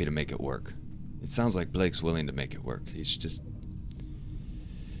we're happy to make it work. It sounds like Blake's willing to make it work. He's just...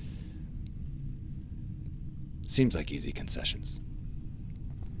 seems like easy concessions.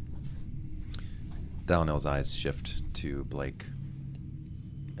 Dalnell's eyes shift to Blake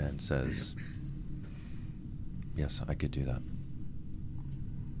and says, yes, I could do that.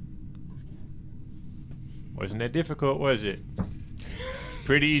 Wasn't that difficult, was it?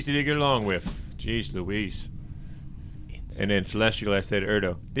 Pretty easy to get along with. Jeez Louise. And then Celestial, I said,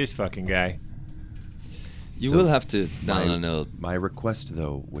 Erdo, this fucking guy. You will have to... No. My request,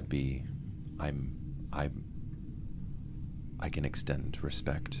 though, would be, I can extend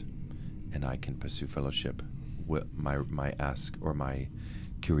respect, and I can pursue fellowship. My ask or my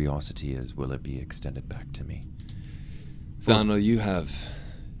curiosity is, will it be extended back to me? Thalno, you have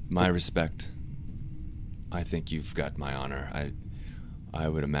my respect. I think you've got my honor. I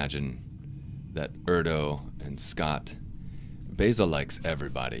would imagine that Erdo and Scott... Basil likes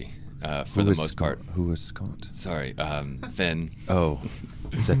everybody, for the most part. Who is Scott? Sorry, Finn. Oh,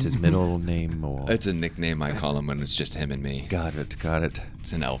 is that his middle name? Or? It's a nickname I call him when it's just him and me. Got it.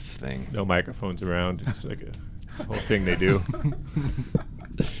 It's an elf thing. No microphones around. It's like a whole thing they do.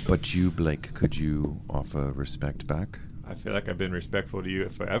 But you, Blake, could you offer respect back? I feel like I've been respectful to you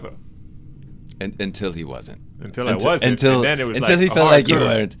forever. Until he wasn't. Until I wasn't. Until, and then it was until like he felt like you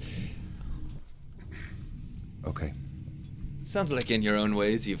weren't. Okay. Sounds like in your own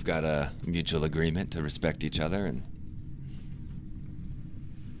ways you've got a mutual agreement to respect each other and...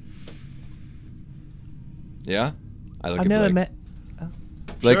 Yeah? I look I've at never Blake. met...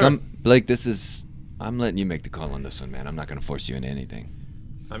 Blake, Sure. Blake, I'm letting you make the call on this one, man. I'm not going to force you into anything.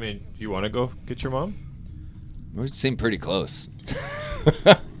 I mean, do you want to go get your mom? We seem pretty close.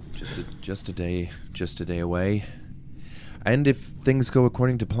 Just a day away. And if things go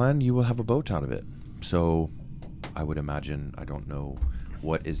according to plan, you will have a boat out of it. So I would imagine, I don't know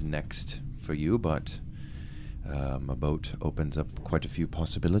what is next for you, but a boat opens up quite a few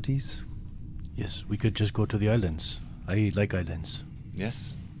possibilities. Yes, we could just go to the islands. I like islands.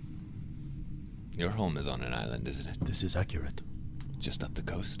 Yes. Your home is on an island, isn't it? This is accurate. Just up the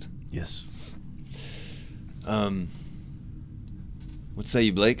coast? Yes. What say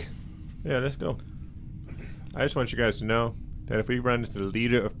you, Blake? Yeah, let's go. I just want you guys to know that if we run into the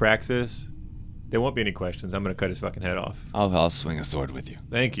leader of Praxis, there won't be any questions. I'm going to cut his fucking head off. I'll swing a sword with you.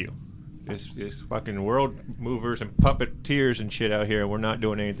 Thank you. There's fucking world movers and puppeteers and shit out here, and we're not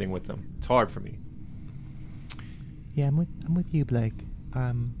doing anything with them. It's hard for me. Yeah, I'm with you, Blake.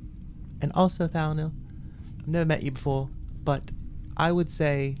 And also Thalnil. I've never met you before, but I would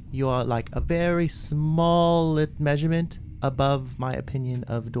say you are like a very small measurement above my opinion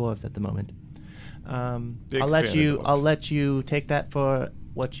of dwarves at the moment. I'll let you take that for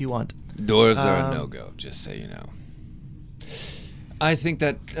what you want. Dwarves are a no-go, just so you know. I think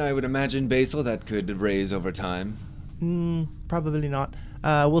that I would imagine Basil that could raise over time. Probably not.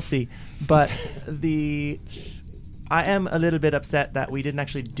 We'll see. But I am a little bit upset that we didn't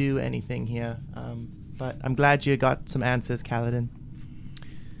actually do anything here. But I'm glad you got some answers, Kaladin.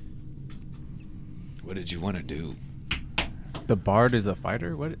 What did you want to do? The bard is a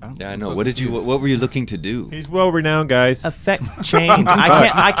fighter. What? I know. What were you looking to do? He's well renowned, guys. Affect change.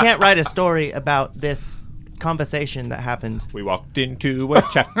 I can't write a story about this conversation that happened. We walked into a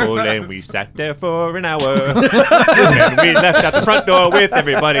chapel and we sat there for an hour. And we left out the front door with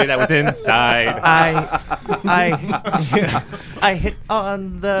everybody that was inside. I hit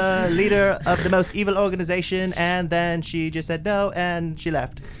on the leader of the most evil organization, and then she just said no, and she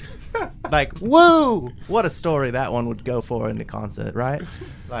left. Like, woo! What a story that one would go for in the concert, right?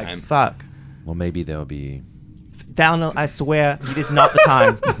 Like, fuck. Well, maybe there'll be... Thalnil, I swear, it is not the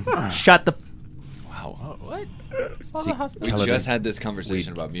time. Shut the... Wow. What? We just had this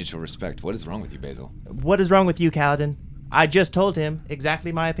conversation about mutual respect. What is wrong with you, Basil? What is wrong with you, Kaladin? I just told him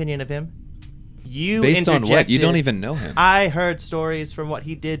exactly my opinion of him. You Based on what? You don't interjected. even know him. I heard stories from what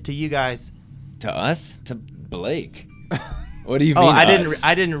he did to you guys. To us? To Blake? What do you Oh, mean?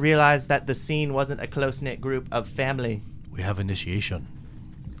 I didn't realize that the scene wasn't a close-knit group of family. We have initiation.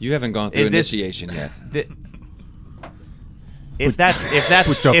 You haven't gone through initiation yet. If that's on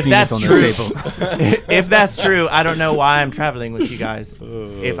true, the table. if that's true, I don't know why I'm traveling with you guys.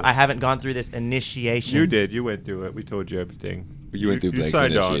 If I haven't gone through this initiation, You did. You went through it. We told you everything. You went through Blake's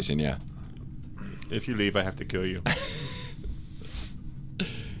signed on. initiation, yeah. If you leave, I have to kill you.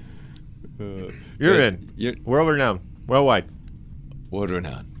 You're in. World renowned. Worldwide. World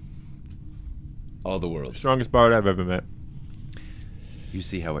renowned. All the world. Strongest bard I've ever met. You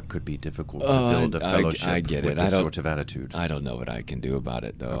see how it could be difficult to build a fellowship I get with it. this sort of attitude. I don't know what I can do about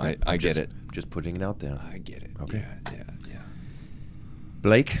it, though. Okay, I get just, it. Just putting it out there. I get it. Okay. Yeah.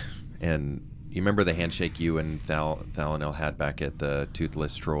 Blake, and you remember the handshake you and Thalnil had back at the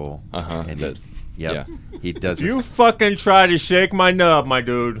Toothless Troll? Uh-huh. And he does You this, fucking try to shake my nub, my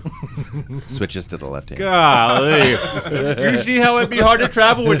dude. switches to the left hand. Golly. You see how it'd be hard to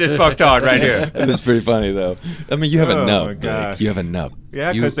travel with this fucktard right here. It was pretty funny, though. I mean, you have a Oh, nub, my Blake. gosh. You have a nub.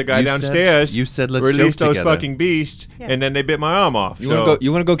 Yeah, You- because the guy you downstairs you said let's released joke those together. fucking beasts, and then they bit my arm off. You want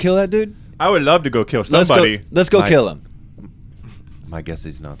to go kill that dude? I would love to go kill somebody. Let's go My- kill him. My guess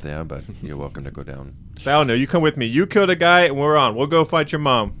he's not there, but you're welcome to go down. Thalnil, you come with me. You kill the guy, and we're on. We'll go fight your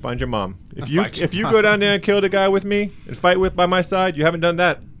mom. Find your mom. If you go down there and kill the guy with me and fight by my side, you haven't done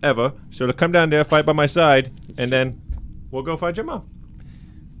that ever. So to come down there, fight by my side, and then we'll go find your mom.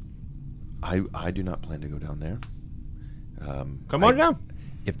 I do not plan to go down there. Come on down.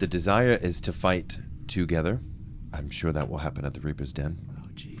 If the desire is to fight together, I'm sure that will happen at the Reaper's Den. Oh,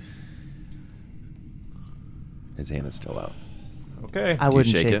 jeez. His hand is still out. Okay. I you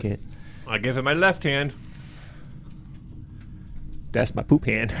wouldn't shake shake it? it. I give him my left hand. That's my poop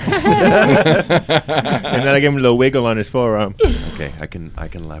hand. And then I give him a little wiggle on his forearm. Okay, I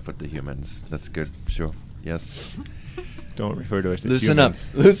can laugh with the humans. That's good. Sure. Yes. Don't refer to us as Loosen humans.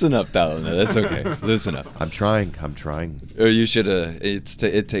 up. Loosen up, Thalnil. That's okay. Loosen up. I'm trying. Or you should.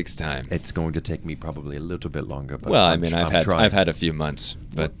 It takes time. It's going to take me probably a little bit longer. But Well, I I'm mean, tr- I'm I've trying. had a few months,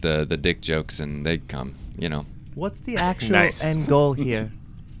 but the dick jokes and they come. You know. What's the actual Nice. end goal here?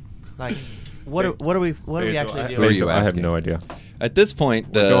 Like, what are we actually Who are doing? you I have asking? no idea. At this point,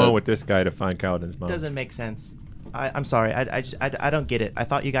 We're going with this guy to find Kaladin's mom. Doesn't make sense. I'm sorry. I don't get it. I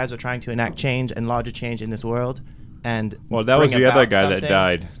thought you guys were trying to enact change and larger change in this world, and Well, that was bring the other about guy that something.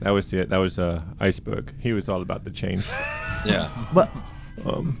 died. That was Iceberg. He was all about the change. Yeah. But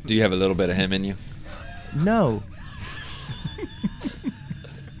Do you have a little bit of him in you? no,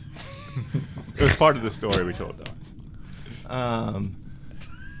 It was part of the story we told, though.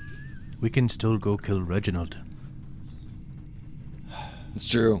 We can still go kill Reginald. It's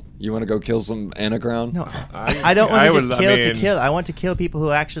true. You want to go kill some Anacrown? no. I don't want to just would- kill to mean, kill. I want to kill people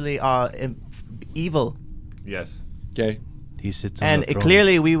who actually are evil. Yes. Okay. He sits on And the throne.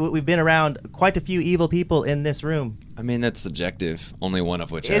 clearly, we've been around quite a few evil people in this room. I mean, that's subjective. Only one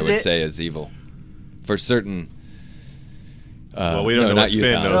of which I Is would it? say is evil. for certain. Well, we don't know not what you,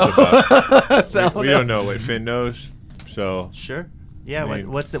 Finn Fallon. knows about. We don't know what Finn knows, so Sure. Yeah. I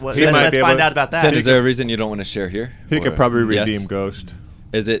mean, What's the? What, he might let's be find able- out about that. Finn, is there a reason you don't want to share here? he could Or- probably yes? redeem Ghost.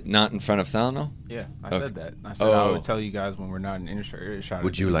 Is it not in front of Thalano? Yeah, I Okay. said that. I said I Oh. would tell you guys when we're not in earshot.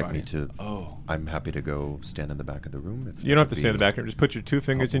 Would of you like me anybody. to? Oh. I'm happy to go stand in the back of the room. If You don't have to that stay in would the back room. Just put your 2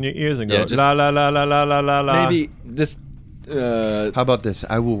 fingers in your ears and Yeah, go just- la la la la la la la la. Maybe this. How about this?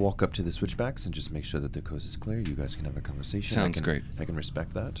 I will walk up to the switchbacks and just make sure that the coast is clear. You guys can have a conversation. Sounds I can, great. I can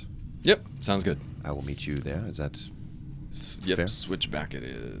respect that. Yep, sounds good. I will meet you there. Is that Yep, fair? switchback it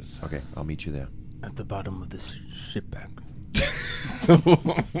is. Okay, I'll meet you there. At the bottom of this ship back.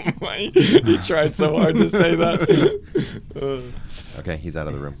 He tried so hard to say that. Okay, he's out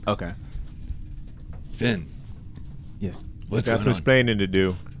of the room. Okay. Finn, Yes. what's Got going some on? explaining to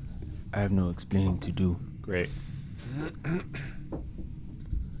do. I have no explaining to do. Great.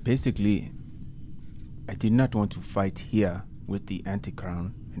 Basically, I did not want to fight here with the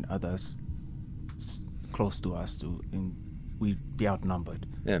Anti-Crown and others close to us, we'd be outnumbered.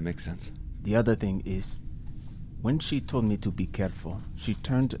 Yeah, it makes sense. The other thing is, when she told me to be careful, she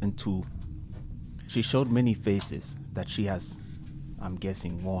showed many faces that she has, I'm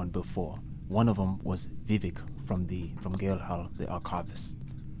guessing, worn before. One of them was Vivek from Galehall, the archivist.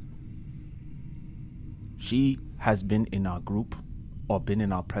 She has been in our group or been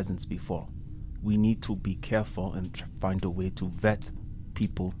in our presence before. We need to be careful and find a way to vet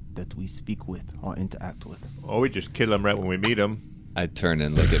people that we speak with or interact with. Or we just kill him right when we meet him. I turn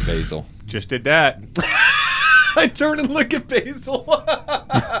and look at Basil. Just did that. I turn and look at Basil.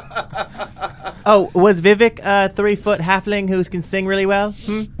 Oh, was Vivek a 3-foot halfling who can sing really well?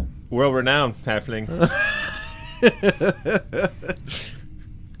 World-renowned halfling.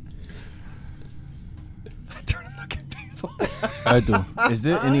 I turn and look at Basil. I do. Is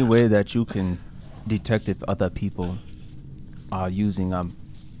there any way that you can detect if other people are using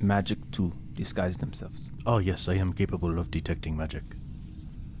magic to disguise themselves? Oh, yes, I am capable of detecting magic.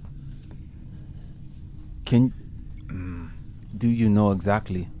 Do you know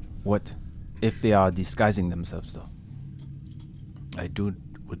exactly what, if they are disguising themselves, though? I do.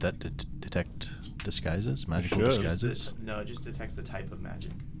 Would that detect disguises? Magical Sure. disguises? No, it just detects the type of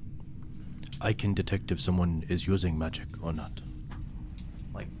magic. I can detect if someone is using magic or not.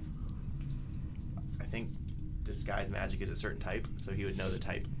 Like, I think disguise magic is a certain type, so he would know the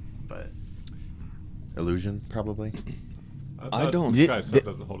type. But Illusion, probably. I thought don't- Disguise stuff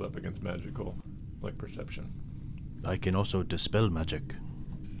doesn't hold up against magical, like perception. I can also dispel magic.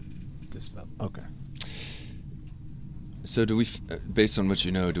 Dispel. Okay. So do we, based on what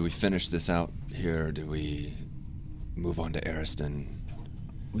you know, do we finish this out here or do we move on to Ariston?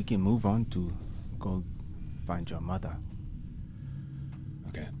 We can move on to go find your mother.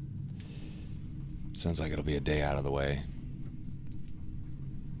 Okay. Sounds like it'll be a day out of the way.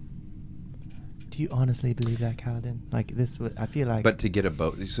 Do you honestly believe that, Kaladin? Like this would, I feel like. But to get a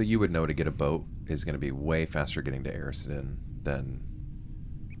boat, so you would know to get a boat is going to be way faster getting to Ariston than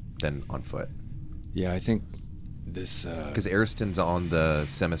on foot. Yeah, I think this. Because Ariston's on the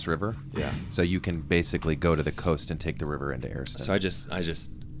Semis River. Yeah. So you can basically go to the coast and take the river into Ariston. So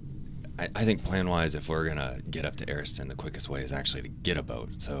I think plan-wise, if we're gonna get up to Ariston, the quickest way is actually to get a boat.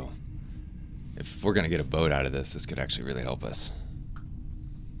 So if we're gonna get a boat out of this could actually really help us.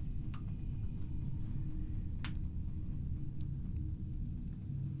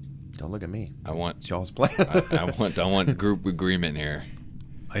 Don't look at me. I want It's y'all's plan. I want group agreement here.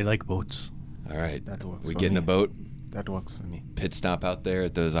 I like boats. All right. That works We for get in me. a boat, That works for me. pit stop out there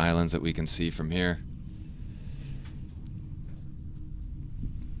at those islands that we can see from here.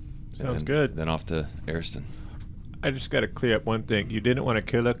 Sounds then, good. Then off to Ariston. I just got to clear up one thing. You didn't want to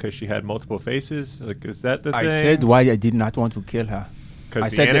kill her because she had multiple faces? Like, is that the I thing? said why I did not want to kill her. I Because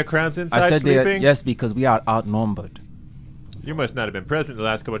the said that- Anacrown's inside I said they are- sleeping? yes, because we are outnumbered. You must not have been present the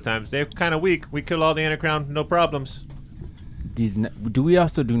last couple of times. They're kind of weak. We kill all the Anacrown, no problems. Do we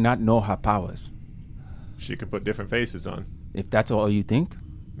also do not know her powers? She can put different faces on. If that's all you think,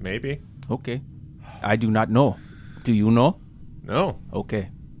 Maybe. okay. I do not know. Do you know? No. Okay.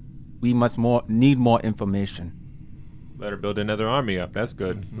 We must need more information. Let her build another army up. That's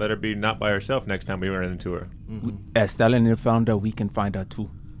good. Let her be not by herself next time we run into her. As Stalin found her, we can find her too.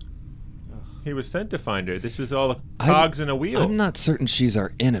 He was sent to find her. This was all cogs in a wheel. I'm not certain she's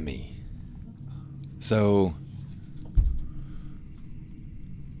our enemy. So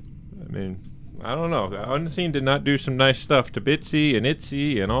I mean, I don't know. The Unseen did not do some nice stuff to Bitsy and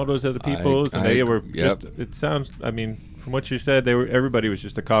Itzy and all those other peoples, and they were yep. just. It sounds. I mean, from what you said, everybody was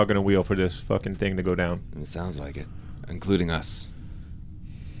just a cog in a wheel for this fucking thing to go down. it sounds like it, including us.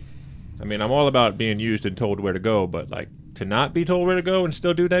 I mean, I'm all about being used and told where to go, but like to not be told where to go and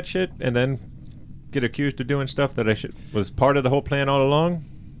still do that shit and then get accused of doing stuff that was part of the whole plan all along.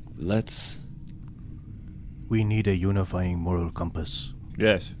 We need a unifying moral compass.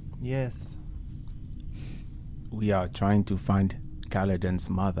 Yes. Yes. We are trying to find Kaladin's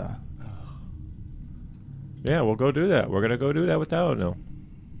mother. Yeah, we'll go do that. We're gonna go do that with Talano.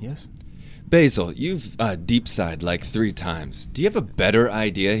 Yes. Basil, you've deep-sighed like 3 times. Do you have a better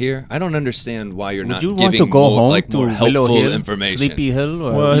idea here? I don't understand why you're not Would you giving want to go more, home like, to more Willow helpful Hill, information. Sleepy Hill,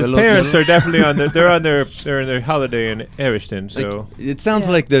 or Well, his Willow parents Hill? are definitely on they're in their holiday in Ariston, so It sounds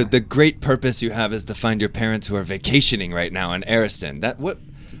like the great purpose you have is to find your parents who are vacationing right now in Ariston. I don't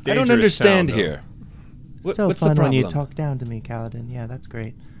Dangerous understand town, though. here. So what's fun the when you problem? talk down to me, Kaladin. Yeah, that's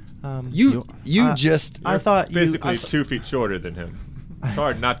great. You I thought you. physically 2 feet shorter than him. It's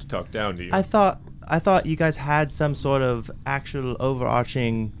hard not to talk down to you. I thought you guys had some sort of actual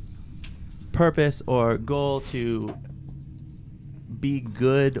overarching purpose or goal to be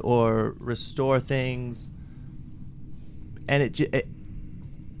good or restore things, and you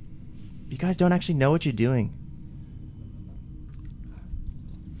guys don't actually know what you're doing.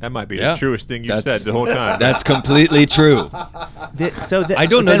 That might be Yeah, the truest thing you've said the whole time. That's completely true. I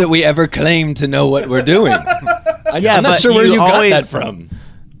don't know that we ever claim to know what we're doing. I'm not but sure where you got always- that from.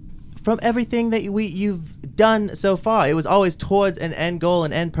 From everything that you've done so far, it was always towards an end goal,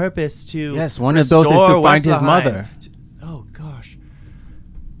 an end purpose to. Yes, one of those is to restore find his Wesselheim. mother. Oh gosh.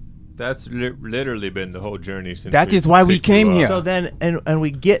 That's literally been the whole journey since. That is why we came here. So then, and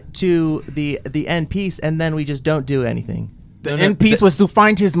we get to the end piece, and then we just don't do anything. The end piece was to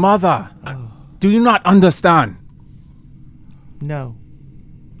find his mother. Do you not understand? No.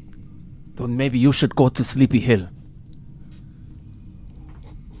 Then maybe you should go to Sleepy Hill.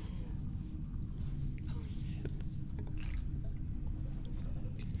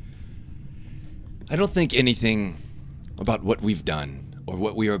 I don't think anything about what we've done or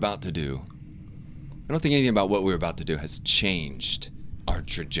what we are about to do. I don't think anything about what we're about to do has changed our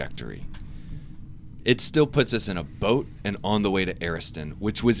trajectory. It still puts us in a boat and on the way to Ariston,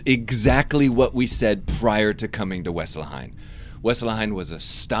 which was exactly what we said prior to coming to Wesselheim. Wesselheim was a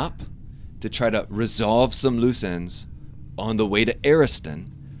stop to try to resolve some loose ends on the way to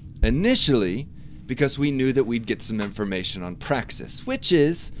Ariston, initially because we knew that we'd get some information on Praxis, which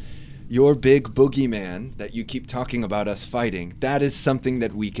is your big boogeyman that you keep talking about us fighting. That is something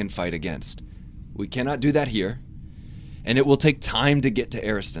that we can fight against. We cannot do that here, and it will take time to get to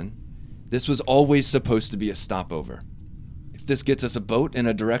Ariston. This was always supposed to be a stopover. If this gets us a boat in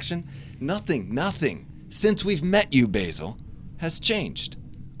a direction, nothing, since we've met you, Basil, has changed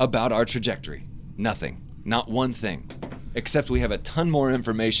about our trajectory. Nothing. Not one thing. Except we have a ton more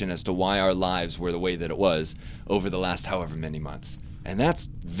information as to why our lives were the way that it was over the last however many months. And that's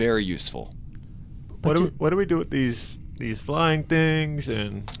very useful. What do we do with these flying things?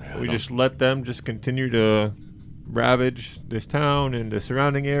 And we just let them just continue to ravage this town and the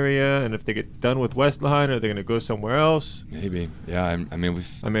surrounding area? And if they get done with Wesselheim, are they going to go somewhere else? Maybe. Yeah, I mean,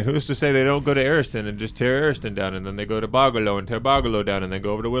 who's to say they don't go to Ariston and just tear Ariston down, and then they go to Bargalow and tear Bargalow down, and then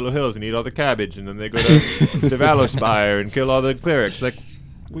go over to Willow Hills and eat all the cabbage, and then they go to Valospire and kill all the clerics. Like,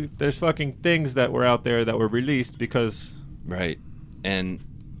 there's fucking things that were out there that were released because... Right. And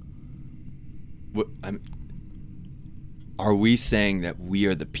are we saying that we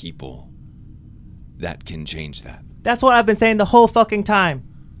are the people that can change that? That's what I've been saying the whole fucking time.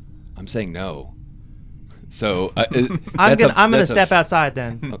 I'm saying no. So I'm gonna step outside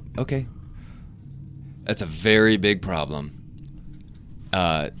then. Okay. That's a very big problem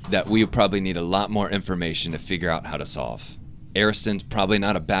that we probably need a lot more information to figure out how to solve. Ariston's probably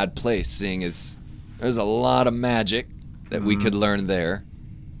not a bad place, seeing as there's a lot of magic that we could learn there.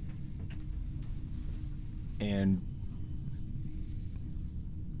 And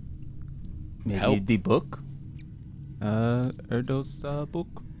maybe Help. the book? Erdo's book?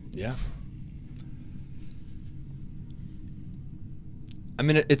 Yeah. I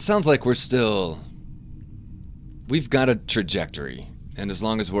mean, it sounds like we've got a trajectory, and as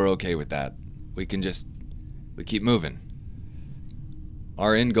long as we're okay with that, we keep moving.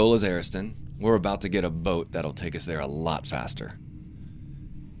 Our end goal is Ariston. We're about to get a boat that'll take us there a lot faster.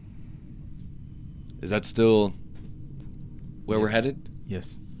 Is that still where we're headed?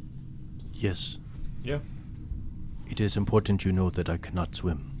 Yes. Yes. Yeah. It is important you know that I cannot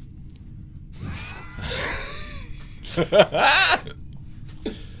swim.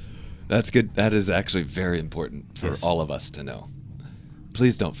 That's good. That is actually very important for all of us to know.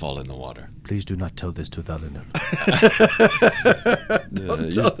 Please don't fall in the water. Please do not tell this to Thalinor.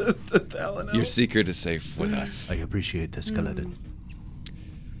 Don't tell this to Thalinor. Your secret is safe with us. I appreciate this, Kaladin.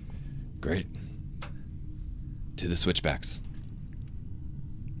 Great. To the switchbacks.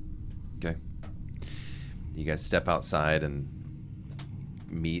 Okay. You guys step outside and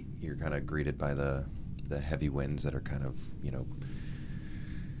meet. You're kind of greeted by the heavy winds that are kind of,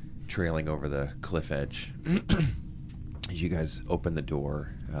 trailing over the cliff edge. As you guys open the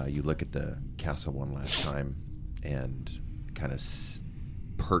door, you look at the castle one last time, and kind of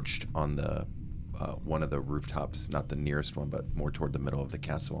perched on the one of the rooftops, not the nearest one, but more toward the middle of the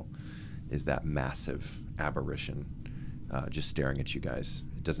castle, is that massive apparition just staring at you guys.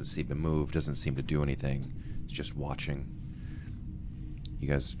 It doesn't seem to move, doesn't seem to do anything. It's just watching. You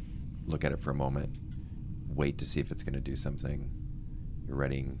guys look at it for a moment, wait to see if it's going to do something. You're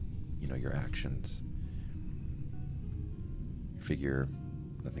readying, your actions. You figure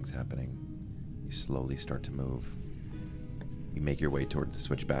nothing's happening. You slowly start to move. You make your way toward the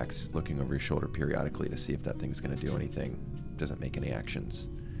switchbacks, looking over your shoulder periodically to see if that thing's going to do anything. Doesn't make any actions.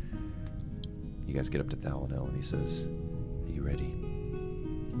 You guys get up to Thalanel and he says, "Are you ready?"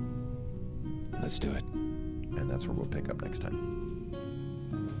 Let's do it. And that's where we'll pick up next time.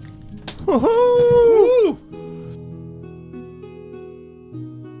 Woohoo!